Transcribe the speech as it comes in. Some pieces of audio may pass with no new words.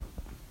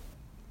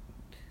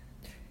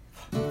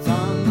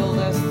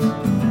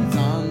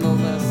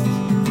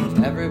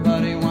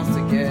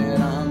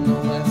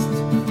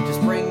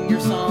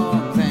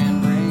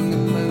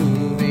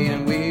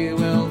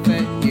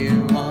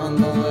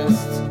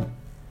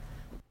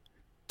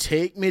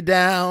Take me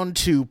down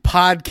to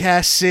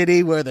Podcast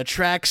City where the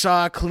tracks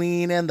are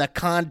clean and the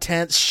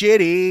content's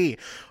shitty.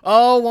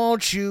 Oh,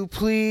 won't you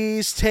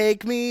please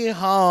take me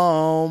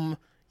home?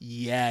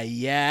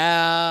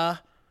 Yeah.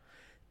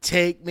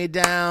 Take me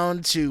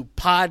down to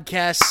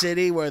Podcast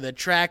City where the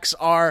tracks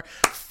are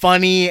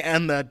funny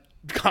and the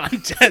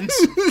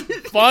content's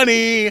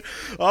funny.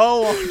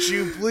 Oh, won't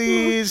you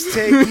please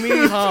take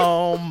me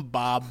home?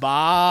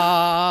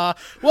 Ba-ba.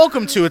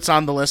 Welcome to It's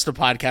on the List, a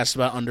podcast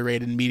about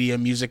underrated media,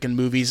 music, and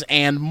movies,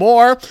 and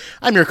more.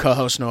 I'm your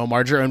co-host, Noah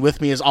Marger, and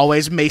with me, as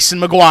always, Mason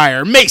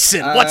McGuire.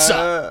 Mason, what's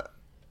up?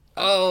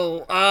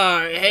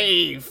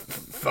 Hey,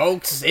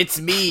 folks, it's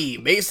me,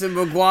 Mason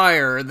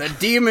McGuire, the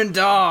demon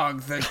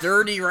dog, the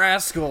dirty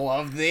rascal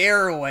of the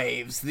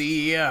airwaves,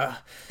 the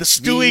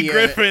Stewie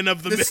Griffin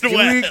of the Midwest.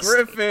 Stewie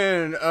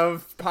Griffin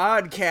of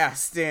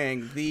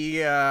podcasting,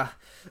 the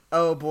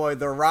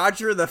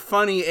Roger the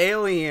Funny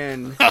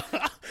Alien.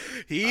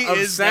 He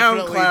is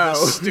definitely the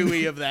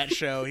Stewie of that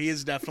show. He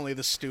is definitely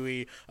the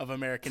Stewie of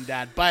American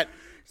Dad, but...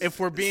 If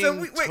we're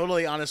being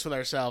totally honest with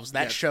ourselves,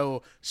 that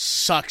show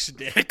sucks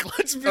dick.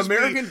 Let's just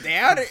American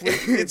Dad?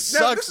 It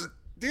sucks.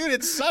 Dude,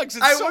 it sucks.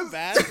 It's so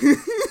bad.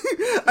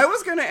 I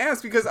was going to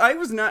ask, because I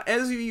was not,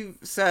 as you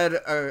said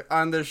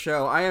on this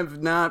show, I was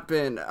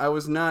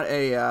not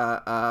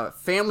a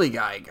Family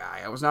Guy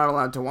guy. I was not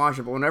allowed to watch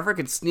it, but whenever I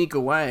could sneak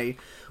away,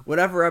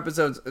 whatever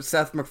episodes of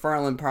Seth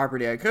MacFarlane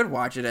property I could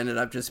watch, it ended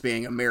up just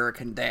being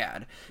American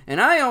Dad.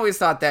 And I always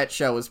thought that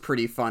show was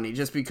pretty funny,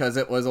 just because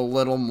it was a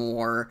little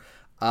more...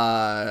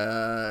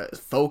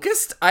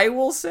 focused, I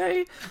will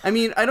say. I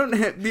mean,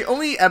 the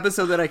only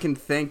episode that I can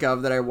think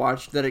of that I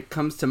watched that it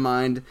comes to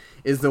mind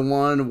is the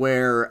one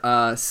where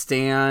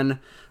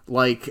Stan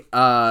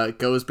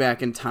goes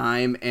back in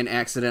time and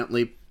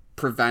accidentally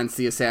prevents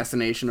the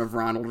assassination of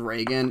Ronald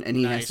Reagan, and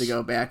he has to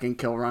go back and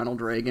kill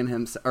Ronald Reagan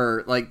himself,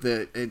 or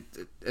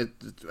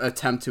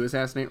attempt to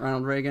assassinate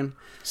Ronald Reagan.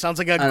 Sounds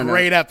like a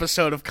great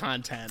episode of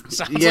content.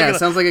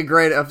 Sounds like a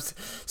great episode.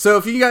 So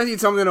if you guys need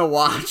something to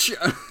watch,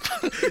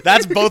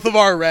 that's both of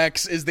our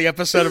recs, is the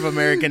episode of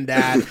American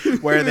Dad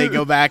where they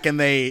go back and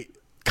they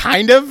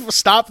kind of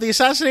stop the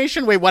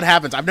assassination. Wait, what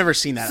happens? I've never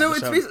seen that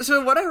episode.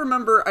 So what I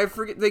remember, I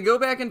forget, they go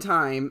back in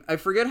time. I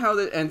forget how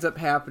that ends up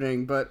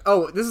happening, but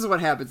this is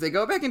what happens. They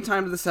go back in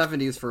time to the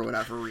 70s for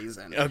whatever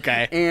reason.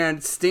 Okay.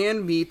 And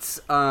Stan meets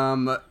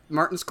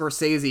Martin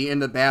Scorsese in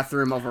the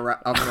bathroom of a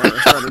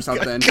restaurant or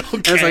something. Okay.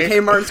 And it's like,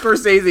 hey, Martin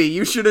Scorsese,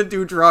 you shouldn't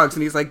do drugs.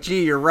 And he's like,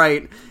 gee, you're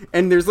right.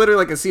 And there's literally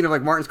like a scene of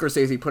like Martin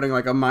Scorsese putting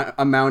like a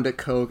mound of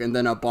coke and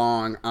then a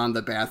bong on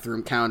the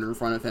bathroom counter in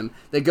front of him.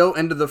 They go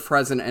into the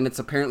present, and it's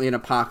apparently an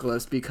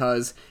apocalypse,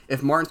 because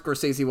if Martin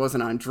Scorsese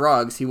wasn't on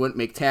drugs, he wouldn't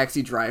make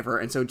Taxi Driver,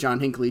 and so John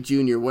Hinckley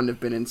Jr. wouldn't have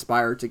been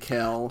inspired to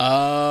kill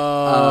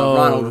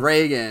Ronald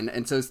Reagan.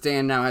 And so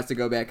Stan now has to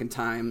go back in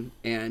time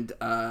and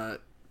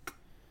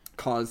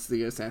cause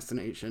the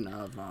assassination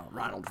of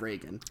Ronald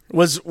Reagan.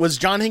 Was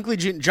John Hinckley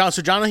Jr.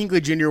 So John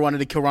Hinckley Jr. wanted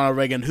to kill Ronald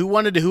Reagan. Who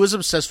was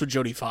obsessed with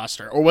Jodie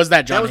Foster, or was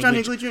that John? That was John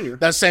Hinckley Jr.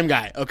 That's the same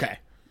guy. Okay.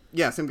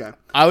 Yeah, same guy.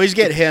 I always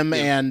get him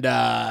and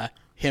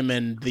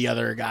the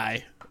other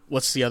guy.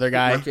 What's the other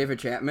guy? Mark David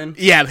Chapman?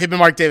 Yeah, him and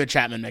Mark David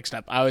Chapman mixed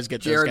up. I always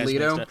get those guys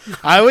Leto? mixed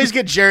up. I always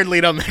get Jared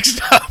Leto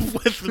mixed up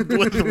with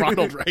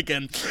Ronald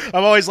Reagan.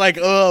 I'm always like,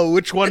 oh,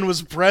 which one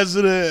was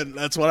president?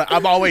 That's what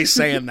I'm always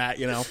saying that,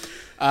 you know.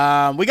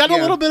 We got a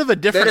little bit of a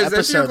different episode,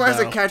 that's your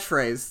classic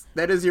catchphrase.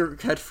 That is your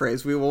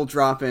catchphrase. We will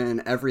drop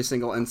in every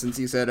single instance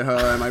you said, "Oh,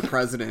 am I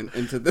president?"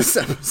 into this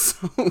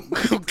episode.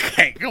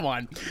 Okay, come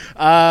on.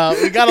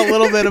 We got a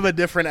little bit of a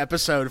different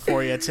episode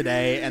for you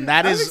today, and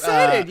that I'm is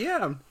excited.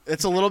 Yeah,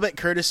 it's a little bit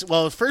courtesy.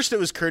 Well, at first it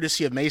was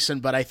courtesy of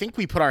Mason, but I think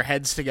we put our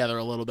heads together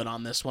a little bit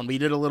on this one. We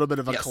did a little bit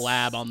of a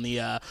collab on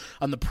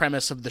the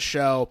premise of the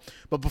show.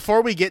 But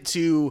before we get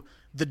to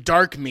the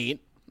dark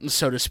meat,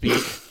 so to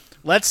speak.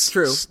 Let's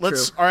or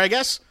I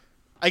guess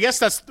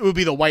it would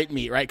be the white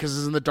meat, right? Because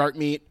isn't the dark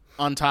meat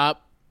on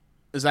top?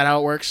 Is that how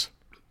it works?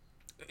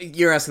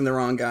 You're asking the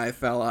wrong guy,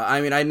 fella.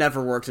 I mean, I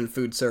never worked in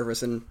food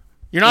service, and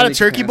you're not a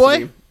turkey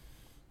boy.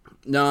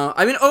 No,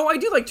 I mean, I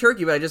do like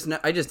turkey, but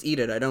I just eat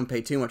it. I don't pay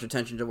too much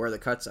attention to where the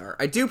cuts are.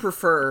 I do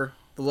prefer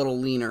the little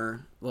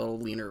leaner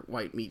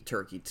white meat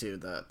turkey to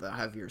the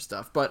heavier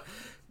stuff, but.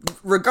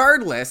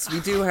 Regardless, we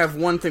do have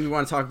one thing we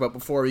want to talk about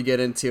before we get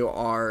into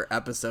our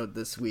episode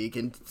this week,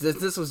 and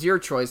this was your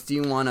choice. Do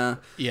you want to?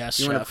 Yes,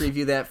 do you want to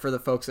preview that for the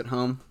folks at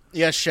home?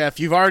 Yes, Chef.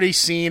 You've already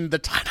seen the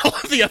title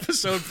of the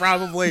episode,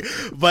 probably,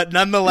 but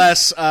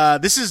nonetheless,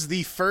 this is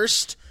the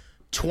first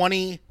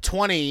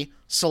 2020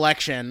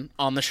 selection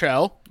on the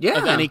show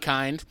of any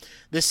kind.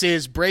 This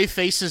is "Brave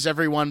Faces,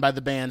 Everyone" by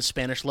the band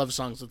Spanish Love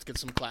Songs. Let's get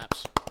some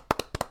claps.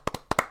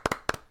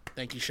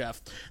 Thank you, Chef.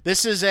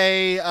 This is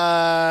a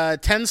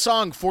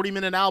 10-song,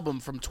 40-minute album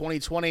from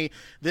 2020.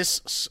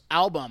 This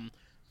album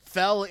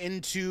fell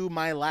into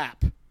my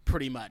lap,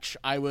 pretty much.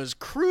 I was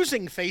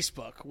cruising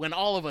Facebook when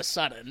all of a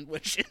sudden,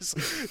 which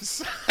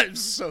is... I'm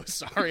so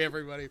sorry,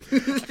 everybody.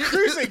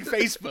 Cruising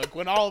Facebook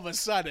when all of a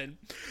sudden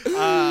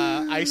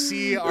I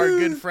see our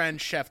good friend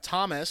Chef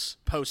Thomas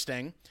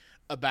posting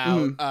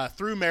about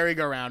through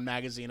Merry-Go-Round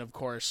magazine, of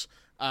course,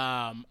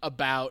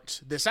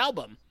 about this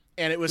album.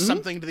 And it was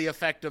something to the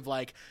effect of,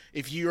 like,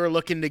 if you're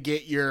looking to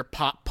get your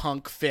pop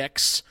punk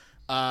fix,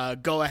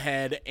 go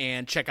ahead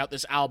and check out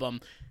this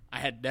album. I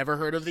had never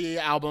heard of the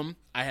album.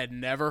 I had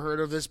never heard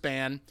of this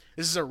band.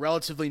 This is a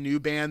relatively new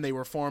band. They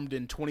were formed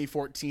in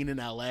 2014 in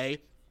LA.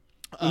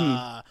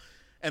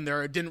 And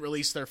they didn't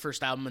release their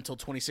first album until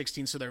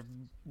 2016, so they're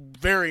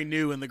very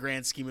new in the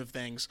grand scheme of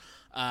things.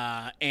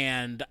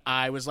 And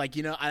I was like,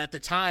 at the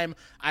time,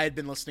 I had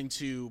been listening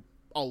to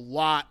a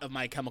lot of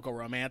My Chemical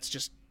Romance,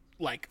 just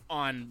like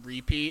on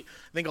repeat.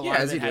 I think a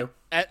lot of it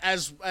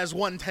as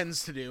one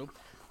tends to do.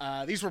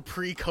 These were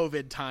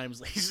pre-COVID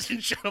times, ladies and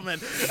gentlemen.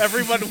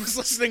 Everyone was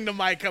listening to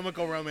My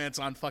Chemical Romance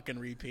on fucking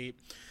repeat.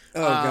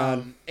 Oh,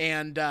 God.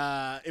 And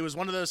it was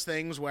one of those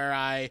things where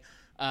I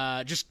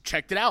just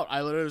checked it out.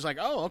 I literally was like,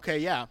 oh, okay,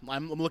 yeah,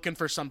 I'm looking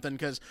for something,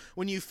 because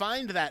when you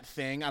find that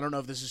thing, I don't know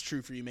if this is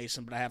true for you,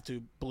 Mason, but I have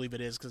to believe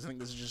it is, because I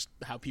think this is just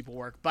how people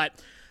work. But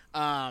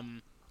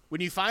when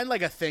you find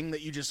like a thing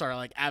that you just are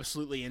like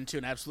absolutely into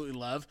and absolutely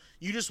love,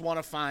 you just want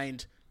to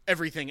find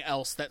everything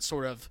else that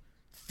sort of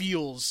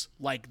feels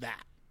like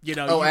that.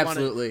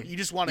 Absolutely. You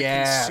just want to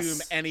consume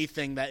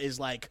anything that is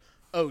like,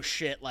 oh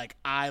shit, like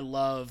I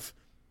love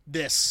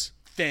this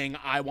thing.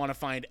 I want to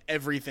find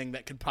everything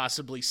that could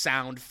possibly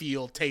sound,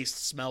 feel,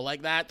 taste, smell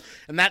like that.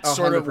 And that's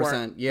sort of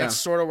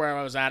where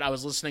I was at. I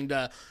was listening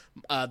to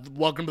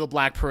Welcome to the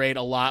Black Parade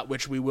a lot,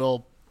 which we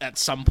will at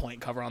some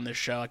point cover on this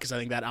show, because I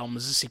think that album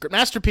is a secret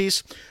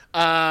masterpiece.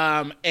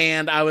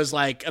 And I was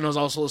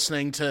also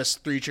listening to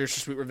Three Cheers for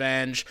Sweet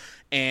Revenge,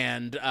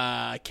 and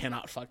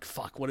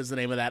what is the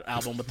name of that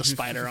album with the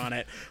spider on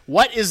it?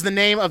 What is the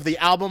name of the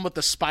album with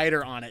the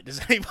spider on it? Does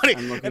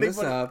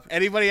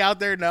anybody out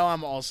there know?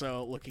 I'm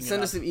also looking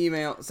Send us an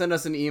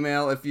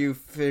email if you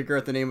figure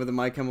out the name of the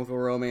My Chemical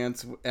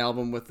Romance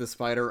album with the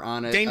spider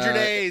on it. Danger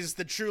Days,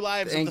 The True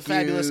Lives of the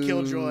Fabulous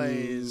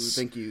Killjoys.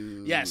 Thank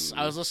you. Yes,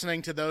 I was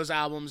listening to those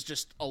albums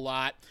just a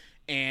lot.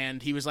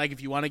 And he was like,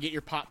 if you want to get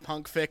your pop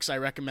punk fix, I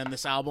recommend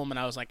this album. And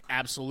I was like,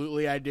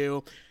 absolutely, I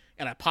do.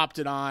 And I popped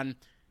it on,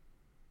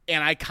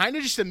 and I kind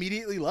of just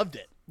immediately loved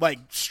it, like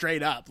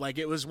straight up. Like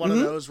it was one of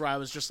those where I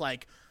was just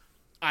like,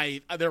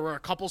 there were a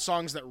couple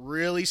songs that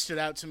really stood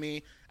out to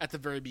me at the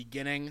very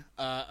beginning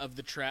of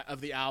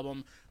the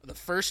album. The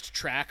first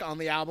track on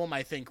the album,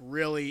 I think,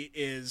 really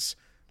is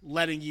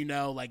letting you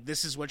know, like,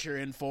 this is what you're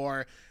in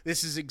for.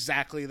 This is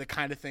exactly the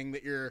kind of thing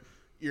that you're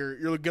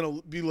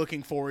going to be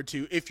looking forward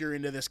to if you're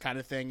into this kind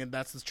of thing, and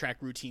that's the track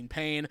Routine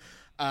Pain.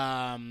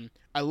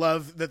 I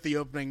love that the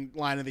opening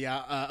line of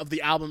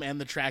the album and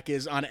the track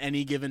is, on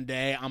any given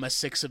day, I'm a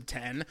 6 of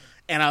 10.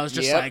 And I was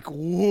just like,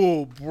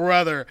 whoa,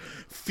 brother,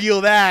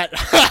 feel that.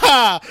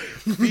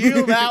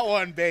 Feel that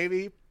one,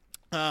 baby.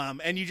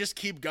 And you just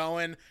keep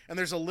going, and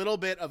there's a little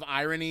bit of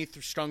irony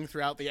strung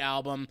throughout the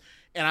album.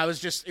 And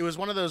it was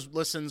one of those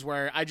listens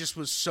where I just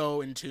was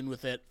so in tune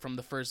with it from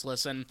the first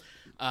listen.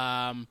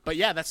 But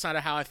yeah, that's not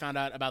how I found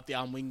out about the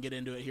album. We can get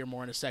into it here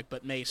more in a sec.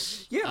 But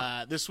Mace,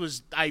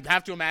 I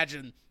have to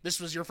imagine this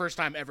was your first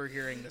time ever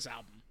hearing this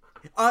album.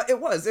 It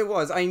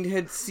was. I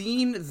had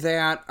seen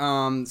that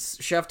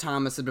Chef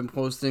Thomas had been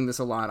posting this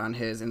a lot on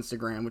his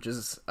Instagram, which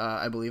is,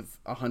 I believe,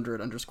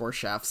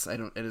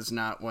 100_chefs. It is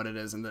not what it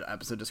is in the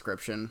episode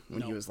description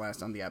when he was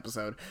last on the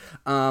episode.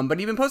 But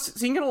he'd been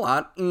seeing it a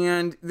lot,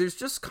 and there's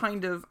just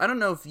kind of, I don't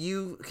know if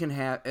you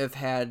have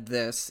had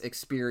this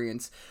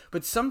experience,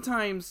 but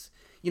sometimes,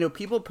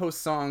 people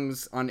post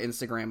songs on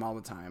Instagram all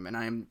the time, and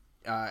I am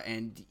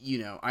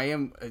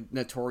a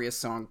notorious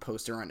song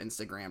poster on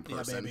Instagram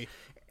person. Yeah, baby.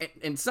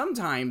 And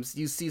sometimes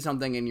you see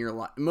something in your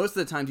life. Most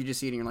of the times you just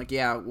see it and you're like,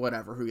 yeah,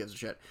 whatever, who gives a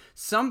shit.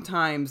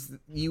 Sometimes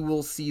you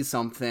will see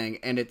something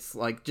and it's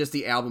like just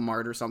the album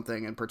art or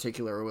something in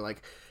particular. We're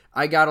like,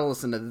 I gotta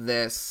listen to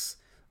this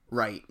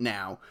right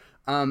now.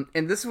 And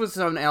this was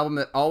an album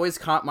that always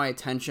caught my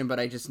attention, but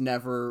I just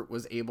never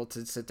was able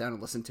to sit down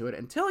and listen to it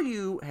until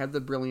you had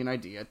the brilliant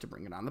idea to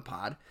bring it on the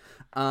pod.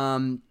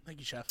 Thank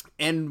you, Chef.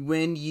 And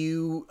when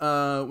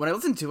I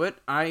listened to it,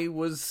 I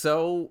was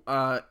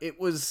it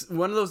was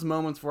one of those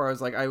moments where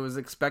I was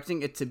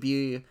expecting it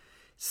to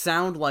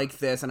sound like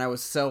this, and I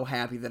was so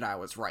happy that I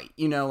was right.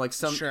 You know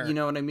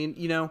what I mean?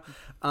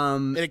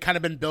 It had kind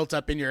of been built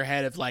up in your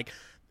head of like,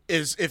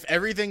 if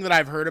everything that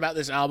I've heard about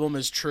this album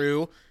is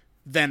true,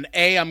 then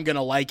A, I'm going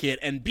to like it,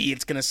 and B,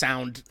 it's going to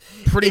sound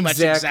pretty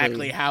much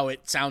exactly how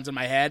it sounds in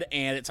my head,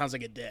 and it sounds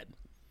like it did.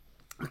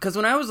 Because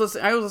when I was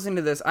listening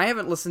to this, I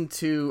haven't listened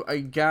to, I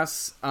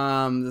guess,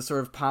 the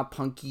sort of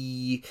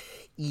pop-punky,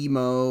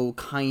 emo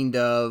kind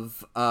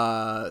of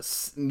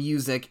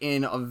music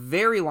in a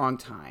very long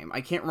time. I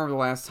can't remember the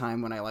last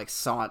time when I,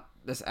 sought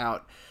this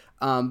out,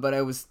 but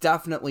I was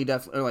definitely,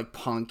 like,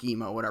 punk,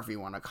 emo, whatever you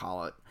want to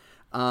call it.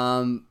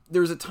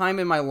 There was a time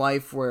in my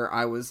life where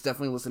I was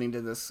definitely listening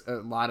to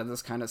a lot of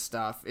this kind of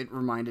stuff. It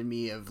reminded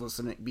me of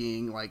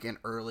being like in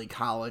early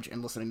college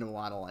and listening to a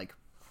lot of like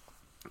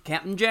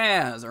Captain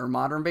Jazz or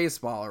Modern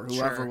Baseball or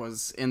whoever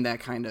was in that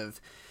kind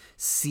of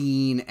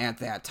scene at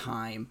that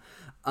time.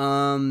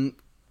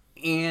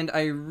 And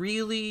I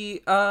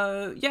really,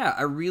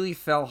 I really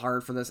fell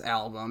hard for this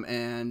album,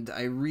 and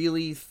I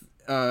really,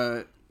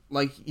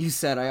 like you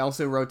said, I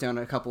also wrote down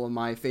a couple of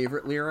my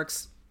favorite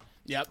lyrics.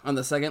 Yep. On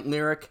the second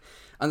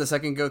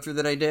go through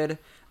that I did.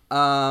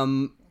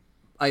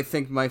 I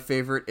think my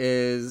favorite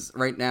is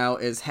right now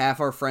is half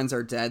our friends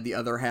are dead, the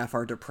other half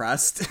are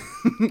depressed.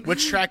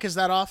 Which track is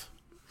that off?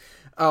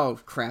 Oh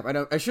crap!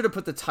 I should have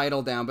put the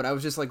title down, but I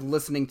was just like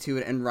listening to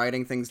it and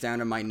writing things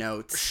down in my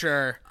notes.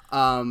 Sure.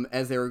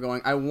 As they were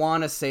going, I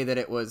want to say that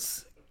it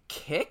was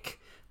Kick.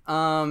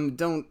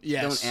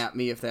 Don't at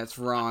me if that's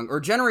wrong. Or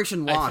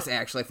Generation Loss,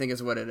 actually, I think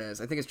is what it is.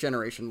 I think it's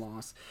Generation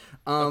Loss.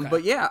 Okay.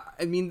 But yeah,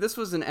 I mean, this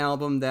was an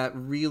album that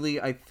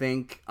really, I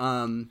think,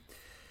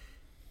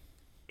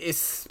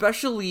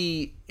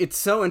 especially, it's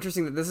so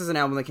interesting that this is an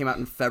album that came out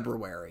in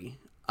February.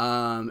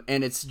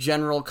 And its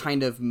general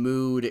kind of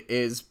mood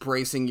is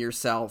bracing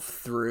yourself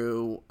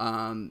through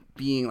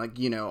being like,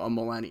 you know, a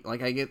millennial.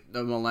 Like, I get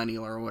a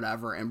millennial or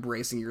whatever, and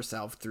bracing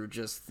yourself through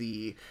just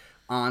the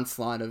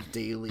onslaught of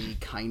daily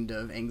kind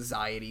of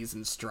anxieties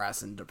and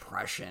stress and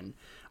depression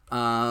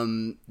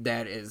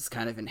that is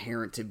kind of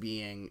inherent to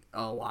being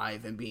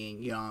alive and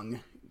being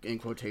young, in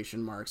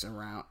quotation marks,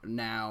 around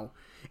now.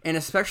 And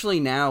especially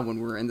now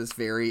when we're in this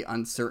very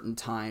uncertain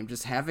time,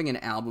 just having an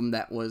album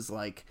that was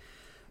like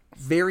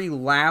very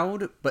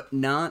loud, but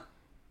not,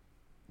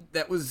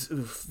 that was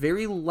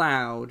very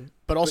loud,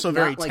 but also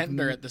very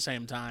tender at the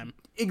same time.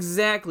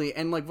 Exactly.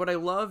 And like what I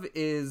love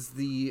is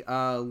the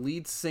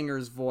lead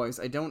singer's voice.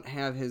 I don't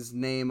have his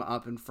name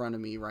up in front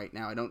of me right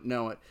now. I don't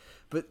know it.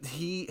 But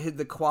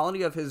the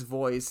quality of his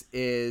voice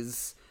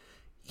is,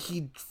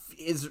 he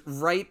is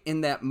right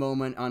in that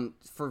moment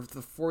for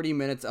the 40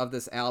 minutes of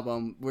this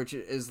album, which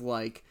is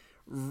like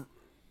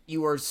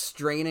you are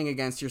straining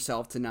against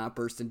yourself to not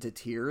burst into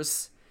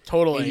tears.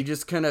 Totally. And you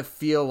just kind of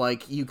feel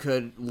like you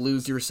could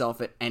lose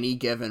yourself at any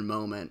given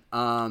moment.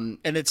 And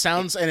it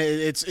sounds, and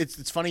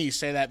it's funny you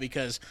say that,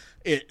 because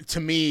to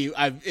me,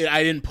 I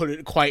didn't put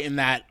it quite in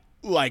that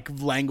like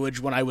language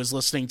when I was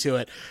listening to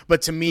it,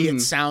 but to me,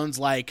 it sounds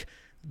like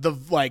the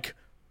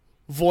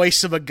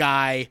voice of a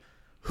guy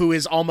who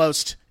is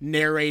almost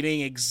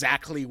narrating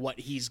exactly what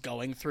he's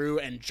going through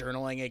and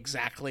journaling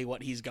exactly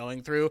what he's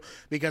going through.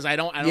 Because I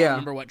don't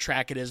remember what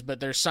track it is,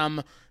 but there's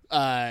some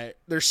track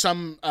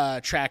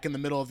in the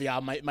middle of the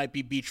album. It might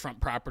be Beachfront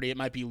Property, it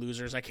might be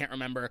Losers, I can't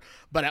remember.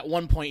 But at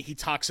one point he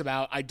talks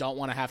about, I don't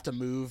want to have to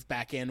move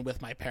back in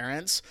with my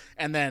parents.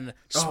 And then,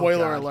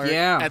 spoiler alert,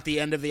 at the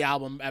end of the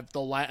album, at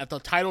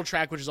the title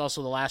track, which is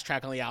also the last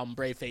track on the album,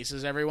 Brave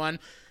Faces, everyone,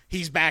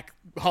 he's back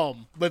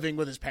home living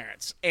with his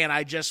parents. And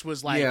I just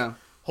was like,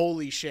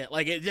 holy shit.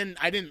 Like, I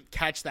didn't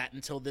catch that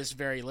until this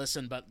very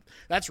listen, but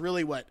that's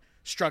really what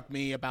struck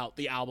me about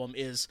the album,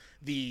 is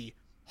the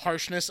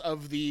harshness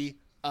of the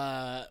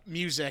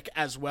music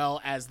as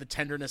well as the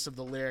tenderness of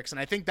the lyrics. And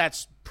I think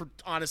that's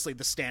honestly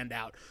the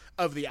standout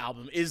of the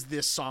album, is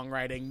this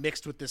songwriting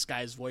mixed with this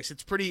guy's voice.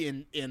 It's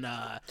pretty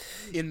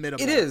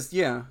inimitable. It is,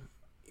 yeah.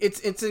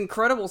 It's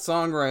incredible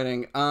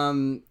songwriting.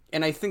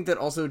 And I think that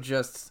also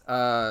just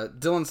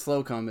Dylan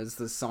Slocum is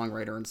the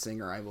songwriter and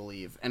singer, I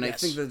believe. And I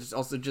think that it's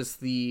also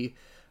just it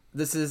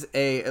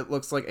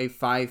looks like a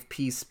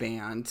 5-piece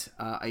band.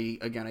 I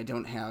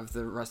don't have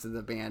the rest of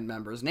the band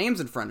members' names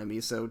in front of me,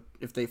 so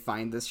if they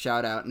find this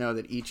shout out, know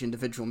that each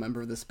individual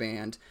member of this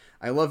band,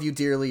 I love you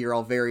dearly, you're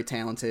all very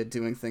talented,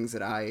 doing things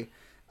that I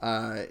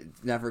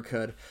never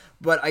could.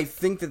 But I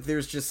think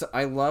that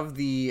I love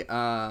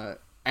the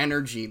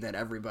energy that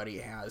everybody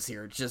has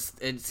here.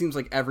 Just, it seems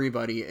like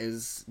everybody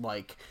is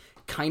like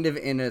kind of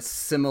in a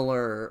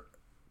similar,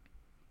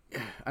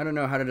 I don't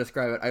know how to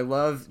describe it. I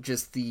love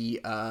just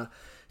the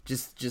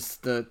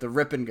just the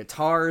ripping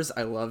guitars.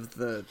 I love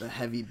the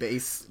heavy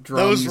bass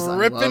drums. Those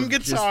ripping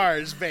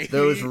guitars, baby.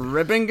 Those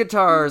ripping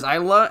guitars.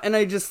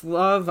 I just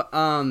love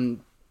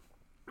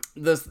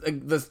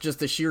this just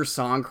the sheer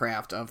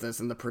songcraft of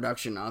this and the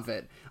production of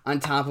it, on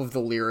top of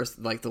the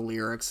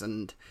lyrics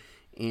and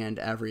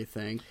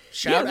everything.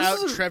 Shout out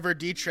Trevor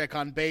Dietrich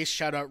on bass.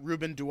 Shout out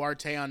Ruben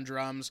Duarte on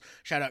drums.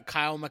 Shout out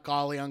Kyle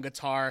McCauley on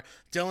guitar.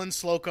 Dylan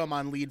Slocum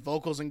on lead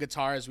vocals and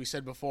guitar, as we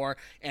said before.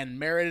 And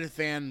Meredith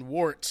Van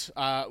Woert,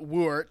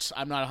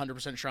 I'm not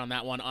 100% sure on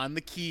that one, on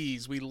the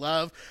keys. We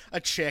love a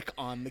chick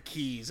on the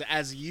keys.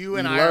 As you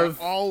and I are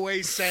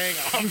always saying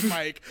off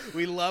mic,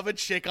 we love a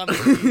chick on the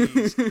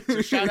keys.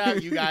 So shout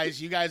out you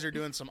guys. You guys are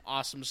doing some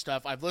awesome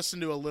stuff. I've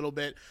listened to a little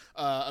bit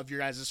of your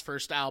guys'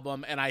 first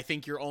album, and I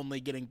think you're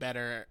only getting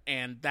better.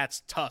 And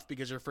that's tough,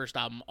 because your first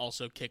album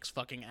also kicks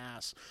fucking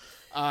ass.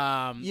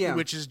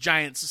 Which is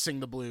Giants Sing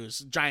the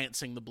Blues.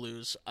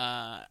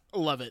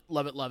 Love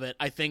it.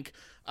 I think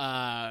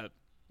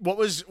what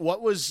was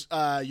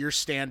your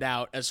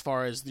standout as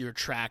far as your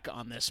track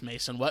on this,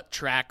 Mason? What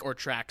track or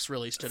tracks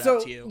really stood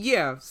out to you?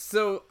 Yeah,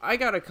 so I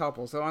got a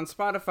couple. So on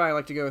Spotify, I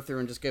like to go through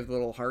and just give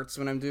little hearts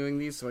when I'm doing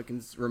these, so I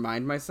can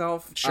remind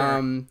myself.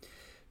 Sure.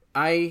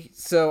 I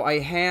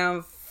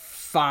have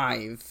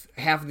 5,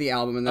 half of the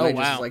album, and then I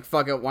just was like,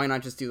 fuck it, why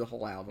not just do the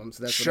whole album?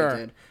 So that's what I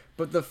did.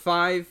 But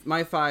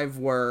my five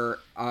were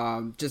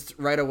just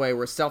right away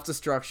were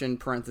Self-Destruction,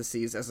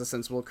 parentheses, as a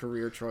sensible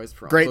career choice.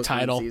 Great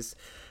title.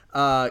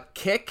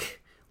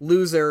 Kick,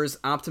 Losers,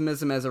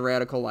 Optimism as a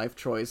radical life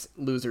choice,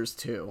 Losers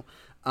 2.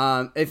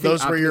 I think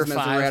those were your Optimism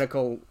as five? a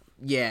radical,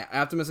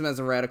 Optimism as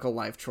a radical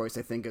life choice,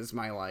 I think, is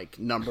my, like,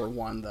 number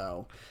one,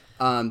 though.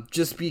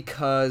 Just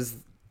because,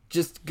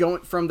 just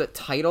going from the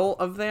title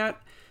of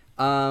that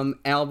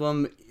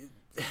album,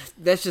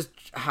 that's just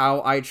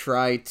how I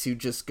try to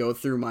just go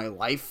through my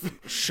life.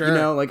 Sure. You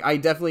know, like, I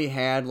definitely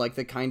had, like,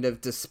 the kind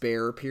of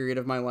despair period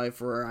of my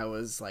life where I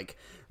was, like,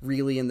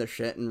 really in the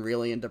shit and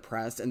really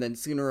depressed, and then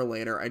sooner or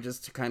later I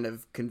just kind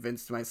of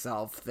convinced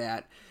myself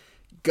that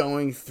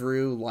going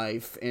through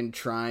life and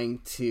trying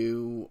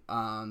to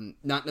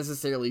not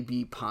necessarily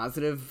be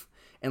positive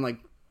and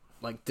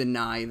like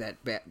deny that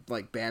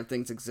bad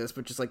things exist,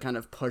 but just like kind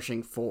of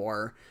pushing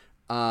for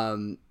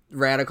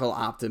radical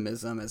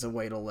optimism as a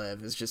way to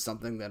live is just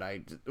something that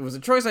it was a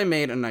choice I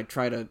made, and I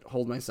try to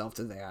hold myself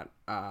to that.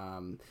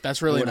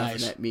 That's really whatever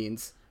nice. That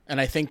means. And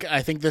I think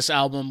this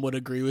album would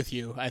agree with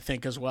you. I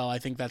think as well. I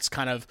think that's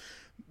kind of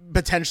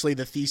potentially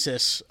the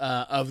thesis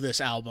of this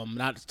album.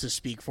 Not to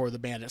speak for the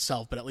band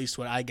itself, but at least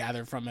what I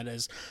gather from it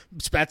is,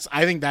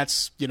 I think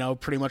that's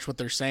pretty much what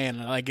they're saying.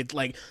 Like it,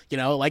 like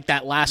like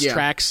that last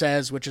track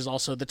says, which is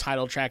also the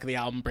title track of the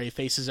album, "Brave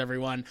Faces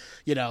Everyone."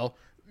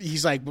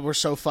 He's like, we're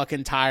so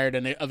fucking tired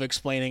of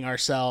explaining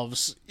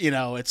ourselves.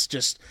 It's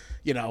just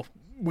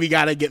we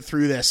got to get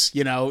through this.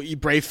 You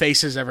brave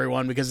faces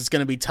everyone, because it's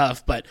going to be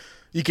tough, but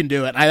you can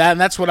do it. And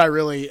that's what I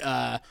really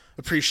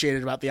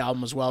appreciated about the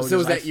album as well. So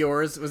was that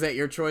yours? Was that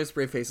your choice?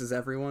 Brave Faces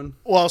Everyone?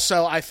 Well,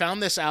 so I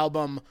found this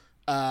album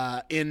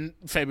in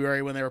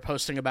February when they were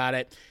posting about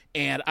it.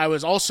 And it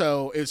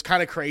was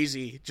kind of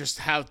crazy just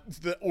how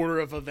the order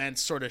of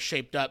events sort of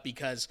shaped up,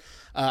 because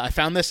I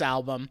found this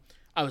album.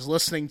 I was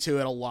listening to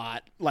it a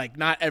lot, like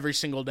not every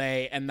single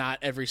day and not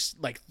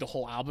the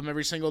whole album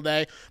every single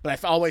day, but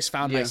I've always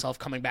found myself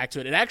coming back to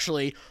it. It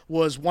actually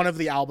was one of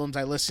the albums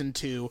I listened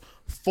to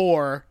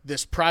for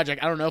this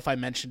project. I don't know if I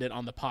mentioned it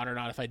on the pod or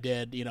not. If I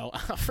did,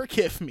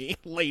 forgive me,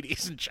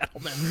 ladies and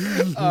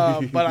gentlemen.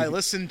 But I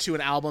listened to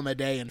an album a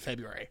day in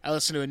February. I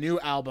listened to a new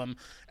album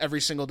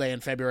every single day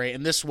in February,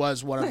 and this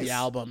was one of the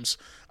albums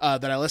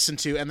that I listened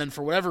to. And then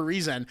for whatever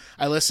reason,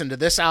 I listened to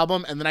this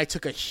album, and then I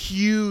took a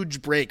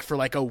huge break for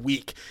like a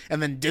week,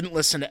 and then didn't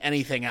listen to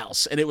anything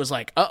else. And it was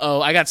like,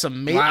 I got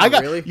some.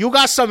 Really? You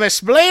got some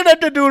explaining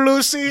to do,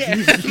 Lucy.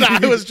 And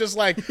I was just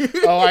like,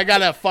 I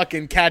gotta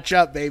fucking catch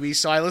up, baby.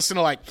 So I listened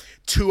to like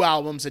 2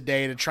 albums a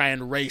day to try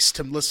and race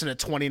to listen to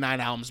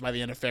 29 albums by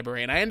the end of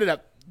February, and I ended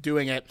up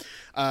doing it.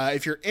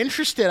 If you're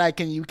interested,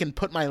 you can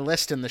put my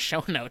list in the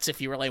show notes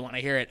if you really want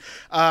to hear it.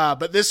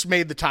 But this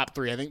made the top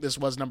 3. I think this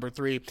was number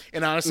 3.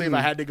 And honestly, if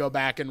I had to go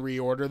back and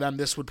reorder them,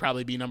 this would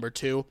probably be number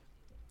 2.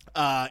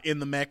 In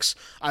the mix.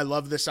 I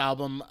love this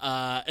album,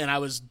 and I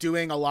was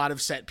doing a lot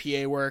of set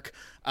PA work,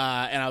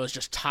 and I was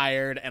just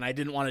tired, and I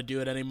didn't want to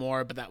do it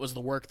anymore, but that was the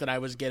work that I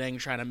was getting,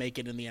 trying to make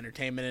it in the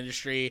entertainment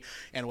industry.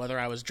 And whether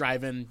I was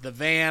driving the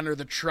van or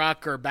the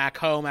truck or back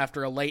home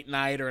after a late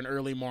night or an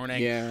early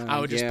morning, I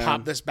would just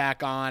pop this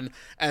back on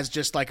as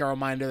just like a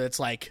reminder that's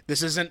like,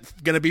 this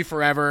isn't gonna be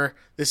forever.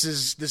 This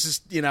is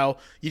you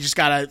just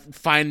gotta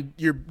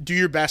do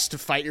your best to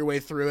fight your way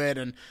through it.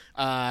 And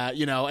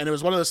and it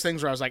was one of those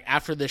things where I was like,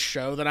 after this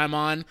show that I'm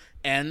on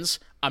ends,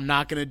 I'm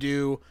not gonna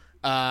do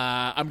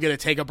I'm going to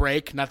take a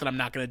break. Not that I'm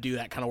not going to do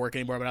that kind of work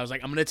anymore, but I was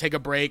like, I'm going to take a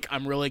break.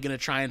 I'm really going to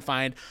try and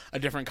find a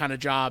different kind of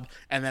job.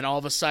 And then all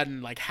of a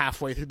sudden, like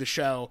halfway through the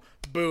show,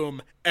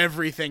 boom,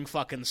 everything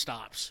fucking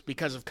stops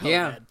because of COVID.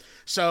 Yeah.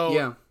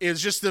 So it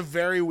was just a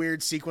very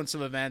weird sequence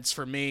of events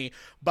for me.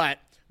 But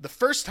the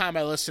first time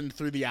I listened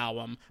through the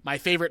album, my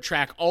favorite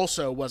track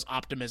also was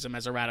Optimism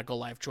as a Radical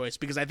Life Choice,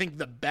 because I think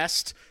the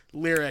best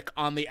lyric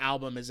on the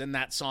album is in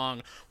that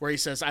song where he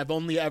says, "I've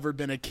only ever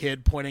been a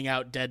kid pointing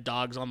out dead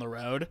dogs on the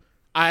road."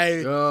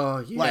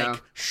 I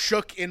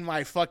shook in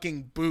my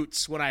fucking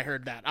boots when I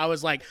heard that. I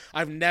was like,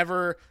 I've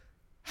never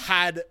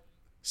had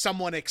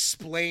someone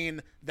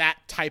explain that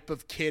type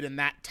of kid and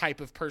that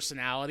type of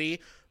personality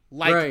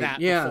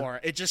before.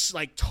 It just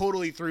like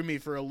totally threw me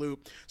for a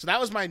loop. So that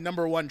was my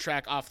number 1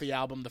 track off the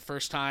album the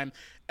first time.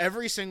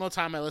 Every single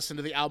time I listen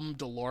to the album,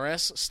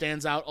 Dolores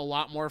stands out a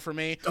lot more for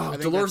me. Oh,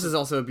 Dolores is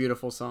also a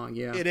beautiful song,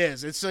 yeah. It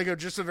is. It's like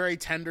just a very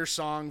tender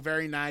song,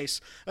 very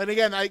nice. And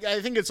again, I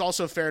think it's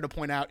also fair to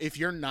point out, if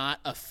you're not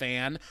a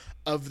fan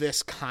of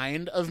this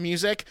kind of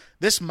music,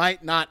 this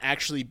might not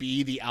actually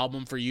be the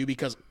album for you,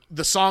 because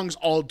the songs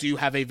all do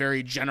have a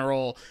very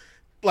general,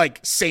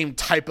 like, same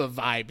type of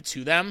vibe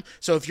to them.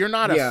 So if you're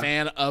not a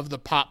fan of the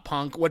pop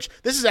punk, which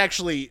this is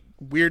actually,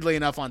 weirdly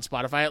enough, on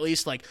Spotify at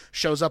least, like,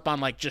 shows up on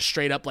like just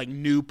straight up like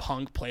new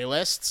punk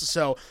playlists.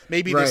 So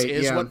maybe this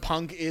is what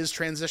punk is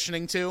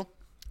transitioning to.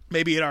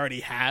 Maybe it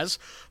already has.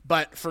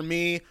 But for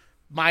me,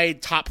 my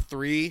top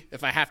 3,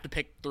 if I have to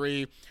pick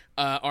 3,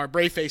 are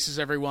Brave Faces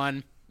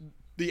Everyone,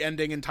 the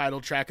ending and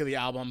title track of the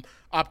album,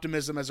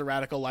 optimism as a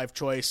radical life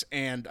choice,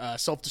 and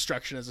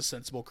self-destruction as a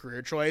sensible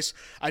career choice.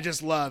 I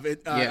just love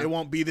it. It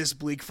won't be this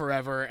bleak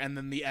forever, and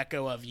then the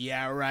echo of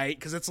yeah right,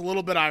 because it's a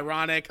little bit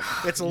ironic.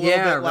 It's a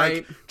little bit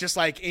like just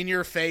like in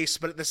your face,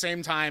 but at the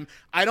same time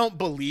I don't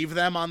believe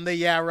them on the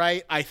yeah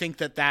right. I think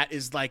that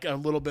is like a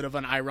little bit of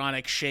an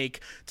ironic shake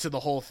to the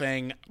whole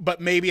thing,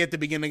 but maybe at the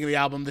beginning of the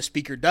album the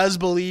speaker does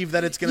believe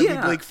that it's going to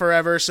be bleak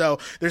forever, so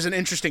there's an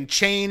interesting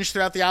change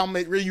throughout the album.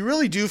 You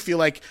really do feel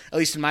like, at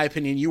least in my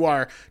opinion, you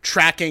are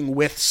tracking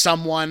with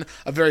someone,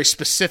 a very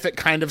specific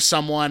kind of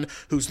someone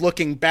who's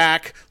looking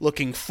back,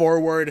 looking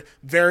forward,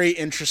 very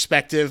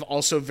introspective,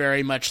 also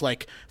very much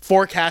like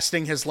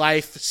forecasting his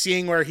life,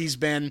 seeing where he's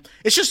been.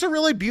 It's just a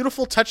really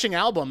beautiful, touching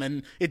album,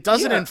 and it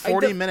does it in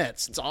 40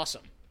 minutes. It's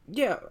awesome.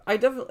 Yeah, I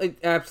definitely,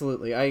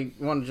 absolutely. I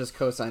want to just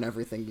co-sign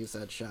everything you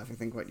said, Chef. I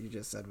think what you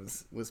just said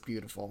was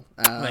beautiful.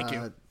 Thank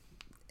you.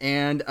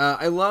 And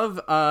I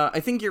love, I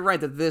think you're right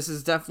that this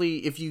is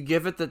definitely, if you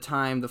give it the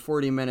time, the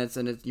 40 minutes,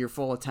 and it's your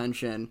full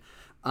attention,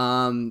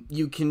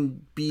 you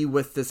can be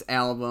with this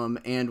album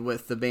and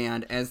with the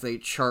band as they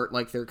chart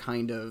like their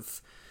kind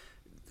of,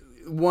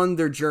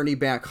 their journey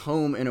back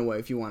home in a way,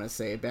 if you want to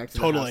say it, back to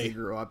the house they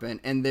grew up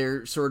in. And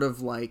they're sort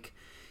of like,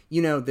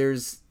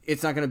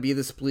 it's not going to be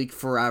this bleak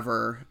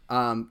forever.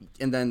 And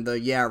then the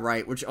yeah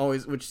right, which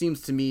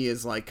seems to me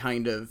is like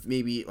kind of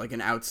maybe like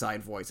an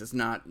outside voice. It's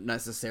not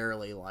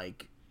necessarily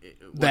like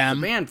what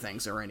the band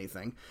thinks or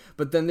anything.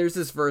 But then there's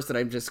this verse that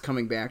I'm just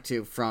coming back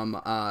to from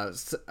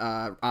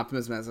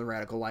Optimism as a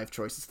Radical Life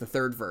Choice. It's the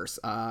third verse.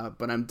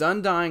 But I'm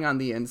done dying on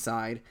the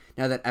inside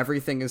now that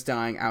everything is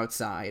dying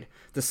outside.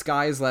 The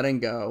sky is letting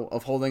go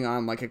of holding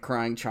on like a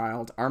crying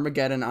child.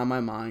 Armageddon on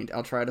my mind.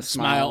 I'll try to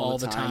smile all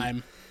the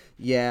time.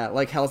 Yeah,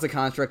 like hell's a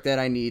construct that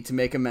I need to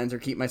make amends or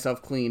keep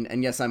myself clean.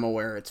 And yes, I'm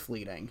aware it's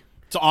fleeting.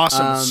 It's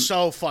awesome.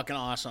 So fucking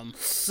awesome.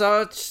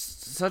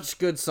 Such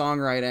good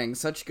songwriting,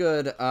 such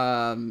good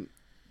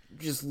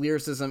just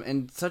lyricism,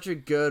 and such a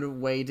good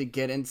way to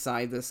get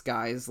inside this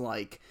guy's,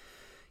 like,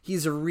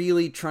 he's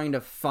really trying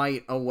to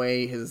fight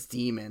away his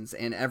demons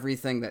and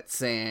everything that's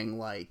saying,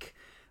 like,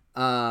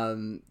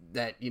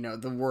 that,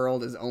 the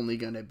world is only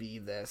going to be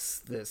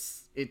this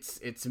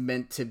it's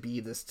meant to be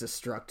this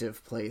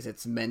destructive place.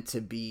 It's meant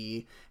to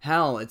be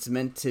hell. It's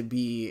meant to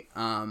be,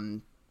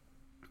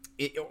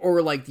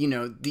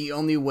 the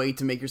only way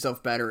to make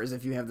yourself better is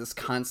if you have this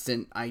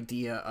constant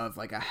idea of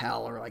like a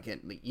hell or like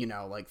it,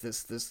 like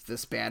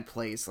this bad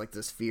place, like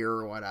this fear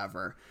or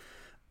whatever.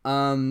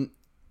 And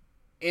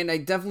I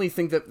definitely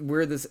think that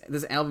where this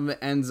album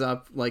ends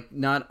up, like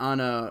not on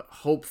a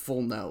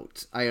hopeful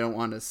note, I don't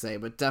want to say,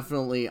 but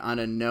definitely on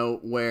a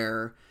note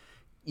where,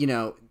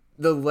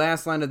 the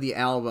last line of the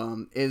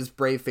album is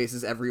 "Brave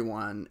faces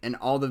everyone," and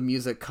all the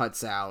music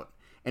cuts out,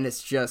 and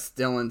it's just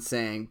Dylan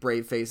saying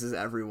 "Brave faces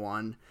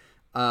everyone."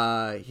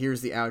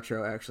 Here's the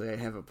outro. Actually, I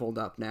have it pulled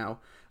up now.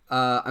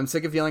 I'm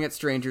sick of yelling at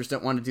strangers,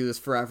 don't want to do this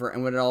forever,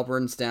 and when it all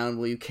burns down,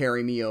 will you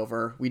carry me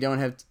over? We don't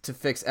have to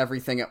fix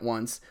everything at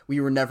once. We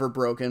were never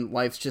broken.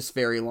 Life's just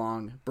very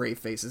long. Brave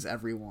faces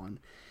everyone.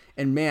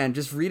 And man,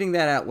 just reading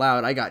that out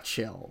loud, I got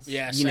chills.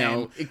 Yeah,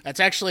 same. That's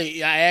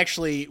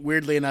actually,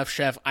 weirdly enough,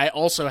 Chef, I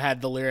also had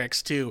the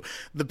lyrics to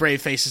the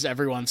Brave Faces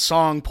Everyone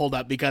song pulled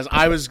up because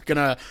I was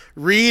gonna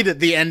read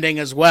the ending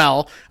as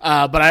well.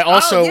 But I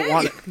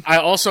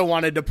also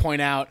wanted to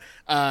point out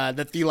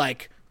that the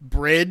like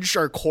bridge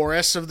or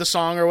chorus of the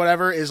song or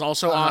whatever is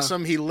also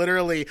awesome. He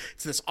literally,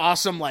 it's this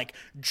awesome like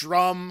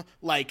drum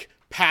like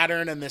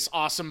pattern and this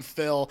awesome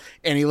fill,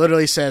 and he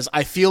literally says,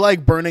 I feel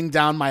like burning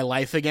down my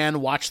life again,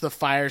 watch the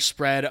fire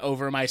spread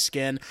over my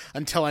skin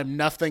until I'm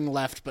nothing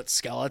left but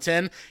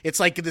skeleton.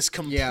 It's like this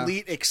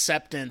complete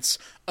acceptance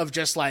of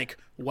just like,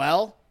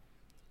 well,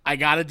 I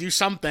gotta do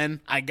something,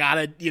 I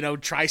gotta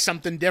try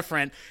something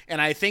different.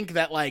 And I think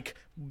that like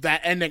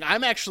that ending, I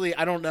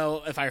don't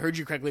know if I heard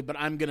you correctly, but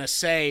I'm gonna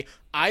say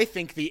I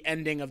think the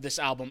ending of this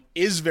album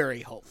is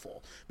very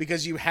hopeful,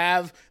 because you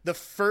have the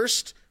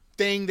first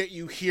thing that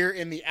you hear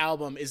in the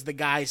album is the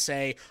guy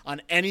say,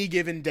 on any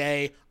given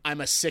day, I'm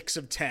a 6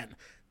 of 10.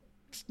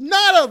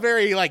 Not a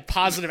very like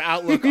positive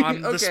outlook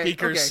on the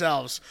speaker's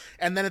selves.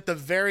 And then at the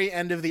very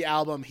end of the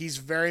album,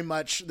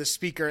 the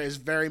speaker is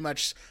very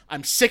much,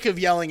 I'm sick of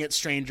yelling at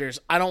strangers.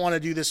 I don't want to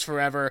do this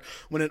forever.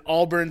 When it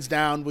all burns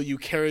down, will you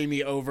carry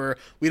me over?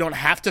 We don't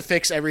have to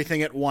fix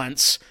everything at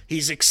once.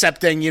 He's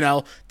accepting,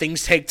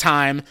 things take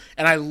time.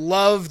 And I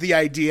love the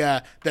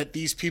idea that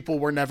these people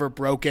were never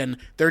broken.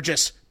 They're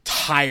just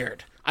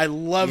tired. I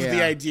love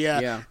the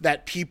idea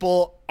that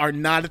people are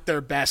not at their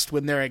best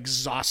when they're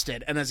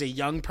exhausted. And as a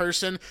young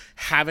person,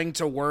 having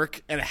to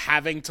work and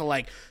having to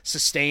like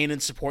sustain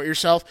and support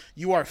yourself,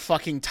 you are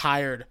fucking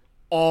tired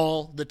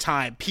all the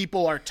time.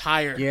 People are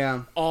tired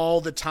all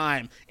the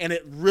time. And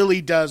it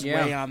really does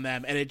weigh on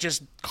them. And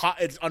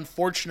it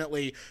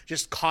unfortunately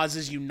just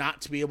causes you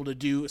not to be able to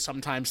do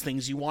sometimes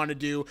things you want to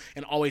do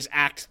and always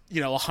act,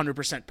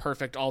 100%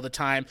 perfect all the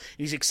time. And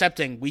he's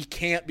accepting we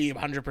can't be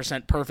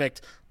 100%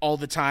 perfect all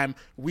the time.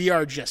 We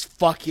are just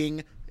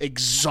fucking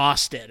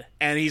exhausted.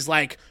 And he's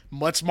like,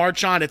 let's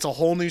march on. It's a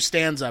whole new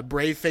stanza.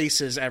 Brave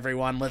faces,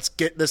 everyone. Let's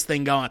get this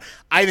thing going.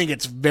 I think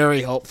it's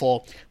very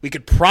hopeful. We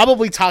could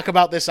probably talk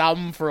about this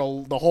album for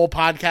the whole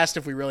podcast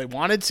if we really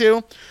wanted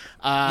to.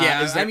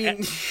 Is there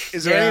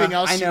anything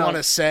else you want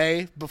to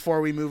say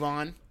before we move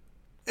on?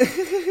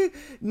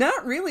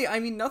 Not really. I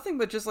mean, nothing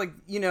but just like,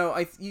 you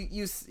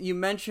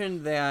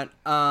mentioned that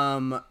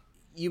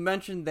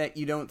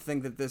you don't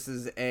think that this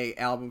is a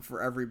album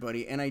for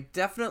everybody, and I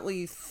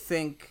definitely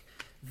think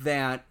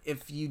that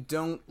if you're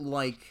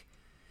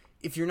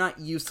not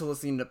used to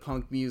listening to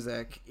punk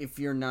music, if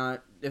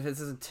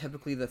this isn't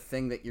typically the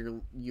thing that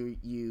you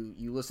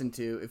listen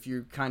to, if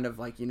you're kind of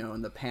like,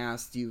 in the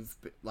past you've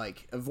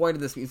like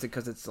avoided this music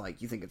because it's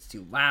like you think it's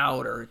too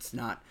loud or it's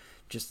not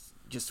just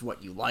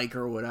what you like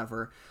or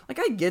whatever. Like,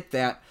 I get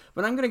that,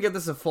 but I'm going to give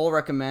this a full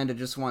recommend. I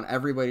just want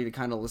everybody to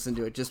kind of listen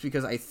to it, just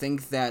because I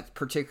think that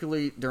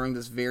particularly during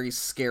this very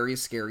scary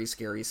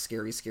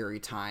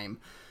time,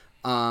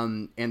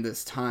 and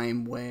this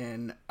time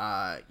when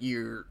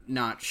you're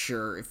not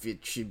sure if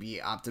it should be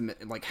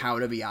like how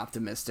to be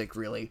optimistic,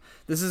 really.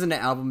 This is an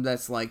album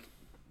that's like,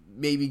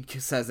 maybe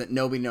says that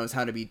nobody knows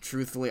how to be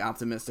truthfully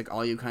optimistic.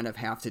 All you kind of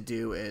have to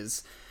do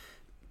is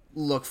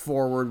look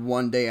forward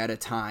one day at a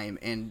time,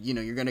 and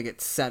you're gonna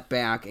get set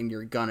back, and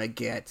you're gonna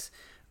get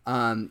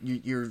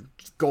your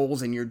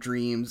goals and your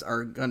dreams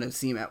are gonna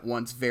seem at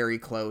once very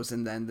close,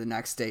 and then the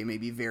next day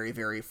maybe very,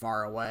 very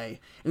far away.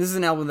 And this is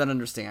an album that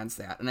understands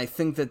that, and I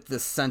think that the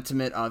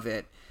sentiment of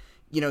it,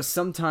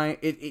 sometimes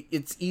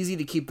it's easy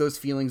to keep those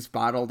feelings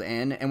bottled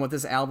in, and what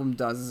this album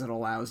does is it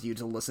allows you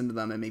to listen to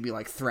them and maybe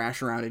like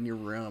thrash around in your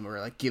room, or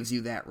like gives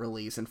you that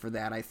release. And for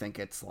that, I think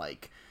it's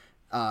like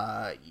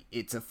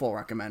it's a full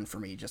recommend for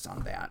me just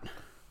on that.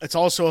 It's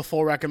also a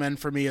full recommend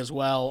for me as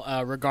well,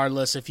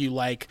 regardless if you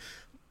like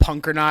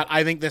punk or not.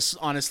 I think this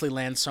honestly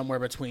lands somewhere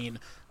between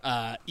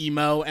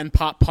emo and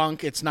pop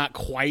punk. It's not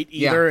quite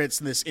either. Yeah. It's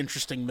this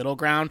interesting middle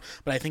ground,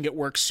 but I think it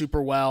works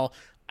super well.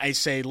 I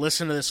say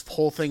listen to this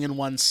whole thing in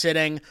one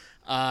sitting.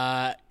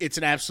 It's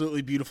an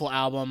absolutely beautiful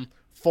album.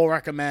 Full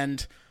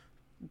recommend.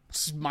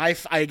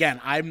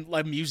 I'm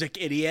a music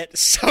idiot,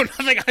 so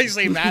nothing I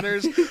say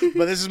matters,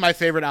 but this is my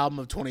favorite album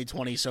of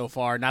 2020 so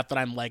far. Not that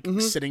I'm like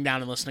sitting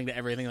down and listening to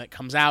everything that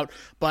comes out,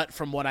 but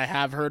from what I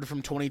have heard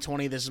from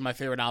 2020, this is my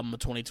favorite album of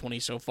 2020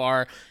 so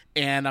far,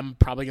 and I'm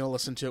probably going to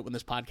listen to it when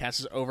this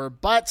podcast is over.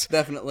 But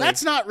definitely,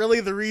 that's not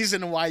really the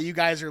reason why you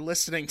guys are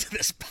listening to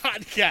this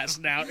podcast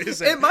now, is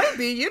it? It might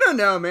be. You don't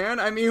know, man.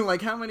 I mean,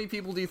 like, how many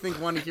people do you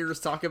think want to hear us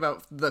talk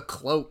about The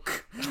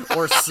Cloak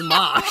or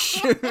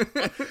Smosh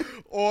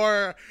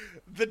or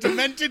the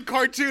demented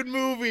cartoon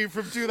movie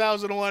from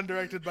 2001,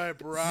 directed by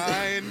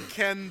Brian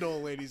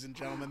Kendall, ladies and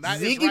gentlemen? That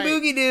Zeke is right.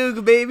 Boogie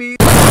Doog, baby.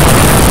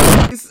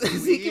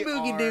 Zeke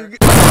Boogie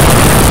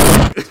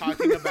Doog.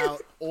 Talking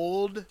about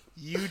old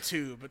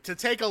YouTube. To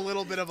take a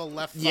little bit of a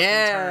left fucking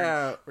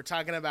turn, we're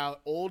talking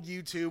about old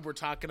YouTube. We're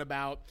talking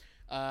about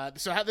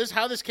so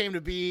how this came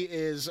to be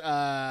is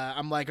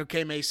I'm like,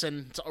 okay,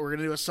 Mason, we're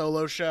gonna do a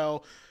solo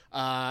show.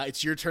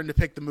 It's your turn to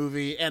pick the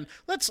movie, and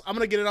I'm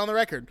gonna get it on the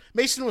record.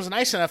 Mason was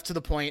nice enough to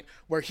the point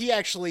where he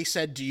actually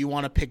said, do you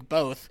want to pick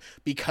both,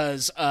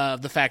 because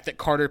of the fact that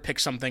Carter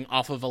picked something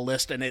off of a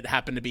list and it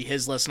happened to be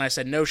his list. And I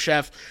said, no,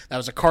 chef, that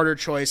was a Carter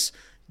choice.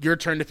 Your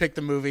turn to pick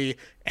the movie.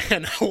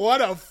 And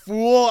what a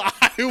fool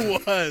I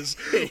was.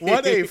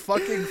 What a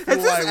fucking fool I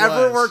was. Has this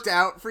ever worked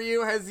out for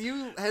you?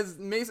 Has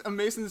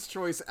Mason's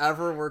Choice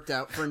ever worked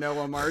out for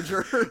Noah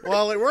Marger?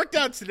 Well, it worked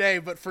out today,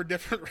 but for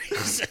different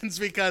reasons,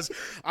 because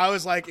I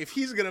was like, if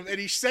he's going to, and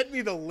he sent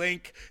me the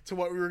link to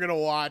what we were going to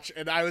watch,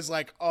 and I was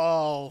like,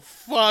 oh,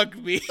 fuck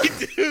me,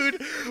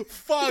 dude.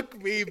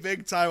 Fuck me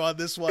big time on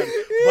this one.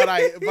 But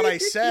I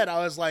said, I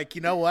was like,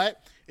 you know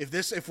what? If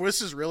this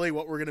is really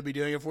what we're going to be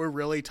doing, if we're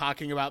really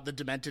talking about the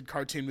demented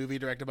cartoon movie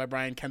directed by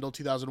Brian Kendall,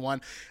 2001.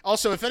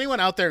 Also, if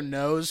anyone out there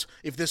knows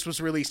if this was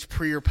released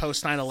pre or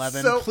post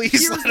 9/11,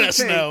 please let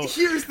us know.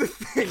 Here's the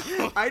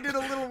thing. I did a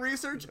little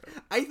research.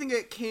 I think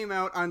it came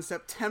out on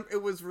September.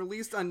 It was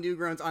released on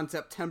Newgrounds on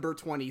September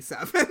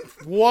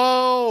 27th.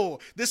 Whoa!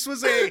 This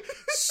was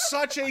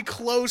such a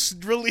close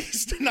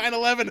release to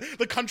 9/11.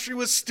 The country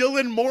was still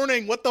in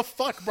mourning. What the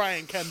fuck,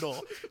 Brian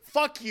Kendall?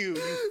 Fuck you,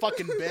 you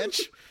fucking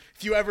bitch.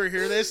 If you ever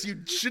hear this, you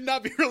should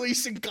not be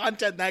releasing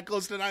content that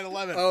close to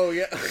 9/11. Oh,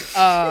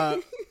 yeah.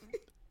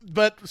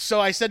 But so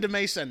I said to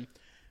Mason,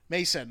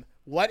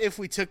 what if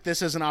we took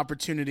this as an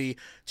opportunity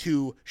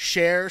to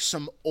share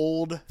some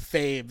old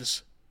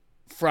faves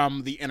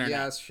from the internet?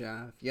 Yes,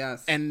 chef.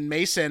 Yes. And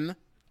Mason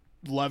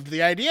loved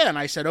the idea, and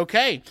I said,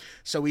 okay.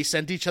 So we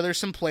sent each other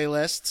some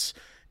playlists.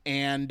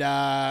 And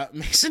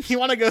Mason, you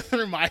want to go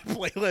through my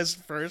playlist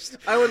first?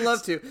 I would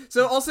love to.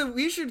 So also,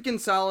 we should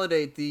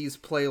consolidate these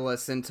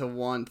playlists into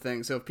one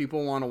thing. So if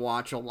people want to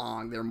watch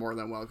along, they're more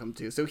than welcome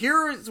to. So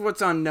here is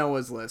what's on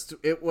Noah's list.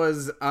 It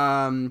was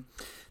The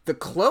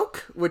Cloak,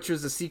 which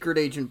was a Secret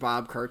Agent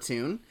Bob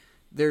cartoon.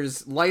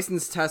 There's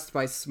License Test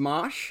by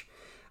Smosh.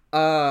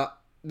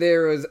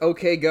 there was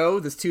OK Go,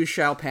 This Too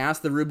Shall Pass,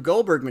 the Rube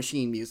Goldberg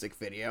Machine music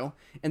video,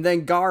 and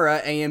then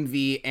Gara,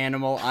 AMV,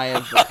 Animal I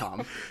Have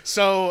Become.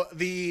 So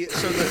the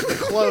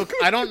cloak,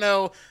 I don't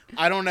know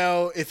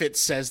if it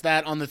says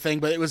that on the thing,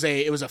 but it was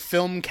a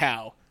Film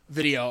Cow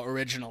video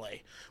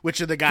originally,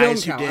 which are the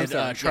guys who did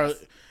Charlie.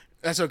 Yes.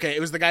 That's okay. It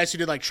was the guys who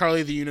did like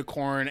Charlie the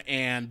Unicorn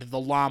and the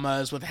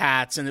llamas with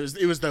hats, and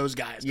it was those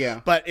guys.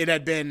 Yeah. But it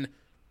had been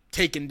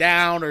taken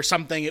down or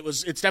something.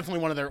 It's definitely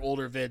one of their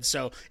older vids,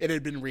 so it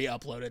had been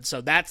re-uploaded.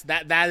 So that's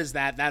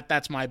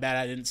my bad.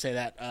 I didn't say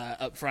that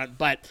up front.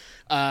 But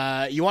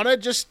you want to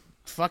just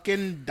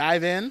fucking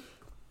dive in?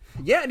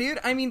 Yeah, dude.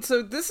 I mean,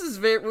 so this was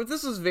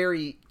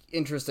very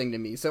interesting to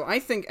me. So I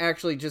think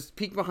actually just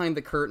peek behind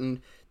the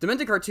curtain,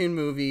 Demented Cartoon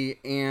Movie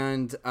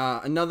and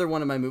another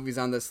one of my movies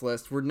on this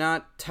list were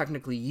not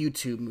technically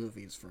YouTube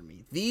movies for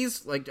me.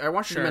 These, like, I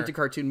watched Demented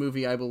Cartoon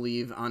Movie, I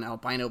believe, on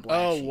Albino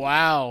Black Sheep. Oh,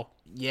 wow.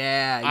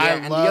 Yeah. I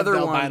and love the other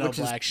Albino one, which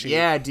Black is, Sheep.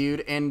 Yeah,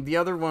 dude. And the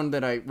other one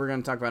that we're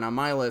going to talk about on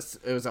my list,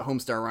 it was a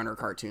Homestar Runner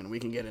cartoon. We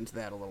can get into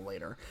that a little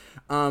later.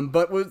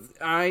 But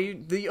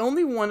the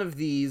only one of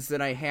these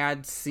that I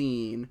had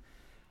seen,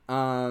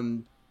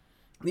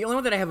 the only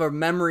one that I have a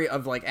memory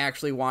of, like,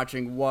 actually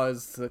watching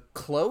was The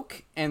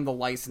Cloak and The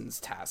License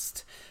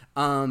Test.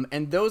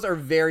 And those are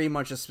very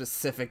much a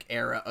specific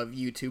era of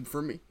YouTube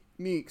for me.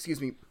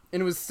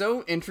 And it was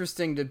so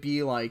interesting to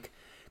be like,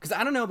 because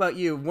I don't know about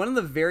you, one of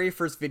the very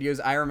first videos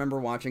I remember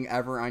watching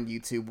ever on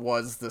YouTube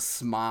was the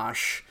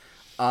Smosh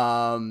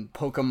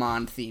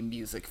Pokemon theme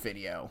music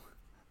video.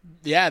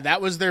 Yeah,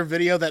 that was their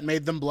video that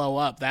made them blow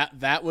up.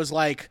 That was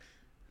like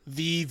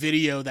the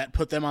video that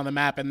put them on the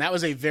map, and that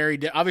was a very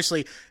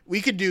obviously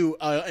we could do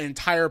an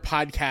entire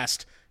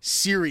podcast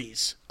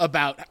series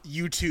about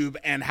YouTube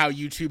and how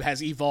YouTube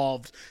has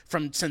evolved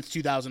since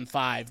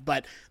 2005,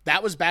 but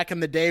that was back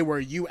in the day where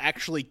you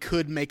actually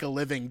could make a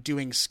living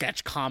doing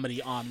sketch comedy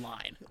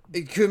online.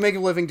 You could make a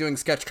living doing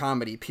sketch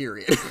comedy,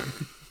 period.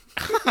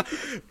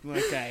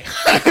 Okay.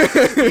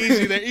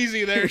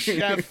 Easy there,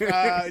 Chef.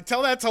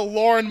 Tell that to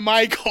Lauren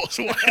Michaels,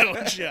 why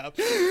don't you?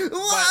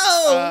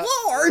 Whoa,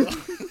 Lauren!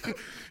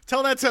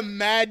 Tell that to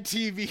Mad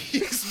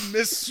TV's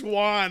Miss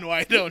Swan,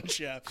 why don't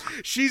you?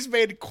 She's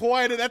made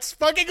quite a... That's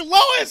fucking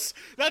Lois!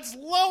 That's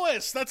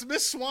Lois! That's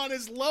Miss Swan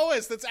is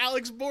Lois! That's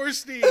Alex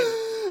Borstein!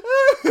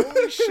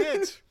 Holy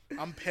shit.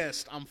 I'm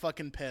pissed. I'm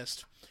fucking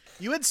pissed.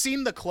 You had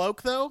seen The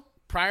Cloak, though,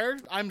 prior?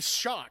 I'm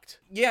shocked.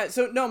 Yeah,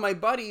 so, no, my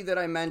buddy that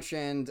I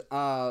mentioned,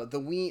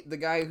 the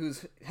guy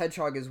whose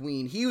hedgehog is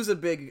Ween, he was a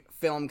big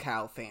Film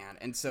Cow fan,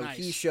 and so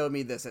He showed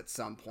me this at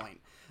some point.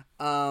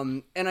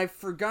 And I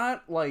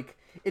forgot, like...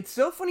 It's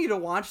so funny to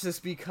watch this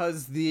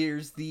because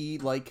there's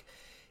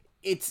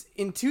it's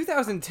in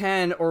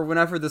 2010 or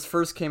whenever this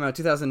first came out,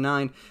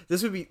 2009,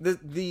 this would be,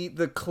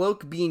 the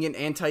Cloak being an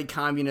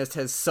anti-communist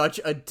has such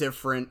a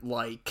different,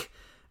 like,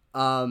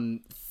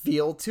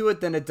 feel to it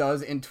than it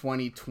does in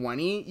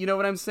 2020. You know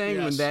what I'm saying?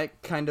 Yes. When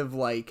that kind of,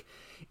 like,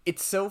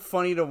 it's so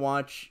funny to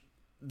watch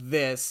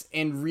this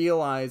and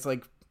realize,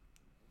 like,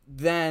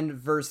 now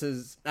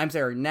versus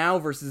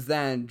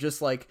then,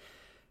 just, like,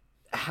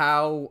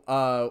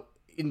 how,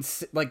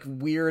 like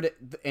weird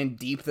and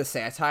deep the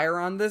satire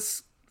on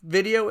this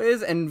video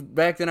is. And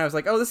back then I was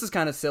like, oh, this is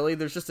kind of silly.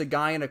 There's just a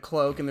guy in a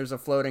cloak and there's a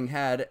floating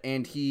head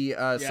and he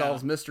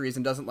solves mysteries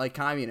and doesn't like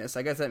communists.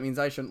 I guess that means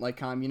I shouldn't like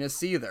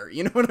communists either.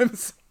 You know what I'm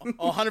saying?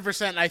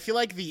 100%. I feel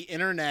like the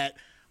internet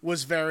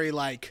was very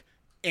like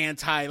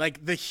anti,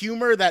 like the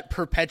humor that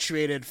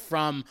perpetuated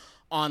from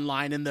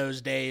online in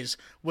those days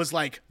was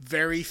like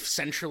very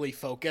centrally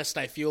focused,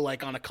 I feel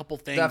like, on a couple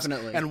things.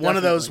 Definitely. And one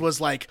of those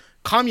was like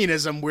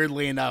communism,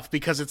 weirdly enough,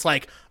 because it's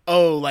like,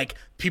 oh, like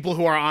people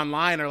who are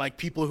online are like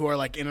people who are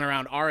like in and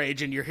around our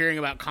age, and you're hearing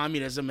about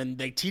communism and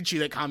they teach you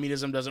that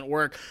communism doesn't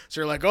work.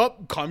 So you're like, oh,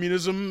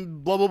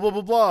 communism, blah, blah, blah,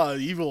 blah, blah,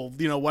 evil,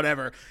 you know,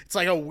 whatever. It's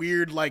like a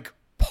weird like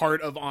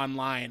part of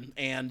online.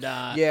 And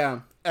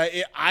I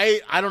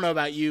don't know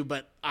about you,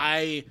 but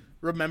I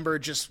remember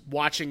just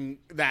watching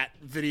that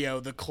video,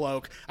 The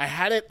Cloak. I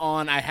had it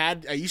on, I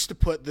used to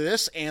put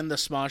this and the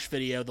Smosh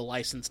video, the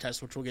license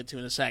test, which we'll get to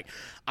in a sec,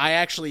 I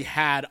actually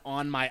had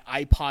on my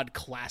iPod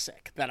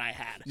Classic that I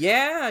had.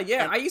 Yeah,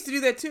 and I used to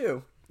do that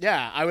too.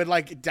 Yeah, I would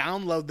like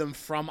download them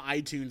from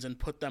iTunes and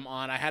put them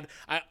on.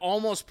 I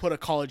almost put a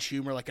College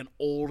Humor, like an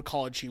old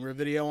College Humor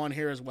video on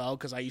here as well,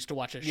 because I used to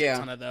watch a shit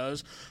ton of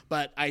those.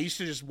 But I used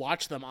to just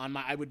watch them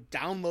I would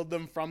download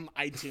them from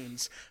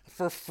iTunes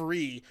for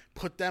free,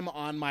 put them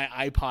on my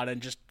iPod, and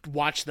just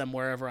watch them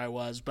wherever I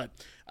was. But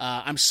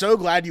I'm so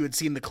glad you had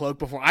seen The Cloak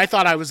before. I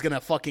thought I was going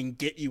to fucking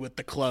get you with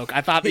The Cloak.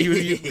 I thought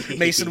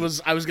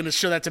I was going to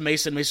show that to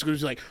Mason. Mason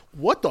was like,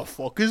 what the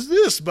fuck is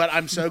this? But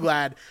I'm so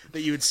glad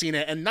that you had seen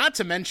it. And not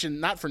to mention,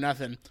 not for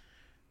nothing,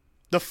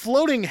 the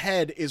floating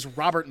head is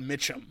Robert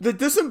Mitchum. The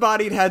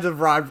disembodied head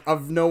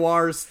of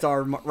Noir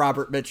star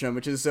Robert Mitchum,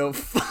 which is so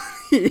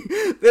funny.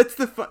 That's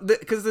the fun,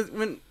 because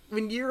when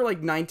when you're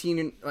like 19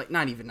 and like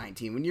not even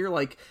 19, when you're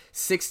like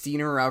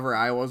 16 or wherever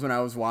I was when I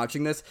was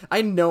watching this, I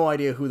had no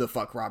idea who the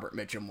fuck Robert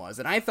Mitchum was,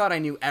 and I thought I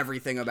knew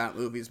everything about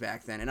movies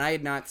back then, and I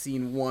had not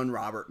seen one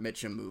Robert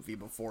Mitchum movie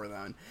before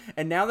then.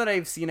 And now that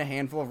I've seen a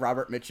handful of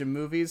Robert Mitchum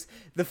movies,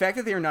 the fact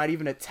that they are not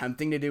even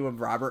attempting to do a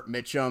Robert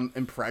Mitchum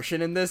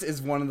impression in this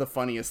is one of the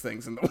funniest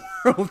things in the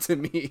world to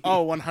me.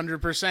 Oh,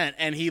 100%.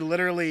 And he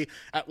literally,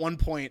 at one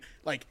point,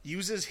 like,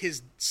 uses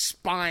his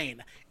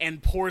spine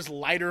and pours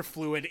lighter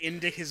fluid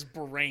into his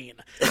brain.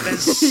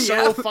 That's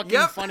so fucking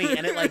funny,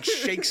 and it, like,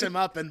 shakes him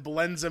up and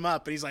blends him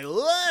up, and he's like,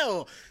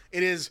 whoa!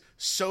 It is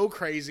so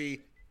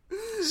crazy.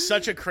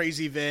 Such a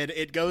crazy vid.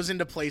 It goes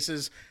into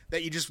places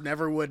that you just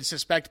never would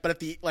suspect,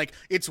 but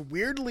it's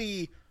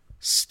weirdly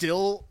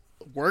still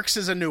works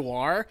as a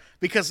noir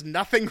because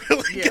nothing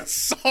really gets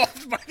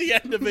solved by the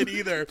end of it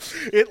either.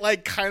 It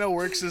like kind of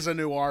works as a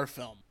noir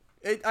film.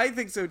 I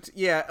think so.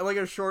 Yeah, like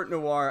a short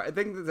noir. I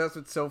think that's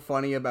what's so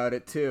funny about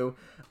it too.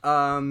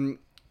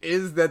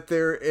 Is that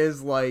there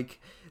is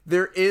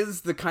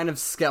the kind of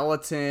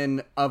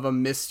skeleton of a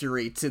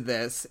mystery to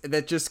this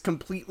that just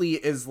completely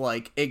is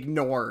like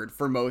ignored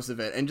for most of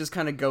it and just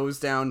kind of goes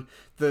down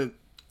the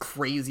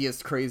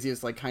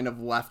craziest like kind of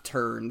left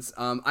turns.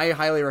 I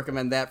highly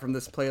recommend that from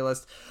this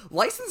playlist.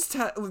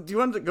 Do you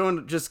want to go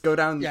and just go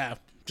down? Yeah,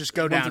 just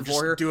go down.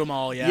 Just do them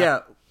all.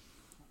 Yeah.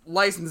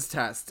 License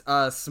Test.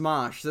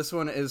 Smosh. This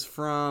one is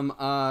from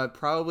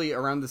probably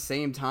around the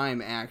same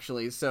time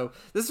actually. So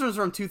this one's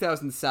from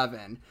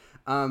 2007.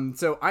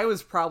 So I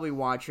was probably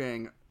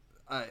watching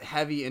not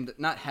heavy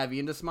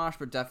into Smosh,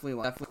 but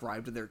definitely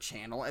subscribed to their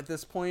channel at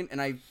this point,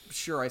 and I'm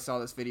sure I saw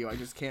this video, I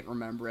just can't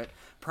remember it.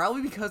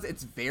 Probably because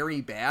it's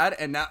very bad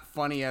and not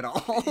funny at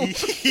all.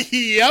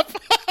 Yep.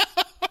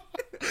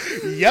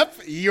 Yep,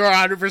 you're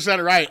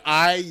 100% right.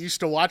 I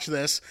used to watch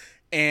this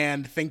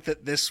and think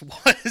that this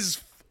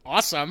was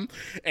awesome,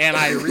 and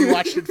I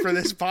rewatched it for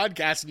this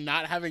podcast,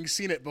 not having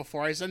seen it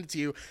before I sent it to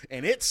you,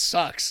 and it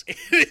sucks.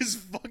 It is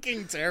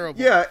fucking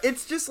terrible. Yeah,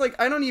 it's just like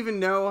I don't even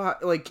know how,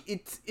 like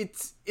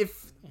it's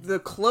if the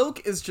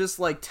Cloak is just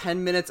like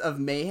 10 minutes of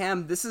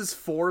mayhem, this is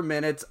 4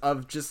 minutes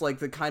of just like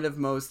the kind of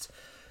most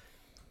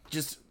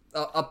just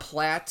a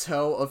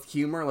plateau of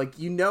humor. Like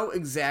you know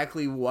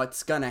exactly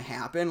what's gonna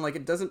happen. Like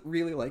it doesn't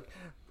really like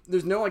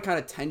there's no like kind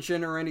of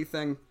tension or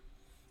anything.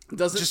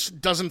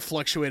 Doesn't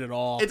fluctuate at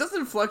all. It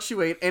doesn't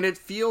fluctuate, and it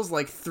feels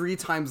like 3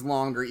 times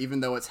longer,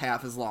 even though it's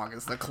half as long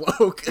as the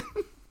Cloak.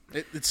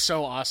 It's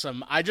so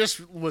awesome. I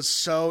just was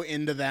so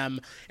into them,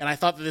 and I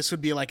thought that this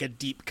would be like a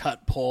deep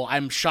cut pull.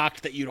 I'm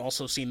shocked that you'd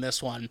also seen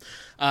this one.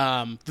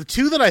 The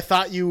two that I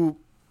thought the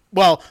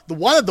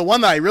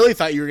one that I really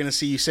thought you were going to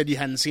see, you said you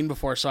hadn't seen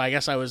before, so I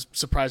guess I was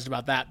surprised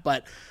about that.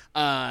 But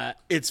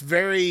it's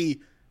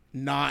very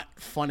not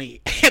funny,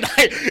 and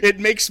it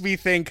makes me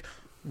think,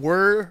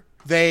 were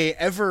they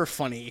ever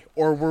funny,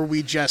 or were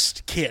we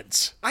just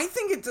kids? I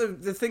think it's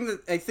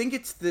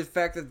the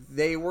fact that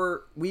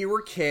we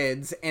were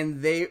kids,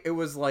 and it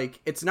was like,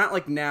 it's not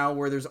like now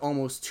where there's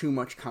almost too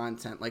much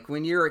content. Like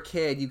when you're a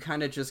kid, you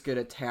kind of just get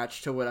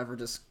attached to whatever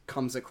just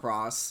comes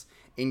across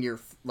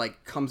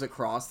comes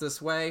across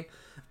this way,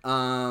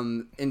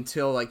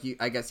 until like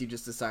I guess you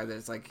just decide that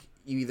it's like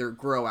you either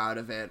grow out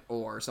of it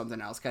or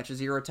something else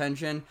catches your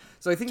attention.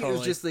 So I think It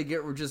was just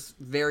we're just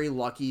very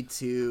lucky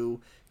to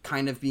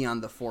kind of be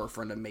on the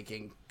forefront of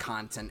making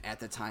content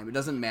at the time. It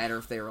doesn't matter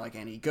if they were like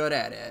any good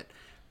at it.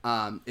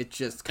 It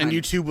just and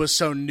YouTube was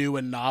so new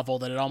and novel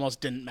that it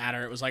almost didn't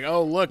matter. It was like,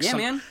 oh look,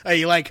 man,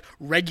 a like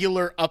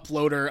regular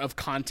uploader of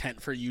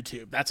content for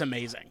YouTube. That's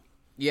amazing.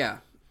 Yeah,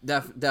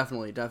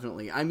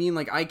 definitely. I mean,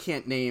 like I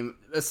can't name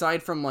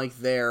aside from like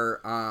their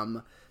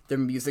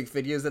music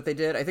videos that they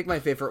did. I think my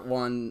favorite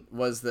one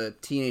was the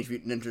Teenage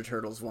Mutant Ninja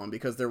Turtles one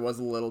because there was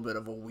a little bit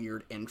of a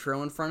weird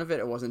intro in front of it.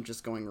 It wasn't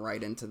just going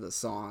right into the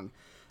song.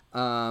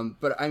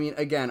 But I mean,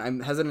 again, I'm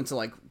hesitant to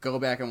like go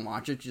back and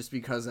watch it just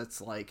because it's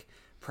like,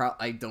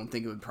 I don't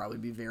think it would probably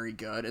be very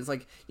good. It's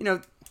like, you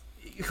know,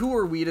 who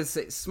are we to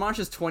say Smosh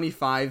has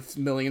 25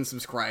 million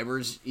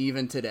subscribers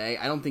even today?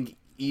 I don't think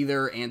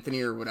either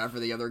Anthony or whatever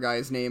the other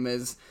guy's name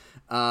is,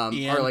 or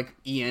like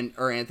Ian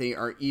or Anthony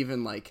are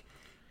even like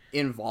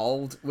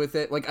involved with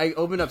it. Like I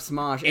opened up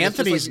Smosh.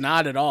 Anthony's like,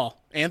 not at all.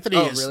 Anthony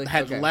really?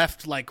 had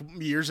left like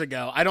years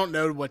ago. I don't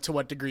know to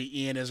what degree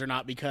Ian is or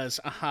not because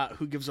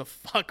who gives a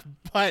fuck?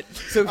 But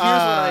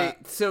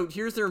so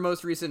here's their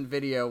most recent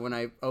video. When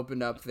I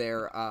opened up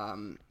their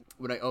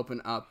their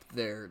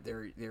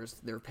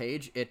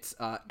page, it's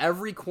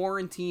every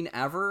quarantine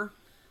ever.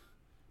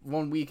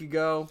 1 week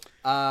ago,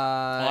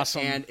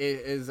 awesome, and it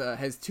is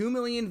has 2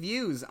 million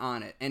views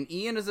on it, and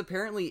Ian is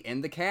apparently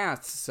in the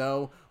cast.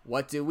 So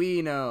what do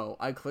we know?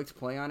 I clicked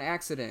play on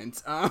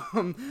accident.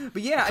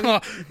 But yeah, I mean,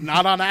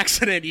 not on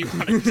accident. You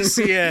wanted to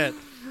see it.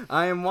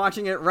 I am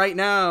watching it right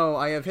now.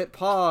 I have hit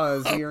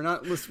pause. We are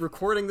not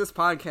recording this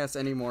podcast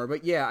anymore.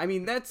 But yeah, I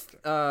mean that's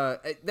the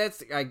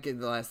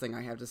last thing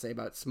I have to say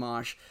about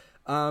Smosh.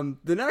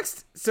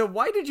 So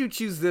why did you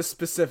choose this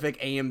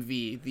specific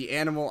AMV, The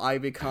Animal I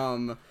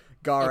Become?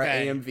 Gaara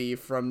Okay. AMV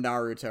from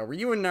Naruto. Were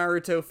you a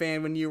Naruto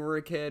fan when you were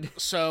a kid?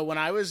 So when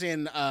I was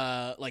in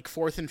like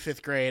 4th and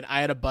 5th grade,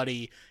 I had a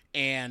buddy,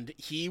 and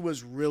he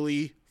was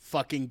really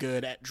fucking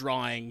good at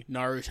drawing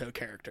Naruto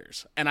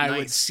characters, and I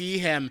would see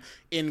him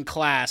in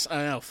class. I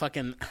don't know,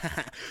 fucking.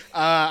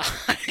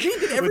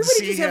 Did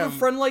everybody just have a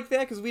friend like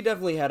that? Because we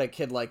definitely had a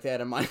kid like that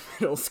in my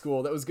middle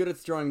school that was good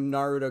at drawing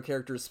Naruto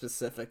characters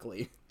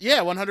specifically.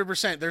 Yeah,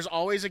 100%. There's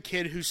always a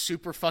kid who's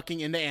super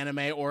fucking into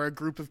anime, or a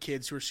group of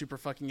kids who are super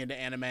fucking into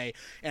anime.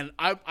 And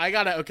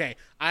I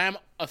am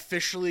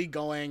officially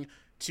going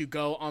to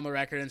go on the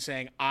record and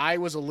saying I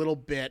was a little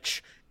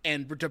bitch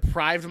and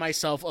deprived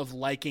myself of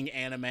liking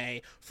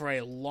anime for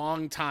a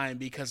long time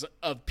because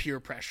of peer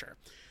pressure.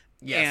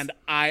 Yes. And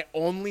I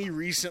only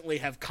recently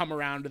have come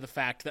around to the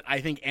fact that I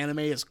think anime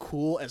is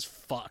cool as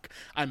fuck.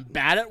 I'm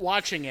bad at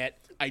watching it.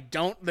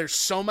 There's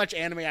so much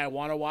anime I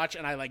want to watch,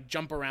 and I like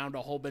jump around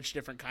a whole bunch of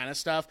different kind of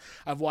stuff.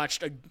 I've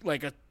watched a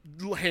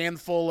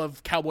handful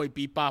of Cowboy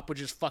Bebop,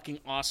 which is fucking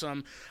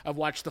awesome. I've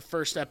watched the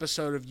first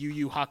episode of Yu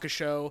Yu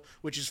Hakusho,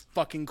 which is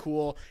fucking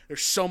cool.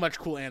 There's so much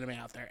cool anime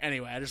out there.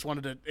 Anyway, I just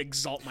wanted to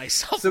exalt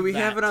myself. So we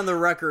have it on the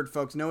record,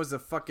 folks. Noah's a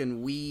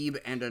fucking weeb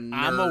and a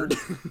nerd.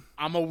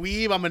 I'm a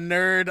weeb, I'm a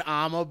nerd,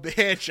 I'm a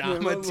bitch,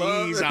 I'm a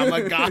tease, I'm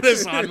a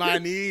goddess on my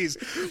knees.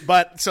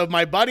 But so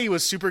my buddy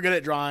was super good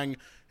at drawing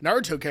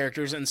Naruto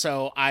characters, and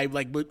so I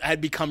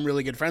had become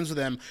really good friends with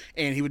him,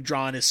 and he would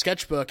draw in his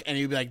sketchbook, and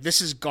he'd be like,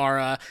 this is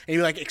Gaara, and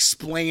he'd like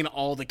explain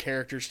all the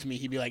characters to me.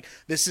 He'd be like,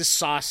 this is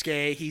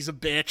Sasuke, he's a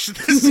bitch.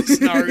 This is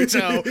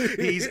Naruto,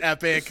 he's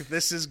epic.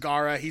 This is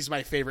Gaara, he's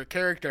my favorite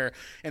character.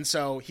 And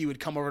so he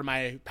would come over to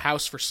my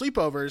house for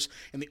sleepovers,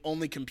 and the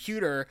only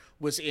computer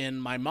was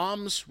in my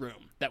mom's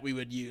room that we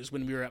would use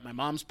when we were at my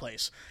mom's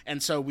place.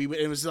 And so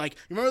it was like,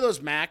 you remember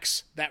those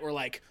Macs that were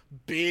like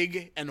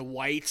big and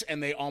white,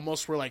 and they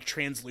almost were like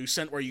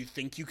translucent, where you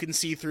think you can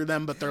see through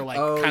them, but they're like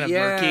kind of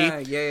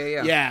murky.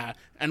 Yeah.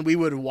 And we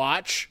would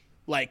watch,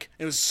 like,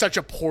 it was such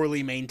a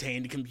poorly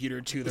maintained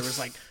computer too. There was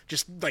like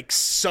just like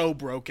so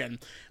broken.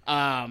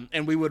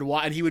 And we would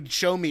watch, and he would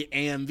show me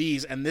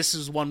AMVs, and this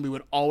is one we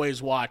would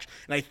always watch.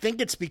 And I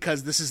think it's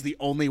because this is the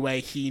only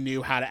way he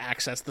knew how to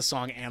access the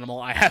song Animal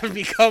I Haven't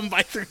Become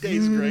by 3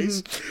 Days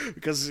Grace,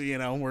 because, you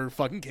know, we're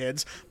fucking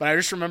kids. But I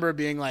just remember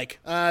being like,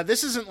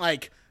 this isn't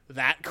like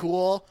that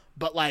cool,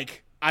 but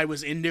like I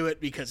was into it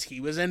because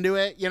he was into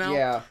it, you know?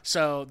 Yeah.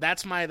 So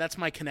that's my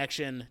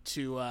connection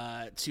to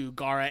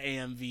Gaara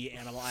AMV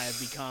Animal I Have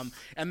Become.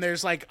 And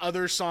there's like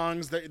other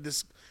songs that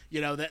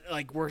that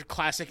like were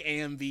classic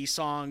AMV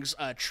songs.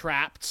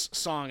 Trapped's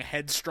song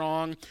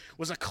Headstrong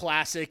was a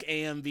classic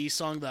AMV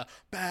song. The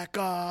Back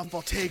Off,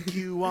 I'll Take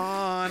You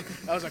On.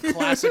 That was a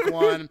classic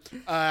one.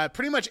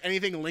 Pretty much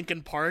anything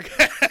Linkin Park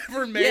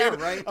ever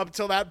made up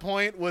till that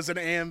point was an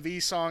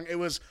AMV song. It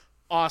was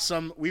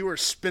awesome. We were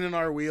spinning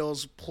our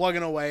wheels,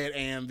 plugging away at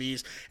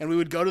AMVs, and we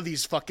would go to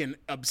these fucking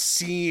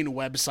obscene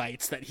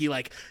websites that he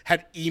like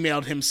had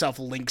emailed himself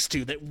links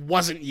to that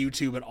wasn't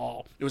YouTube at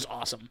all. It was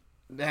awesome.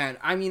 Man,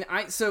 I mean,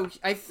 I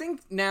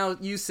think now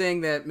you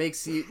saying that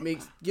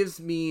gives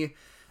me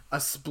a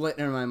split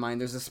in my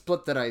mind. There's a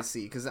split that I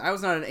see, because I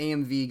was not an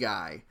AMV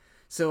guy.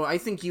 So I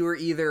think you were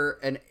either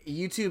an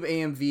YouTube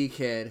AMV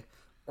kid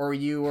or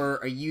you were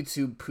a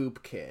YouTube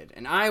poop kid.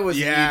 And I was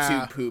a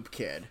YouTube poop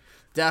kid.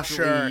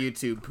 Definitely a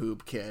YouTube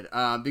poop kid.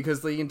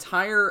 Because the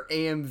entire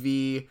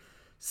AMV...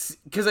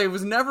 Because I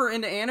was never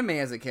into anime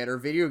as a kid, or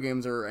video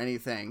games or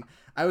anything.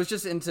 I was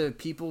just into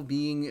people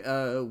being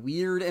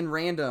weird and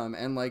random,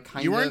 and like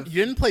You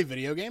didn't play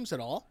video games at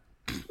all?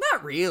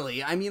 Not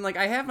really. I mean, like,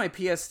 I have my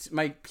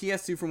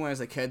PS2 from when I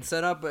was a kid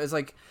set up, but it's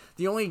like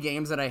the only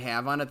games that I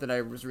have on it that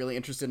I was really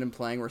interested in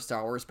playing were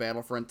Star Wars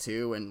Battlefront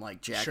 2 and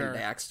like Jak and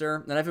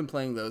Daxter. And I've been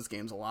playing those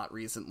games a lot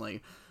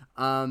recently.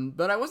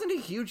 But I wasn't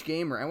a huge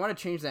gamer. I want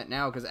to change that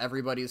now because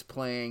everybody's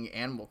playing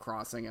Animal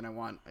Crossing, and I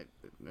want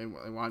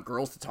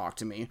girls to talk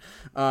to me.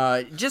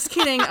 Just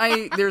kidding.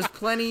 I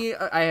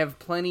have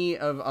plenty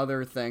of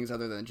other things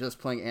other than just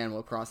playing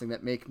Animal Crossing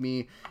that make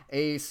me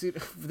this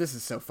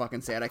is so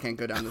fucking sad. I can't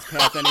go down this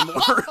path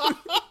anymore.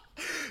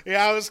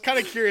 Yeah, I was kind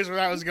of curious where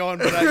that was going,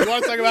 but you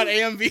want to talk about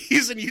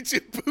AMVs and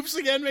YouTube poops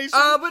again, Mason?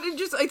 But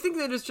I think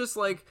that it's just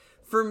like,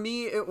 for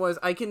me, it was,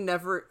 I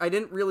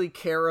didn't really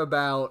care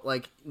about,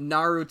 like,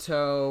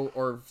 Naruto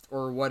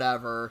or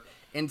whatever,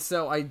 and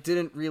so I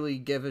didn't really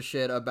give a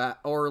shit about,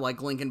 or,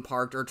 like, Linkin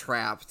Park or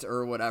Trapped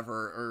or whatever,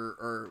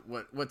 or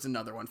what's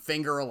another one?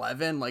 Finger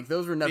 11? Like,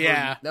 those were never,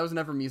 that was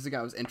never music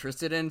I was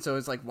interested in, so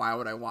it's like, why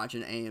would I watch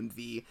an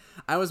AMV?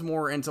 I was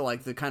more into,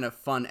 like, the kind of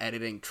fun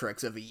editing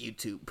tricks of a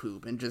YouTube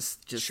poop, and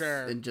just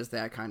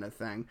that kind of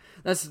thing.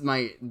 That's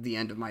the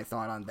end of my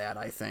thought on that,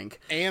 I think.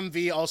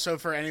 AMV, also,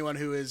 for anyone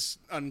who is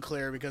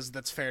unclear, because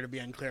that's fair to be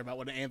unclear about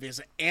what an AMV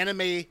is,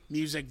 anime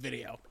music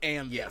video.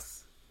 AMV. Yes.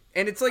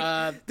 And it's like,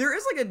 there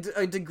is like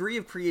a degree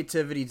of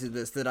creativity to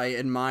this that I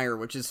admire,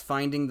 which is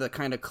finding the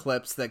kind of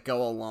clips that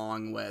go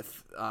along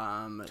with,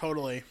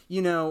 totally.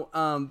 You know,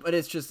 but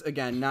it's just,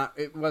 again,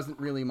 it wasn't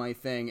really my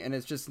thing. And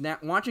it's just,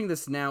 watching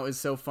this now is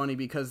so funny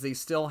because they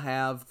still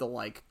have the,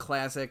 like,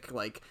 classic,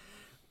 like,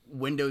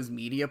 Windows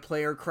Media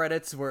Player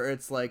credits where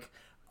it's like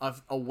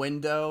a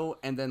window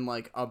and then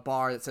like a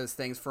bar that says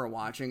thanks for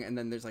watching, and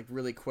then there's like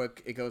really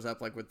quick, it goes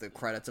up like with the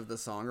credits of the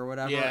song or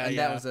whatever.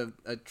 That was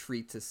a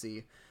treat to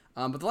see.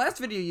 But the last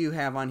video you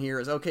have on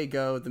here is OK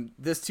Go,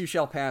 This Too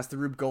Shall Pass, the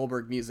Rube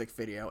Goldberg music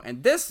video.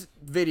 And this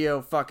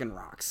video fucking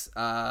rocks.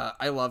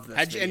 I love this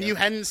video. And you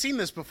hadn't seen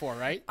this before,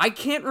 right? I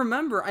can't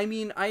remember. I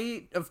mean,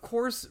 I, of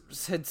course,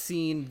 had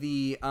seen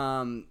the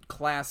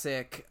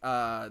classic,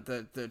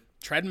 the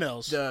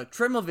Treadmills. The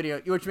treadmill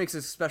video, which makes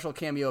a special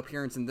cameo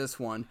appearance in this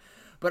one.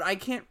 But I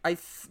can't,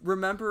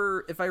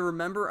 remember, if I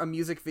remember a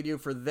music video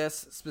for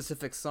this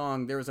specific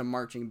song, there was a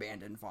marching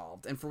band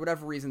involved. And for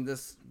whatever reason,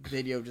 this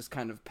video just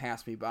kind of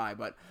passed me by.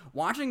 But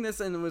watching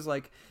this, and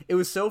it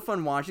was so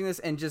fun watching this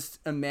and just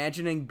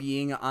imagining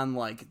being on,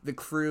 like, the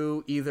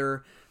crew,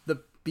 either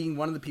being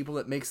one of the people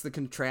that makes the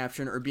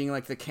contraption or being,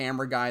 like, the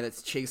camera guy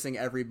that's chasing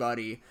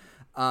everybody.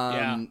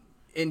 And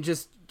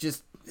just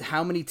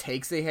how many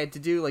takes they had to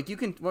do. Like,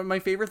 one of my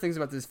favorite things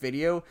about this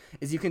video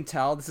is you can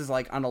tell this is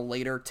like on a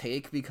later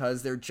take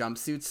because their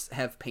jumpsuits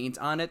have paint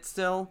on it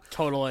still.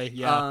 Totally,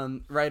 yeah.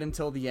 Right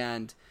until the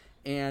end.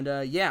 And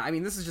I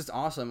mean, this is just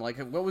awesome. Like,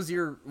 what was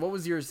your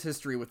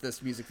history with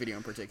this music video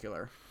in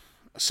particular?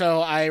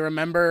 So I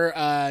remember,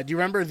 do you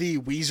remember the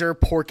Weezer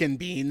Pork and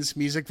Beans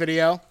music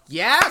video?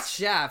 Yes,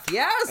 chef,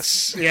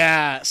 yes!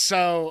 Yeah,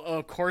 so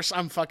of course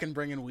I'm fucking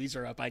bringing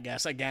Weezer up, I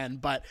guess, again.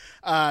 But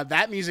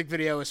that music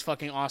video is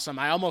fucking awesome.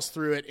 I almost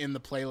threw it in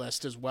the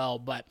playlist as well,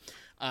 but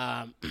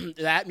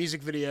that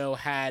music video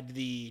had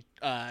the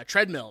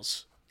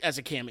treadmills as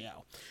a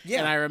cameo. Yeah.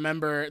 And I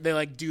remember they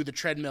like do the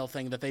treadmill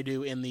thing that they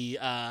do in the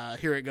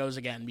Here It Goes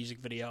Again music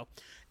video.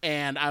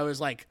 And I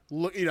was like,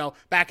 you know,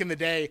 back in the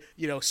day,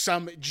 you know,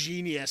 some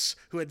genius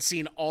who had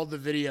seen all the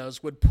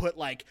videos would put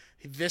like,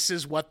 this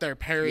is what they're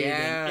parodying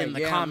in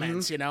the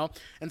comments, you know?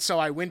 And so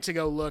I went to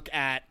go look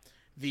at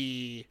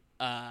the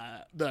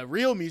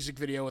real music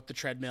video with the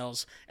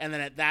treadmills. And then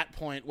at that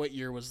point, what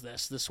year was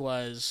this? This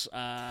was...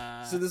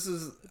 so this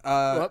is...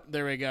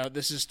 there we go.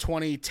 This is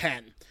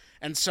 2010.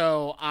 And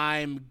so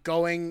I'm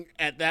going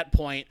at that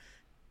point,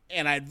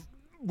 and I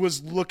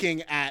was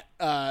looking at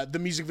the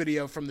music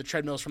video from the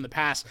treadmills from the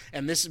past,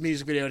 and this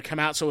music video had come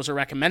out, so it was a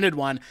recommended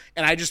one,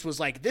 and I just was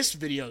like, this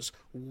video's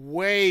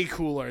way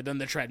cooler than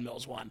the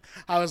treadmills one.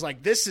 I was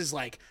like, this is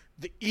like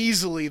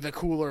easily the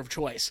cooler of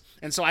choice.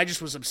 And so I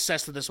just was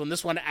obsessed with this one.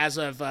 This one, as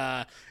of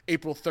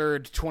April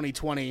 3rd,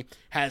 2020,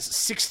 has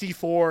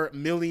 64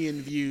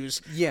 million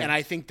views. Yeah. And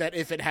I think that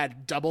if it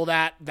had double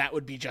that, that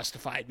would be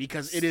justified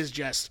because it is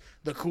just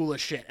the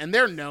coolest shit. And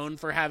they're known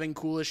for having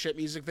coolest shit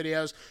music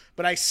videos,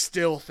 but I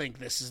still think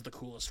this is the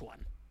coolest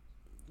one.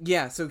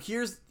 Yeah, so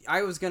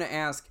I was going to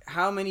ask,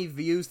 how many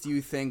views do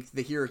you think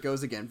the Here It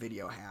Goes Again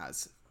video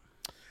has?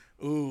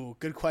 Ooh,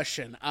 good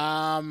question.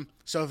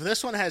 So if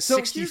this one has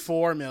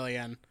 64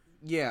 million,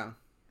 yeah,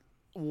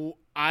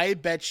 I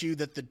bet you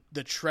that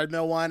the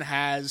treadmill one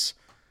has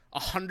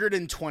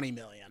 120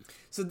 million.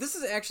 So this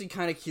is actually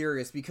kind of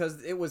curious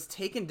because it was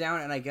taken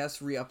down and I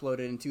guess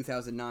re-uploaded in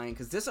 2009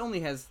 because this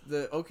only has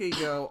the OK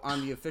Go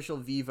on the official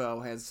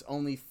Vivo has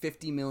only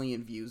 50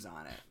 million views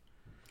on it.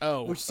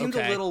 Oh, which seems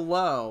a little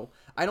low.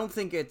 I don't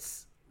think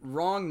it's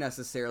wrong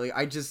necessarily.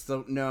 I just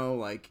don't know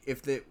like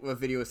if a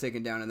video was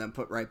taken down and then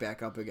put right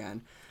back up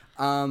again.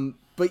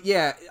 But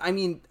yeah, I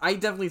mean, I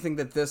definitely think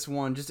that this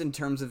one, just in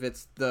terms of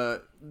its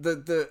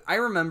I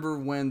remember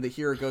when the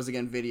Here It Goes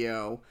Again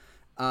video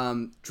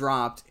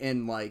dropped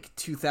in like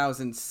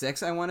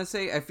 2006, I want to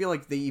say. I feel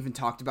like they even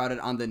talked about it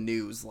on the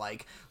news.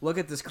 Like, look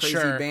at this crazy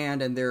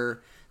band and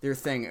their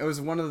thing. It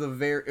was one of the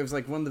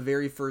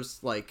very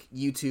first like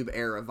YouTube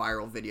era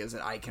viral videos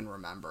that I can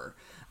remember.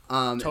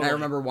 Totally. And I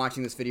remember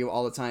watching this video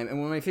all the time. And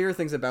one of my favorite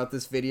things about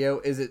this video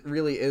is it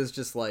really is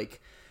just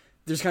like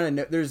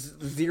there's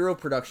zero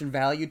production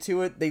value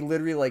to it. They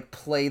literally like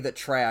play the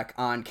track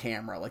on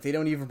camera. Like they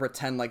don't even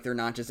pretend like they're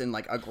not just in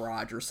like a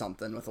garage or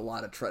something with a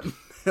lot of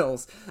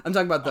treadmills. I'm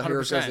talking about the Here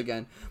It Goes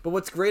Again. But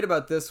what's great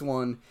about this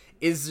one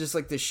is just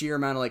like the sheer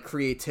amount of like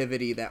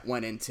creativity that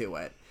went into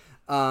it.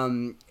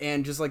 And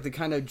just like the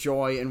kind of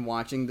joy in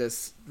watching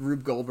this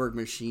Rube Goldberg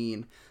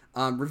machine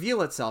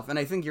reveal itself. And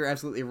I think you're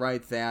absolutely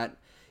right that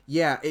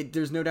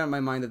there's no doubt in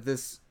my mind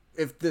that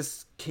if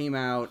this came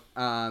out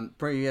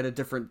probably at a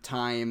different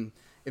time,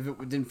 if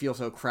it didn't feel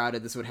so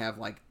crowded, this would have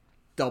like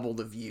double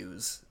the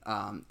views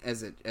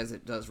as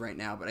it does right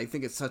now. But I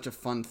think it's such a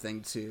fun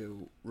thing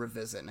to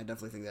revisit, and I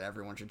definitely think that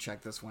everyone should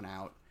check this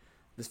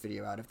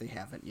video out if they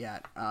haven't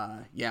yet.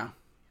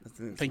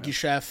 Thank you,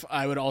 Chef.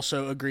 I would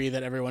also agree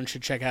that everyone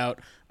should check out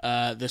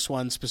this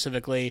one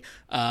specifically.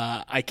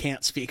 I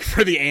can't speak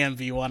for the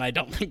AMV one. I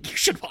don't think you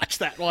should watch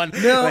that one.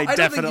 No, I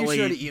don't think you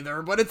should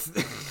either, but it's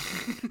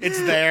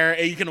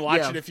there. You can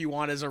watch it if you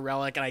want as a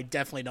relic, and I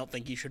definitely don't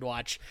think you should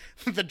watch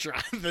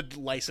the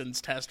license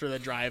test or the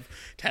drive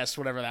test,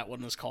 whatever that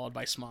one was called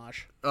by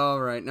Smosh.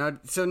 All right. Now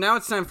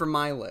it's time for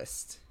my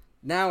list.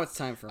 Now it's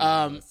time for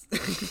my list.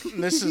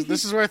 this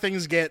is where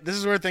things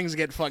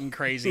get fucking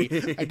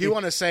crazy. I do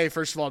want to say,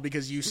 first of all,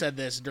 because you said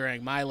this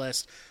during my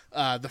list,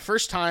 the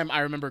first time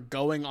I remember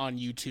going on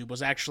YouTube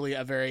was actually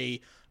a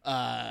very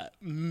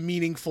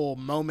meaningful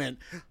moment.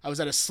 I was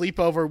at a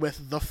sleepover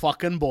with the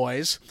fucking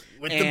boys.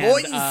 With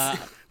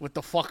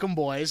the fucking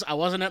boys. I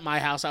wasn't at my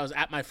house. I was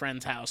at my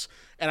friend's house.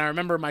 And I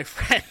remember my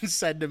friend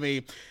said to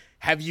me,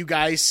 "Have you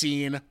guys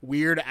seen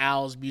Weird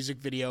Al's music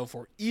video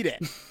for Eat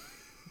It?"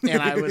 And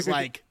I was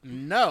like,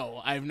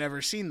 "No, I've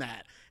never seen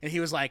that." And he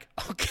was like,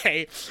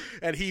 "Okay."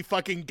 And he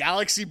fucking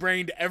galaxy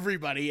brained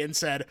everybody and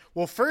said,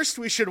 "Well, first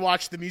we should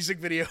watch the music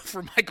video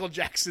for Michael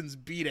Jackson's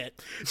Beat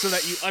It so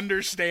that you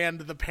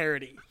understand the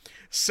parody."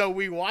 So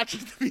we watched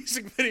the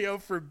music video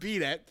for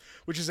Beat It,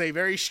 which is a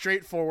very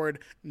straightforward,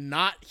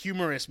 not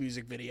humorous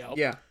music video.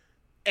 Yeah.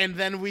 And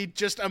then we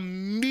just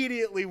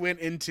immediately went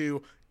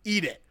into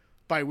Eat It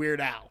by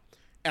Weird Al.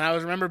 And I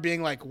remember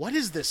being like, "What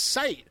is this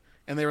site?"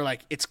 And they were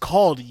like, "It's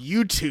called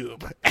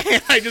YouTube."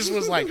 And I just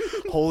was like,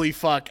 "Holy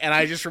fuck!" And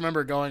I just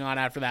remember going on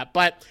after that.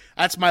 But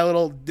that's my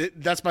little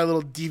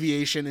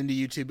deviation into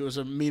YouTube. It was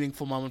a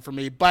meaningful moment for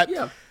me. But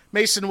yeah.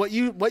 Mason, what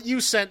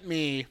you sent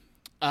me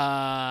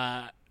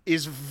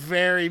is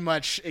very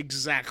much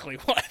exactly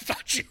what I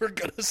thought you were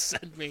going to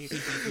send me.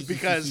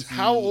 Because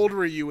how old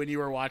were you when you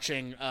were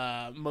watching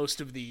most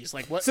of these?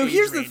 Like, what? So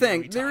here's the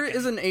thing: there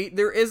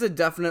is a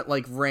definite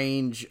like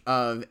range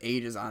of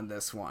ages on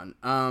this one.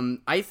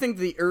 I think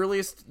the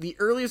earliest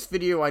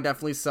video I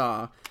definitely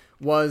saw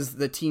was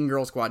the Teen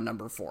Girl Squad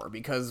 #4,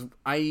 because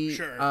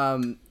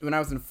when I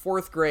was in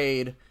 4th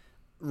grade,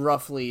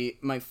 roughly,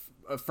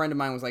 a friend of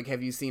mine was like,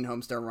 "Have you seen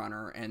Homestar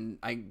Runner?" And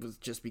I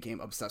became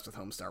obsessed with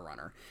Homestar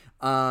Runner.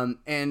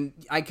 And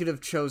I could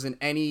have chosen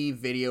any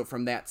video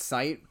from that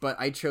site, but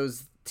I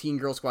chose Teen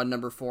Girl Squad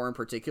 #4 in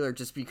particular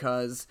just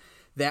because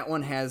that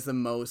one has the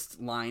most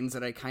lines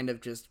that I kind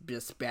of just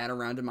spat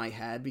around in my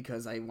head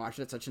because I watched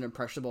it at such an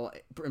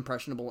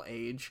impressionable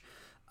age.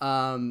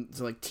 So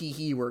like,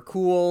 "Tee-hee, we're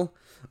cool,"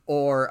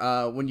 or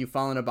 "When you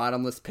fall in a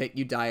bottomless pit,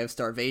 you die of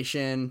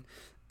starvation."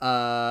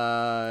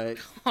 Oh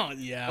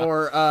yeah.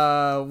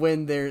 Or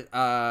when there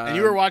and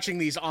you were watching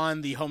these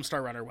on the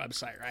Homestar Runner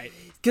website, right?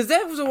 Because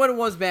that was what it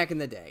was back in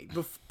the day.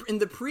 In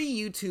the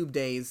pre-YouTube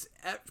days,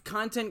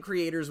 content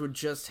creators would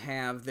just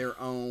have their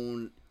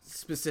own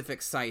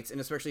specific sites,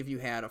 and especially if you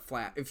had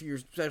if you're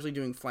especially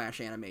doing Flash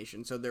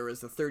animation. So there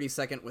was the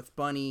 30-second with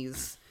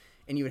bunnies,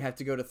 and you would have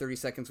to go to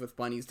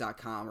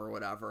 30secondswithbunnies.com or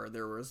whatever.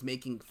 There was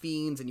Making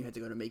Fiends, and you had to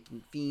go to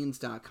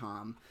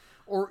makingfiends.com.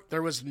 Or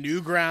there was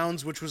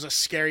Newgrounds, which was a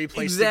scary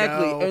place to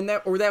go. And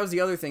that was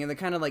the other thing. In the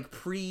kind of like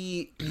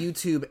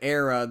pre-YouTube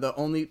era,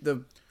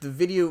 the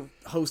video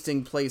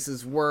hosting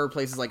places were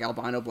places like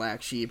Albino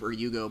Black Sheep or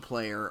Yugo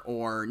Player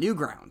or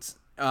Newgrounds.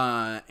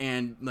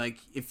 And like,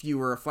 if you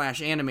were a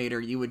Flash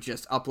animator, you would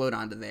just upload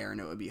onto there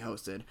and it would be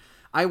hosted.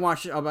 I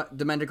watched a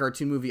Demented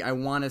cartoon movie, I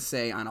want to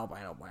say, on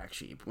Albino Black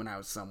Sheep when I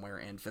was somewhere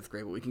in 5th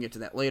grade, but we can get to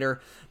that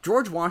later.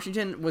 George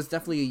Washington was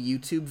definitely a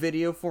YouTube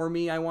video for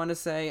me, I want to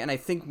say, and I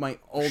think my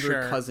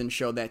older cousin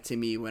showed that to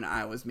me when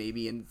I was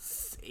maybe in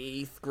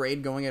 8th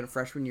grade, going at a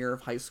freshman year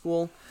of high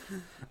school.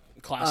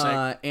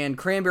 Classic. And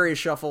Cranberry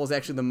Shuffle is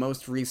actually the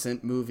most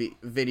recent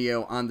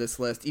video on this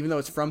list, even though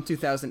it's from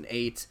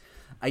 2008.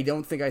 I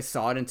don't think I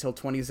saw it until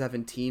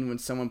 2017 when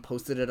someone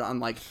posted it on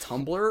like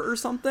Tumblr or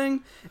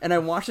something, and I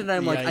watched it and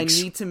I'm like, I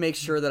need to make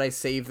sure that I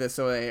save this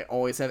so I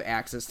always have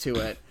access to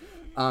it,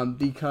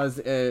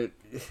 because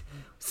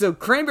so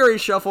Cranberry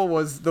Shuffle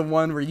was the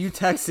one where you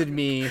texted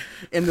me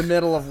in the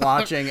middle of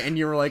watching and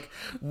you were like,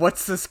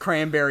 "What's this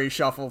Cranberry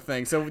Shuffle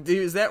thing?" So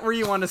is that where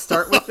you want to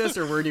start with this,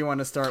 or where do you want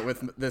to start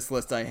with this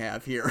list I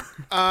have here?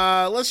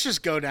 Let's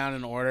just go down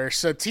in order.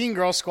 So Teen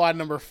Girl Squad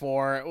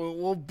 #4,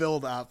 we'll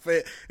build up.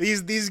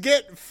 These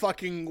get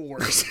fucking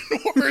worse and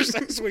worse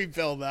as we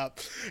build up.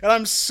 And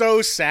I'm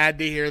so sad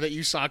to hear that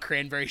you saw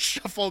Cranberry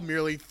Shuffle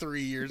merely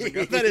 3 years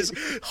ago. That is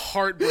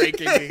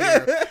heartbreaking to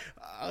hear.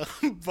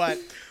 But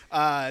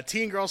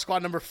Teen Girl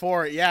Squad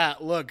 #4, yeah,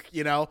 look,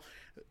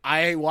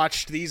 I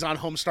watched these on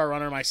Homestar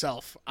Runner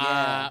myself.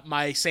 Yeah.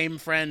 My same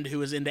friend who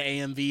was into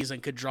AMVs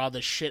and could draw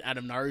the shit out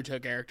of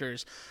Naruto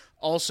characters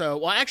also,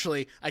 well,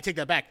 actually, I take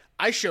that back.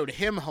 I showed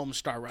him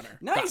Homestar Runner.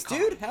 Nice,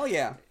 dude. Hell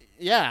yeah.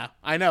 Yeah,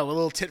 I know. A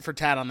little tit for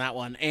tat on that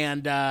one.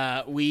 And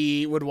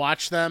we would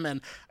watch them,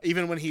 and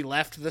even when he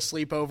left the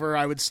sleepover,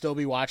 I would still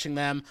be watching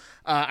them.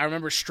 I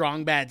remember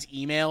Strong Bad's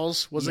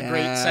Emails was a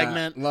great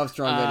segment. Love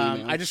Strong Bad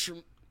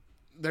Emails.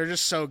 They're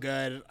just so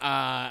good.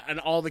 And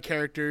all the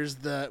characters,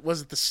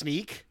 was it the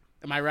Sneak?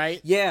 Am I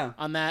right? Yeah.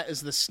 On that,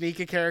 is the Sneak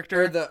a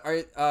character? Or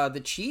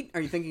the Cheat?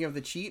 Are you thinking of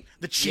the Cheat?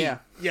 The Cheat. Yeah.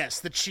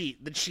 Yes, the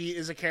Cheat. The Cheat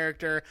is a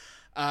character.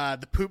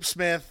 The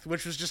Poopsmith,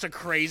 which was just a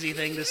crazy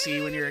thing to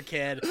see when you're a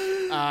kid.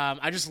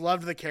 I just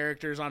loved the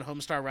characters on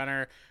Homestar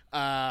Runner.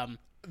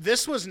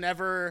 This was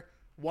never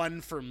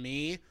one for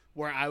me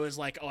where I was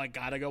like, oh, I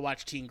gotta go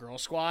watch Teen Girl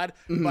Squad.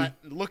 Mm-hmm. But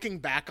looking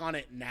back on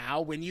it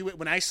now,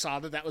 when I saw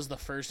that was the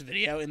first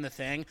video in the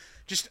thing,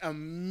 just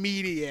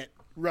immediate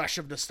rush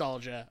of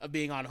nostalgia of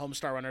being on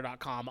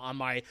homestarrunner.com on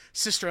my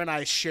sister and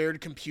I's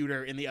shared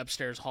computer in the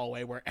upstairs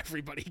hallway where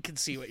everybody can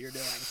see what you're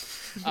doing.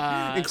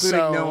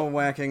 Including Noah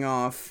whacking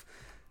off.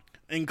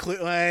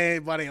 Hey,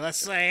 buddy, let's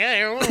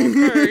say,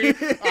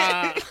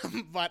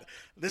 but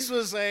this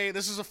was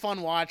a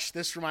fun watch.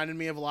 This reminded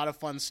me of a lot of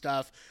fun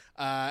stuff.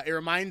 It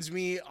reminds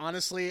me,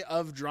 honestly,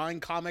 of drawing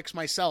comics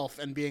myself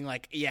and being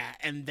like, yeah,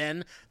 and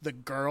then the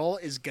girl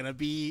is gonna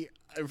be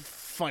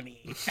funny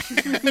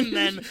and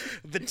then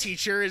the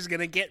teacher is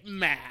gonna get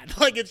mad.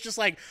 Like, it's just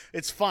like,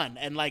 it's fun,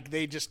 and like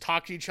they just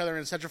talk to each other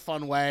in such a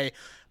fun way.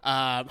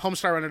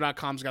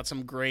 Homestarrunner.com's got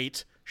some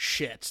great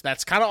shit.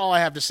 That's kind of all I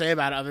have to say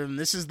about it, other than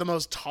this is the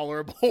most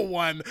tolerable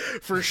one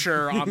for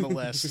sure on the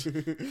list.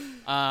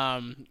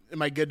 Am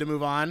I good to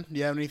move on? Do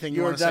you have anything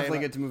you want to say? You're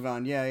definitely good to move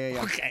on.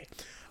 Yeah. Okay.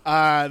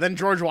 Then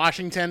George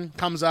Washington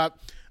comes up.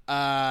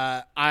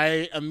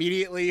 I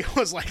immediately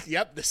was like,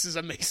 yep, this is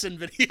a Mason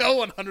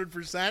video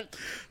 100%.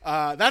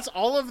 That's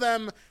all of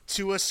them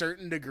to a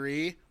certain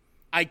degree.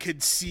 I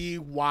could see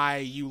why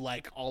you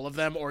like all of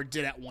them, or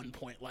did at one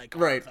point like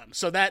all of them.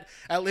 So that,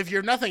 if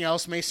you're nothing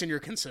else, Mason, you're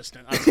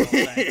consistent. I will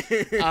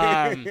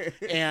say.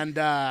 And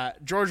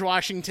George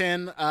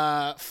Washington,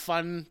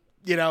 fun.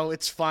 You know,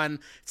 it's fun.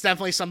 It's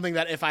definitely something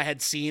that if I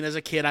had seen as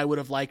a kid, I would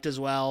have liked as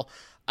well.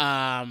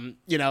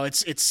 You know,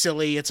 it's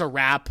silly. It's a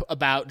rap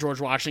about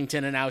George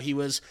Washington and how he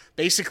was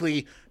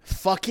basically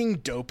fucking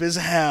dope as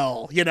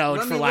hell, you know,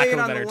 for lack of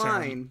a better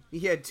term.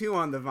 He had 2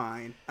 on the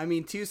vine. I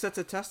mean, 2 sets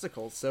of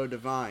testicles, so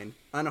divine.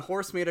 On a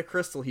horse made of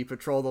crystal, he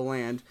patrolled the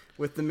land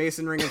with the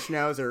mason ring and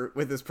schnauzer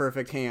with his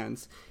perfect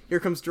hands.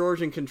 Here comes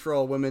George in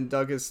control. Women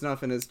dug his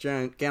snuff in his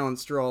gallant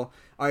stroll.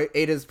 I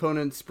ate his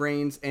opponent's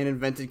brains and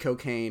invented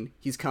cocaine.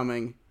 He's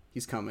coming.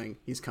 He's coming.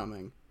 He's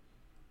coming.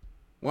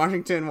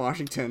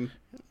 Washington.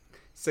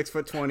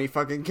 6'20",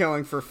 fucking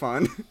killing for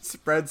fun.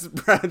 spread,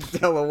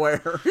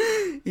 Delaware.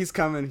 He's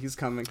coming.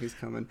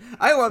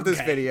 I love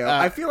this video.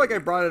 I feel like I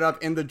brought it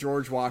up in the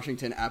George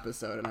Washington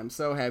episode, and I'm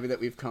so happy that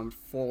we've come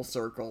full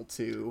circle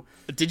to...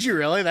 Did you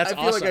really? That's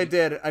awesome. I feel like I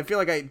did. I feel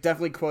like I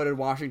definitely quoted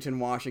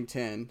Washington.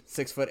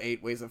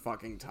 6'8", weighs a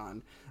fucking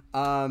ton.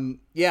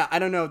 Yeah, I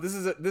don't know.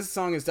 This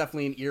song is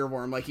definitely an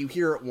earworm. Like, you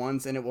hear it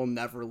once, and it will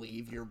never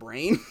leave your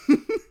brain.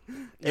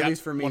 At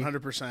least for me.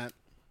 100%.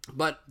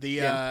 But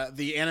the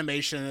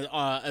animation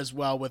as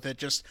well with it,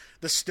 just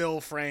the still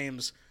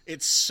frames,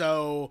 it's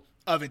so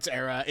of its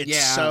era. It's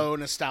so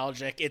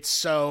nostalgic. It's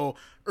so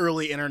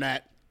early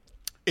internet.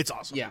 It's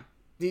awesome. Yeah.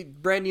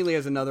 Brad Neely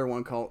has another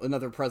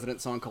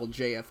president song called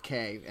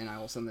JFK, and I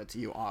will send that to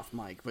you off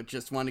mic, but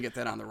just want to get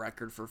that on the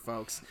record for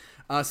folks.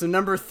 So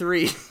number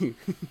 3.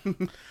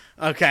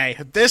 Okay,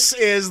 this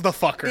is the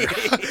fucker.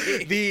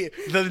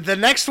 the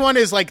next one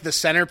is like the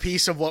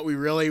centerpiece of what we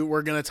really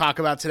were going to talk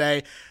about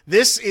today.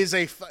 This is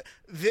if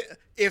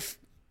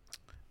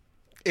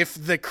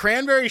the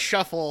Cranberry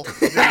Shuffle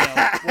video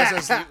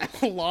was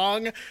as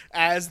long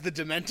as the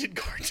Demented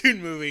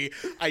cartoon movie,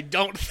 I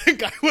don't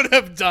think I would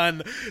have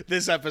done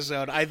this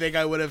episode. I think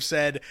I would have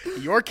said,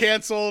 you're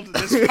canceled.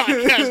 This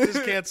podcast is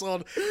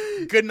canceled.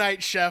 Good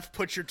night, chef.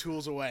 Put your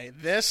tools away.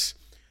 This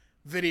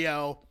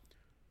video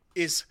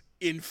is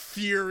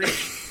infuriating.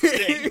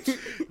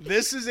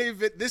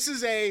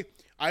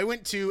 I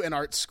went to an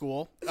art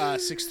school,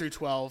 6 through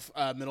 12,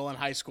 middle and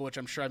high school, which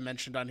I'm sure I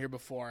mentioned on here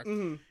before.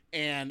 Mm-hmm.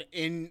 And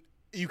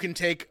you can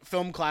take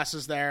film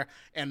classes there,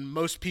 and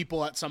most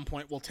people at some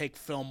point will take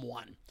film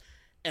 1.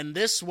 And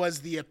this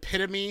was the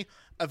epitome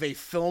of a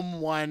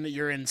film 1.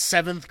 You're in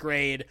 7th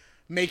grade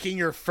making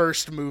your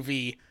first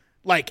movie,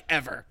 like,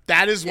 ever.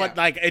 That is what,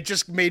 like, it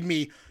just made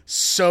me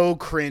so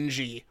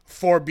cringy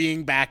for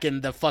being back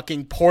in the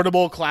fucking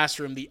portable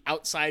classroom, the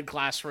outside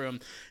classroom,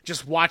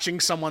 just watching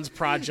someone's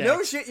project.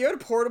 No shit, you had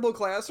portable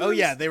classrooms? Oh,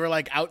 yeah, they were,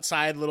 like,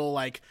 outside little,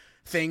 like,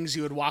 things.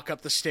 You would walk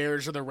up the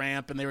stairs or the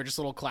ramp, and they were just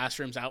little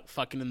classrooms out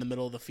fucking in the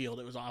middle of the field.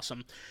 It was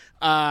awesome.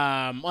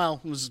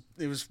 Well, it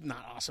was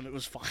not awesome. It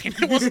was fine.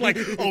 It wasn't like,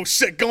 oh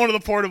shit, going to the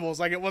portables.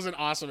 Like, it wasn't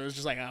awesome. It was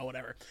just like, oh,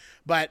 whatever.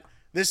 But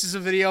this is a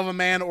video of a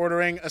man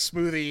ordering a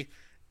smoothie,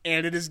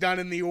 and it is done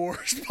in the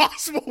worst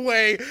possible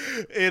way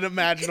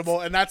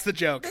imaginable, and that's the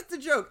joke. That's the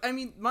joke. I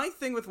mean, my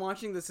thing with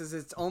watching this is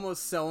it's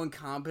almost so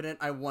incompetent,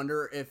 I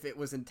wonder if it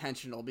was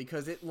intentional,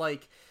 because it,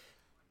 like,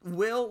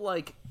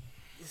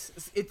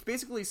 it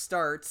basically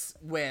starts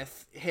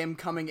with him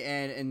coming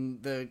in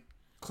and the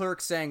clerk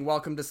saying,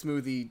 welcome to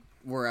Smoothie,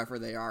 wherever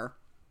they are,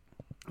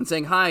 and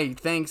saying, hi,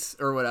 thanks,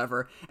 or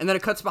whatever. And then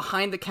it cuts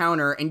behind the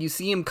counter, and you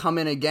see him come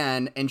in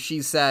again, and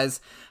she says,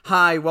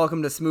 hi,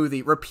 welcome to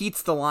Smoothie.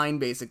 Repeats the line,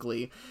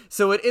 basically.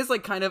 So it is,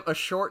 like, kind of a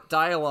short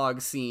dialogue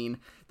scene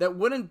that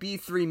wouldn't be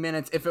 3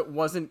 minutes if it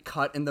wasn't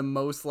cut in the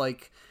most,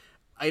 like,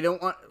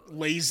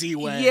 lazy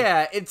way.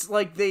 Yeah, it's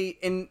like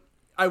and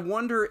I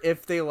wonder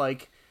if they,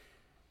 like...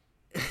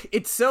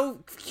 It's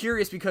so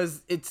curious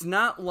because it's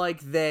not like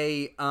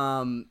they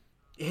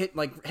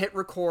hit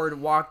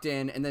record, walked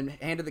in, and then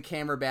handed the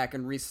camera back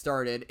and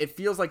restarted. It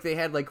feels like they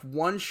had like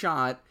one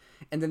shot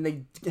and then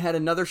they had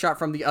another shot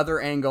from the other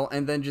angle,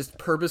 and then just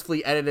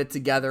purposefully edited it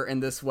together in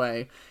this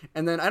way.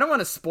 And then I don't want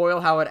to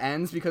spoil how it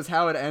ends, because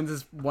how it ends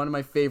is one of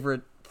my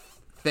favorite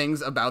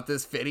things about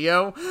this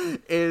video.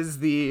 Is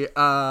the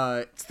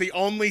it's the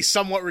only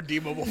somewhat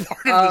redeemable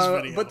part of this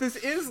video. But this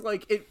is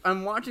like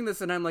I'm watching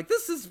this and I'm like,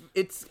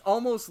 it's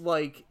almost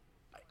like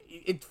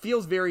it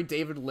feels very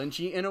David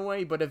Lynchy in a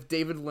way, but if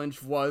David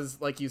Lynch was,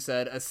 like you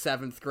said, a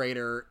 7th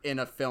grader in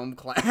a film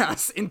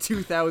class in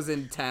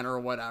 2010 or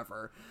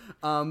whatever.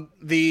 I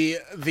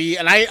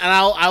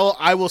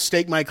will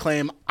stake my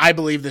claim. I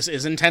believe this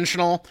is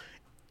intentional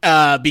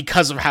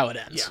because of how it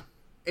ends.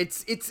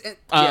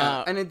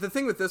 Yeah. And the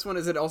thing with this one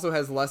is it also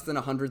has less than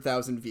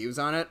 100,000 views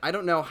on it. I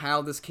don't know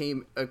how this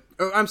came.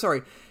 I'm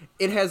sorry,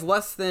 it has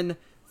less than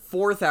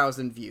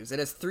 4,000 views. It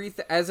has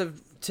as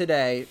of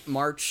today,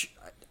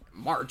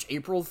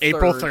 April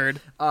 3rd.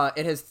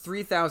 It has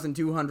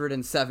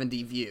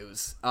 3,270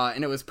 views,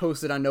 and it was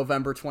posted on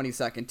November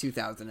 22nd,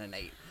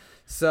 2008.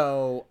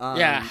 So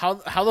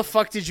how the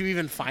fuck did you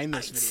even find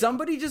this video?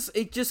 Somebody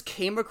just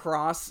came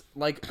across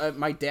like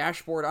my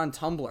dashboard on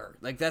Tumblr.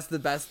 Like, that's the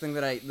best thing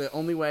the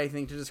only way I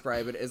think to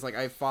describe it is like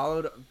I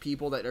followed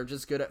people that are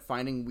just good at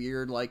finding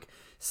weird like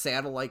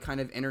satellite kind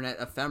of internet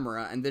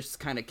ephemera, and this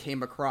kind of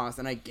came across,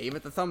 and I gave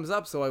it the thumbs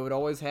up so I would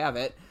always have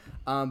it,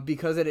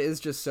 because it is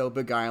just so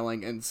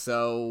beguiling and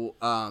so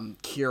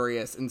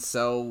curious and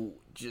so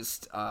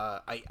just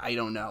I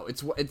don't know.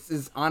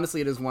 It's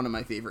honestly, it is one of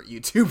my favorite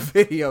YouTube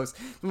videos.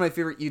 One of my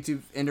favorite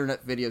YouTube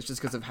internet videos, just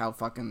because of how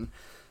fucking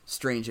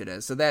strange it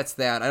is. So that's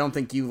that. I don't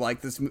think you like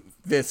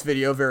this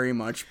video very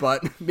much,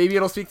 but maybe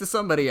it'll speak to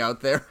somebody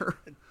out there.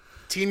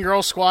 Teen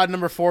Girl Squad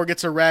number 4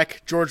 gets a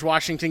wreck. George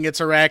Washington gets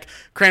a wreck.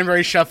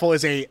 Cranberry Shuffle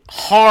is a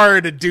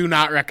hard do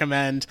not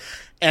recommend.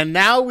 And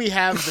now we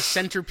have the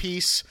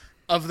centerpiece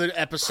of the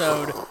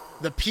episode,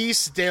 the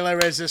piece de la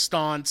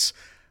resistance,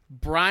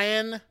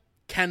 Brian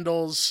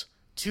Kendall's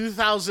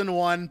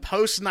 2001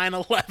 post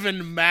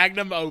 9/11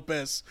 magnum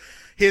opus.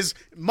 His,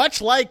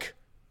 much like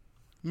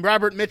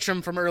Robert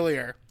Mitchum from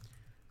earlier,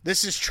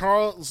 this is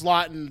Charles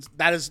Laughton.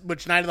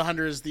 Which Night of the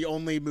Hunter is the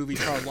only movie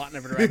Charles Laughton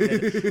ever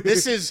directed.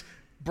 This is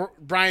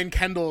Brian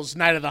Kendall's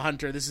Night of the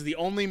Hunter. This is the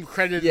only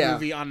credited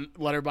movie on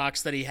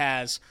Letterboxd that he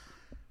has.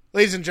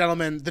 Ladies and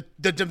gentlemen, the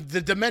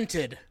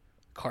Demented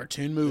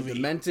cartoon movie. The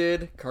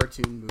Demented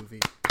cartoon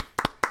movie.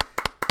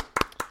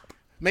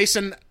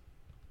 Mason,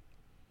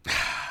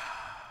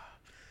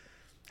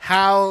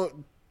 how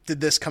did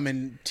this come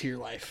into your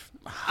life?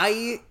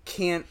 I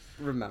can't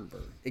remember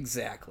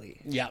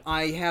exactly. Yeah.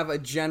 I have a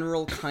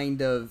general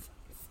kind of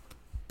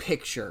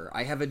picture.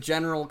 I have a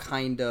general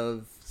kind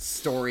of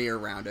story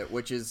around it,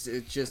 which is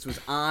it just was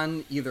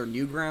on either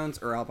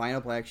Newgrounds or Albino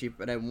Black Sheep,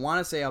 but I want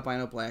to say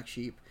Albino Black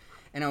Sheep,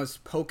 and I was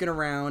poking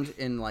around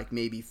in like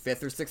maybe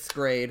 5th or 6th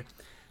grade,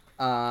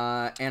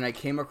 and I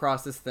came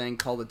across this thing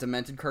called a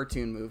Demented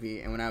cartoon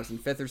movie, and when I was in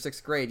 5th or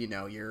 6th grade, you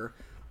know, you're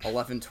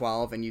 11,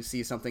 12, and you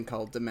see something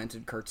called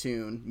Demented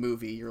cartoon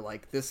movie, you're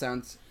like, this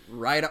sounds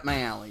right up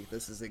my alley.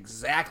 This is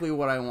exactly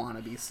what I want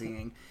to be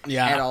seeing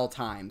at all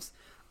times.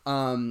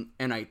 And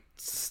I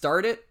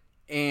start it,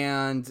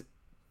 and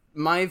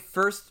my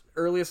first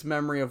earliest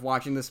memory of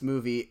watching this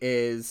movie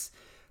is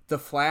the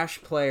Flash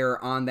player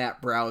on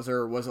that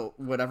browser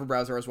whatever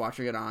browser I was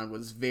watching it on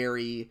was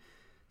very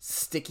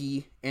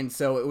sticky, and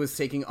so it was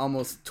taking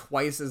almost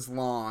twice as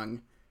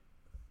long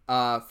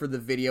for the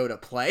video to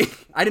play.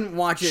 I didn't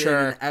watch it.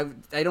 Sure.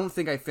 I don't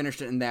think I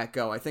finished it in that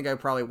go. I think I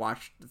probably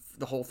watched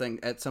the whole thing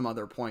at some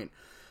other point.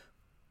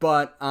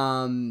 But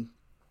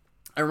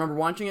I remember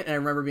watching it, and I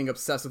remember being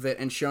obsessed with it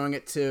and showing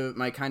it to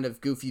my kind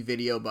of goofy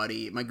video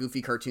buddy, my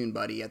goofy cartoon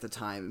buddy at the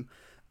time.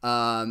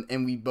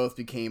 And we both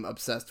became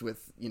obsessed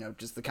with, you know,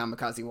 just the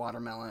Kamikaze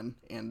Watermelon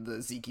and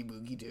the Zeke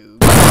Boogie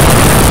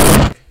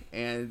Doog.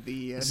 And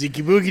the Zeke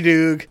Boogie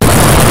Doog.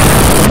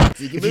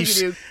 Zeke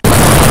Boogie Doog.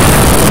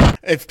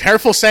 If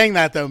careful saying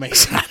that though,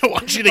 Mason, I don't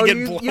want you to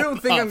get blown You don't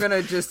think up.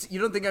 you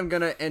don't think I'm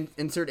gonna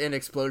insert in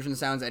explosion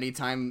sounds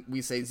anytime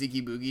we say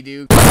Zeke Boogie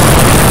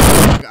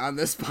Doog on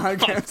this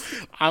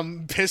podcast?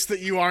 I'm pissed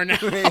that you are now.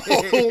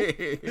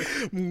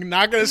 I'm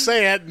not gonna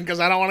say it because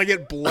I don't want to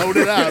get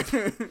bloated up.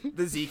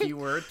 The Zeke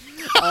word.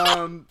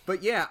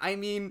 But yeah, I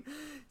mean,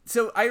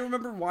 so I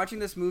remember watching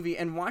this movie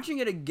and watching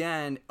it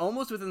again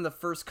almost within the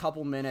first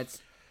couple minutes.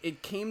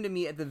 It came to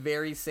me at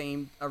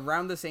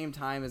around the same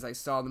time as I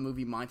saw the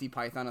movie Monty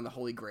Python and the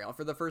Holy Grail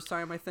for the first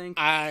time, I think.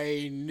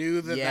 I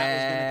knew that was going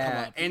to come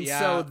up. And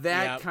so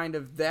that kind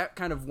of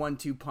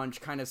 1-2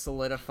 punch kind of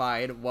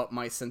solidified what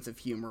my sense of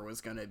humor was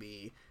going to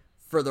be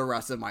for the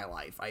rest of my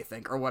life, I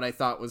think, or what I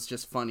thought was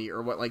just funny,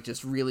 or what like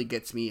just really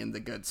gets me in the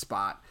good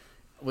spot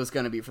was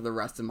going to be for the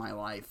rest of my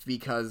life,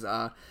 because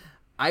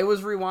I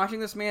was rewatching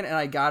this, man, and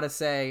I gotta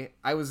say,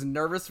 I was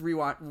nervous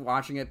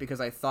rewatching it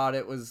because I thought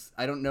it was,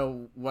 I don't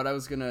know what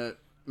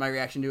my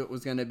reaction to it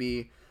was gonna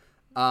be,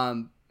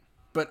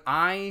 but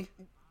I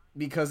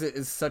because it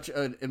is such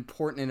an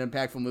important and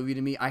impactful movie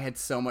to me, I had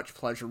so much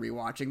pleasure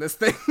rewatching this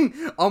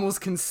thing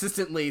almost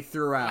consistently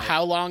throughout.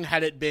 How long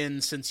had it been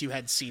since you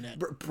had seen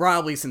it?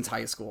 Probably since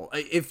high school,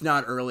 if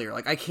not earlier.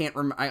 Like,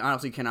 I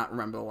honestly cannot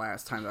remember the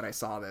last time that I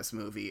saw this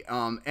movie.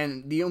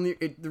 And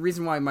the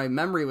reason why my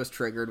memory was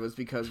triggered was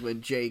because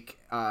when Jake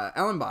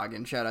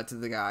Ellenbogen, shout out to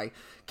the guy,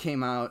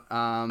 came out,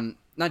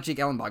 not Jake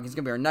Ellenbogen, he's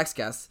gonna be our next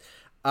guest.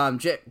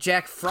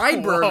 Jack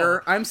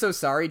Freiberger. Whoa. I'm so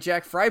sorry,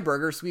 Jack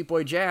Freiberger, sweet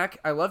boy Jack.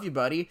 I love you,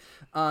 buddy.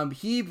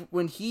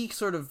 When he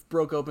sort of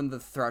broke open the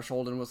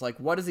threshold and was like,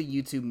 "What is a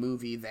YouTube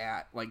movie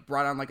that like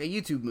brought on like a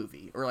YouTube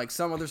movie or like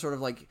some other sort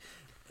of like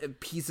a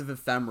piece of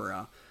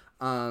ephemera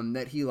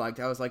that he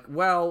liked?" I was like,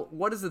 "Well,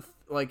 what is a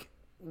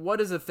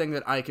thing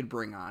that I could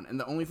bring on?" And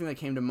the only thing that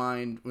came to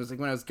mind was like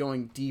when I was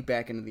going deep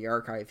back into the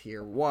archive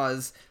here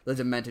was the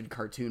Demented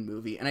cartoon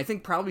movie, and I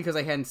think probably because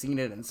I hadn't seen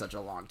it in such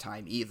a long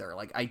time either.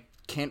 Like I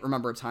can't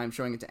remember a time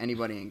showing it to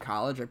anybody in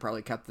college. I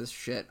probably kept this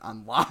shit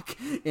on lock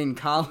in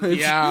college.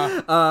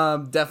 Yeah.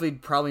 Definitely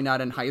probably not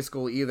in high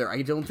school either.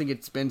 I don't think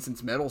it's been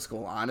since middle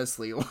school,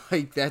 honestly.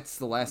 Like, that's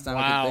the last time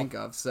I can think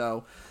of.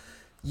 So,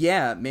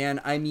 yeah,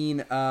 man. I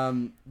mean,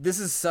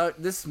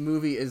 this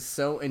movie is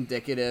so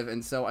indicative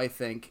and so, I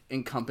think,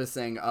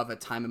 encompassing of a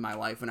time in my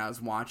life when I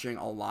was watching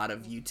a lot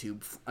of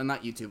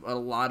not YouTube, a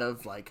lot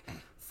of, like,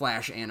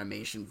 Flash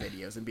animation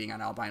videos and being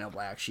on Albino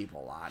Black Sheep a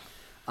lot.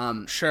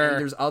 Sure. And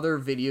there's other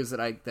videos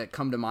that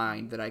come to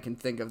mind that I can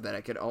think of that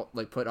I could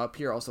like put up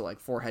here, also like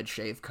forehead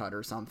shave cut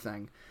or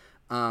something.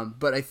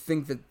 But I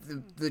think that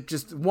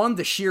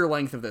the sheer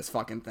length of this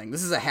fucking thing.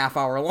 This is a half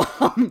hour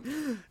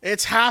long.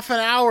 It's half an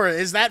hour.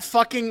 Is that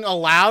fucking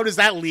allowed? Is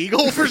that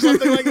legal for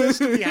something like this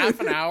to be half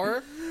an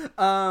hour?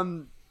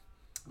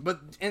 But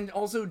and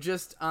also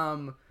just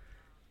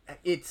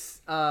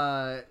it's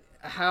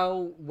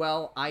how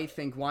well I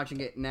think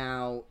watching it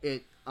now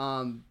it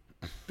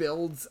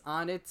builds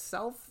on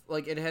itself.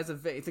 Like, it has a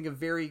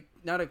very,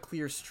 not a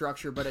clear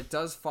structure, but it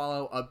does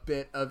follow a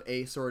bit of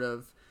a sort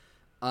of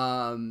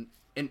an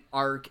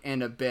arc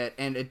and a bit,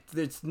 and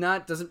it's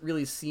not, doesn't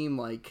really seem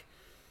like,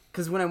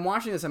 because when I'm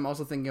watching this, I'm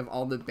also thinking of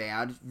all the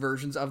bad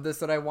versions of this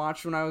that I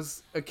watched when I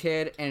was a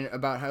kid, and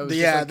about how it was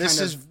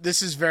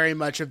this is very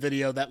much a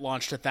video that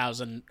launched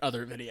 1,000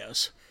 other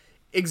videos.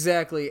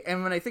 Exactly.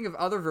 And when I think of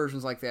other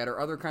versions like that, or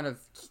other kind of,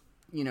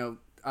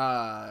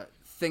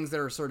 things that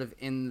are sort of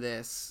in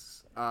this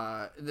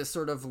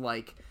sort of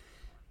like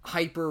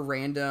hyper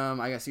random,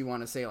 I guess you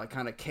want to say, like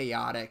kind of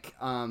chaotic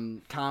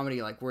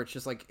comedy, like where it's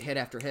just like hit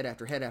after hit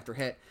after hit after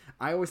hit.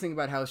 I always think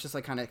about how it's just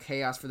like kind of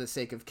chaos for the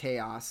sake of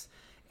chaos.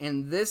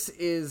 And this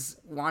is,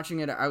 watching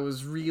it, I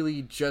was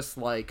really just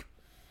like,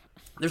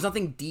 there's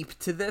nothing deep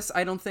to this,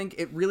 I don't think.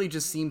 It really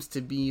just seems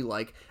to be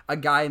like a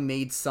guy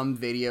made some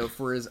video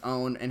for his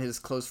own and his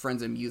close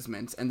friends'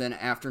 amusement, and then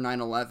after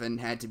 9/11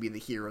 had to be the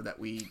hero that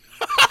we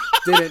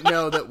didn't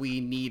know that we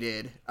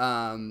needed,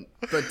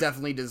 but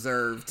definitely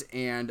deserved,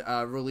 and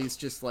released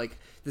just like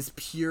this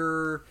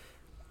pure,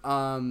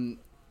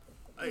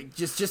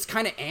 just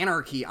kind of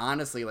anarchy,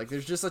 honestly. Like,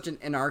 there's just such an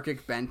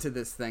anarchic bent to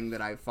this thing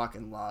that I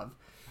fucking love.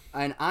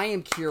 And I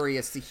am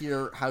curious to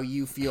hear how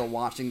you feel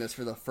watching this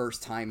for the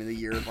first time in the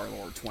year of our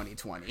Lord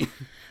 2020.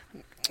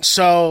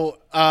 So,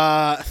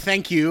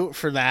 thank you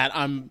for that.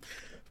 I'm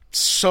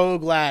so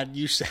glad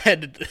you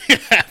said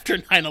after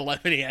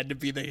 9/11 he had to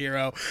be the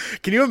hero.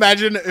 Can you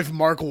imagine if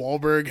Mark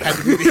Wahlberg had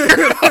to be the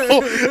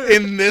hero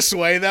in this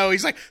way, though?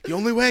 He's like, the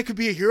only way I could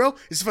be a hero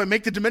is if I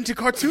make the Demented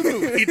cartoon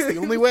movie. It's the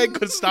only way I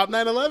could stop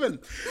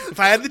 9/11. If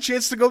I had the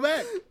chance to go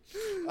back.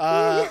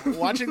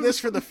 Watching this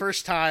for the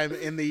first time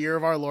in the year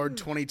of our Lord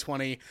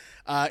 2020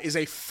 is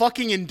a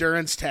fucking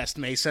endurance test,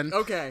 Mason.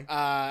 Okay.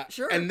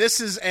 Sure. And this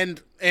is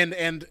and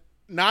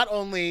not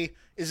only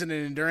is it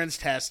an endurance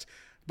test,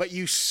 but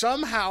you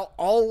somehow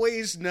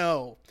always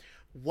know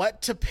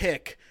what to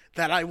pick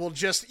that I will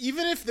just,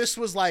 even if this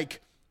was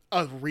like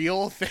a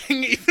real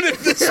thing, even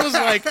if this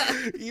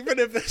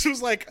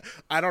was like,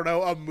 I don't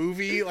know, a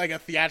movie, like a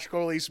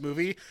theatrical release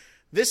movie,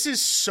 this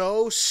is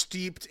so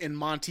steeped in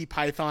Monty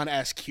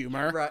Python-esque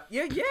humor. Right.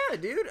 Yeah,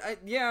 dude.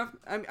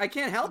 I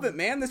can't help it,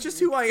 man. That's just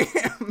who I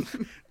am.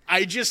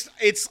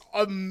 It's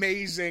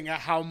amazing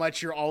how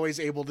much you're always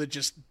able to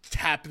just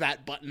tap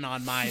that button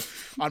on my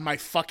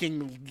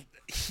fucking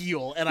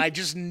heel. And I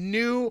just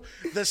knew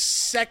the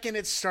second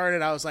it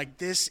started, I was like,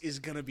 this is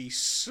going to be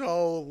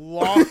so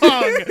long.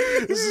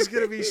 This is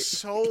going to be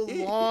so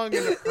long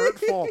and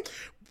hurtful.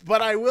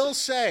 But I will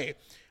say,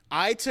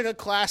 I took a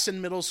class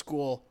in middle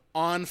school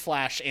on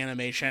Flash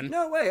animation.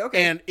 No way,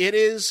 okay. And it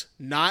is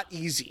not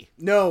easy.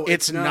 No,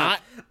 it's not.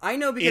 I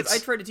know, because I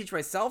tried to teach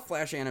myself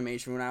Flash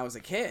animation when I was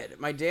a kid.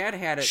 My dad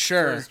had it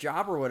for his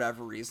job or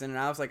whatever reason, and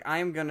I was like,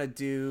 I'm going to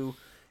do...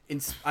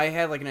 I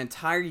had like an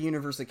entire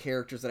universe of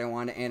characters that I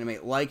wanted to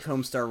animate, like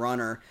Homestar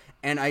Runner,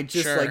 and I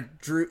just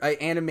I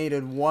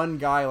animated one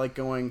guy like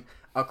going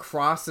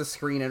across the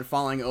screen and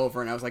falling over,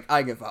 and I was like,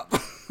 I give up.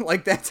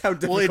 Like, that's how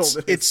difficult it is.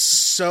 It's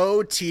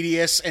so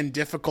tedious and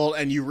difficult,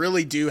 and you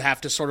really do have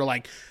to sort of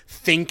like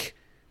think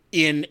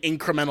in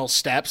incremental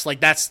steps. Like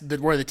that's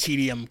where the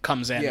tedium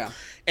comes in. Yeah.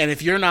 And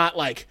if you're not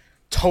like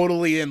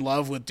totally in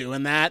love with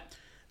doing that,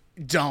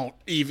 don't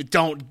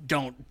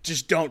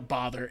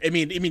bother. I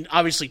mean,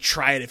 obviously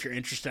try it if you're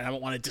interested. I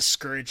don't want to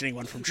discourage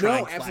anyone from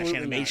trying Flash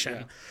animation.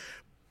 Not, yeah.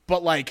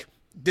 But like,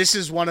 this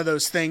is one of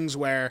those things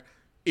where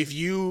if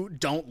you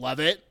don't love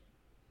it,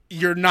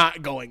 you're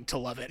not going to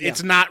love it. Yeah.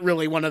 It's not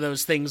really one of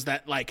those things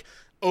that like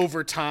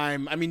over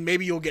time, I mean,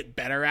 maybe you'll get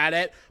better at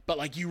it, but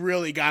like you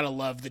really gotta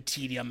love the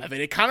tedium of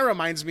it. It kind of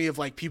reminds me of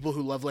like people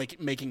who love like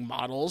making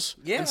models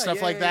and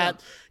stuff like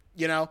that.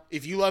 You know,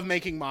 if you love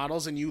making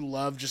models and you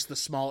love just the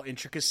small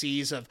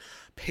intricacies of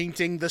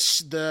painting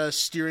the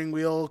steering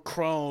wheel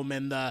chrome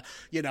and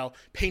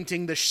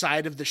painting the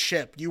side of the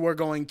ship, you are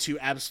going to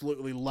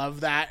absolutely love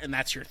that, and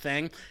that's your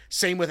thing.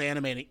 Same with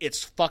animating.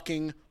 It's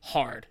fucking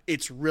hard.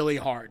 It's really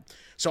hard.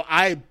 So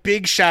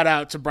big shout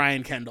out to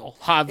Brian Kendall.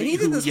 And he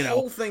did this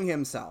whole thing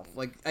himself.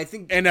 Like, I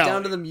think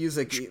down to the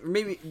music,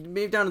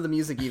 maybe down to the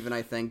music even,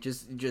 I think.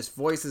 Just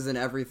voices and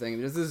everything.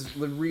 This is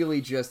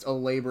really just a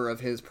labor of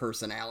his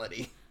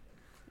personality.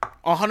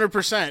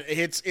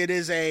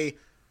 100%.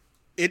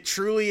 It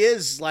truly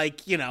is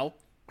like,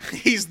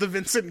 he's the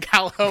Vincent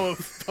Gallo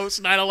of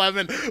post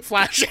 9/11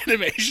 Flash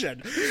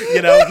animation.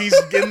 He's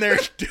in there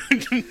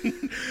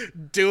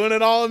doing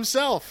it all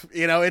himself.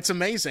 It's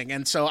amazing.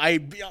 And so I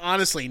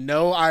honestly,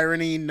 no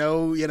irony,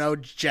 no,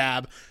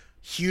 jab.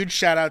 Huge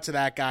shout out to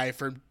that guy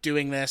for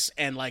doing this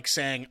and like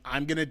saying,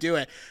 I'm going to do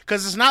it.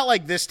 Because it's not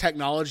like this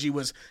technology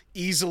was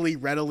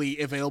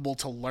readily available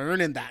to learn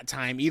in that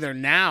time either.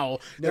 Now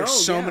there's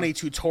so many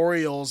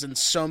tutorials and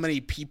so many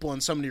people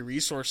and so many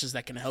resources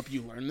that can help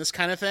you learn this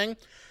kind of thing.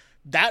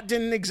 That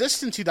didn't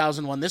exist in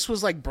 2001. This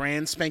was like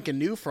brand spanking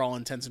new for all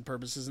intents and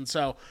purposes. And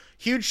so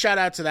huge shout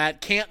out to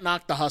that. Can't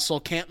knock the hustle,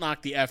 can't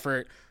knock the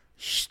effort.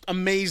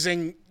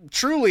 Amazing,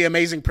 truly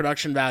amazing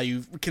production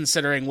value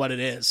considering what it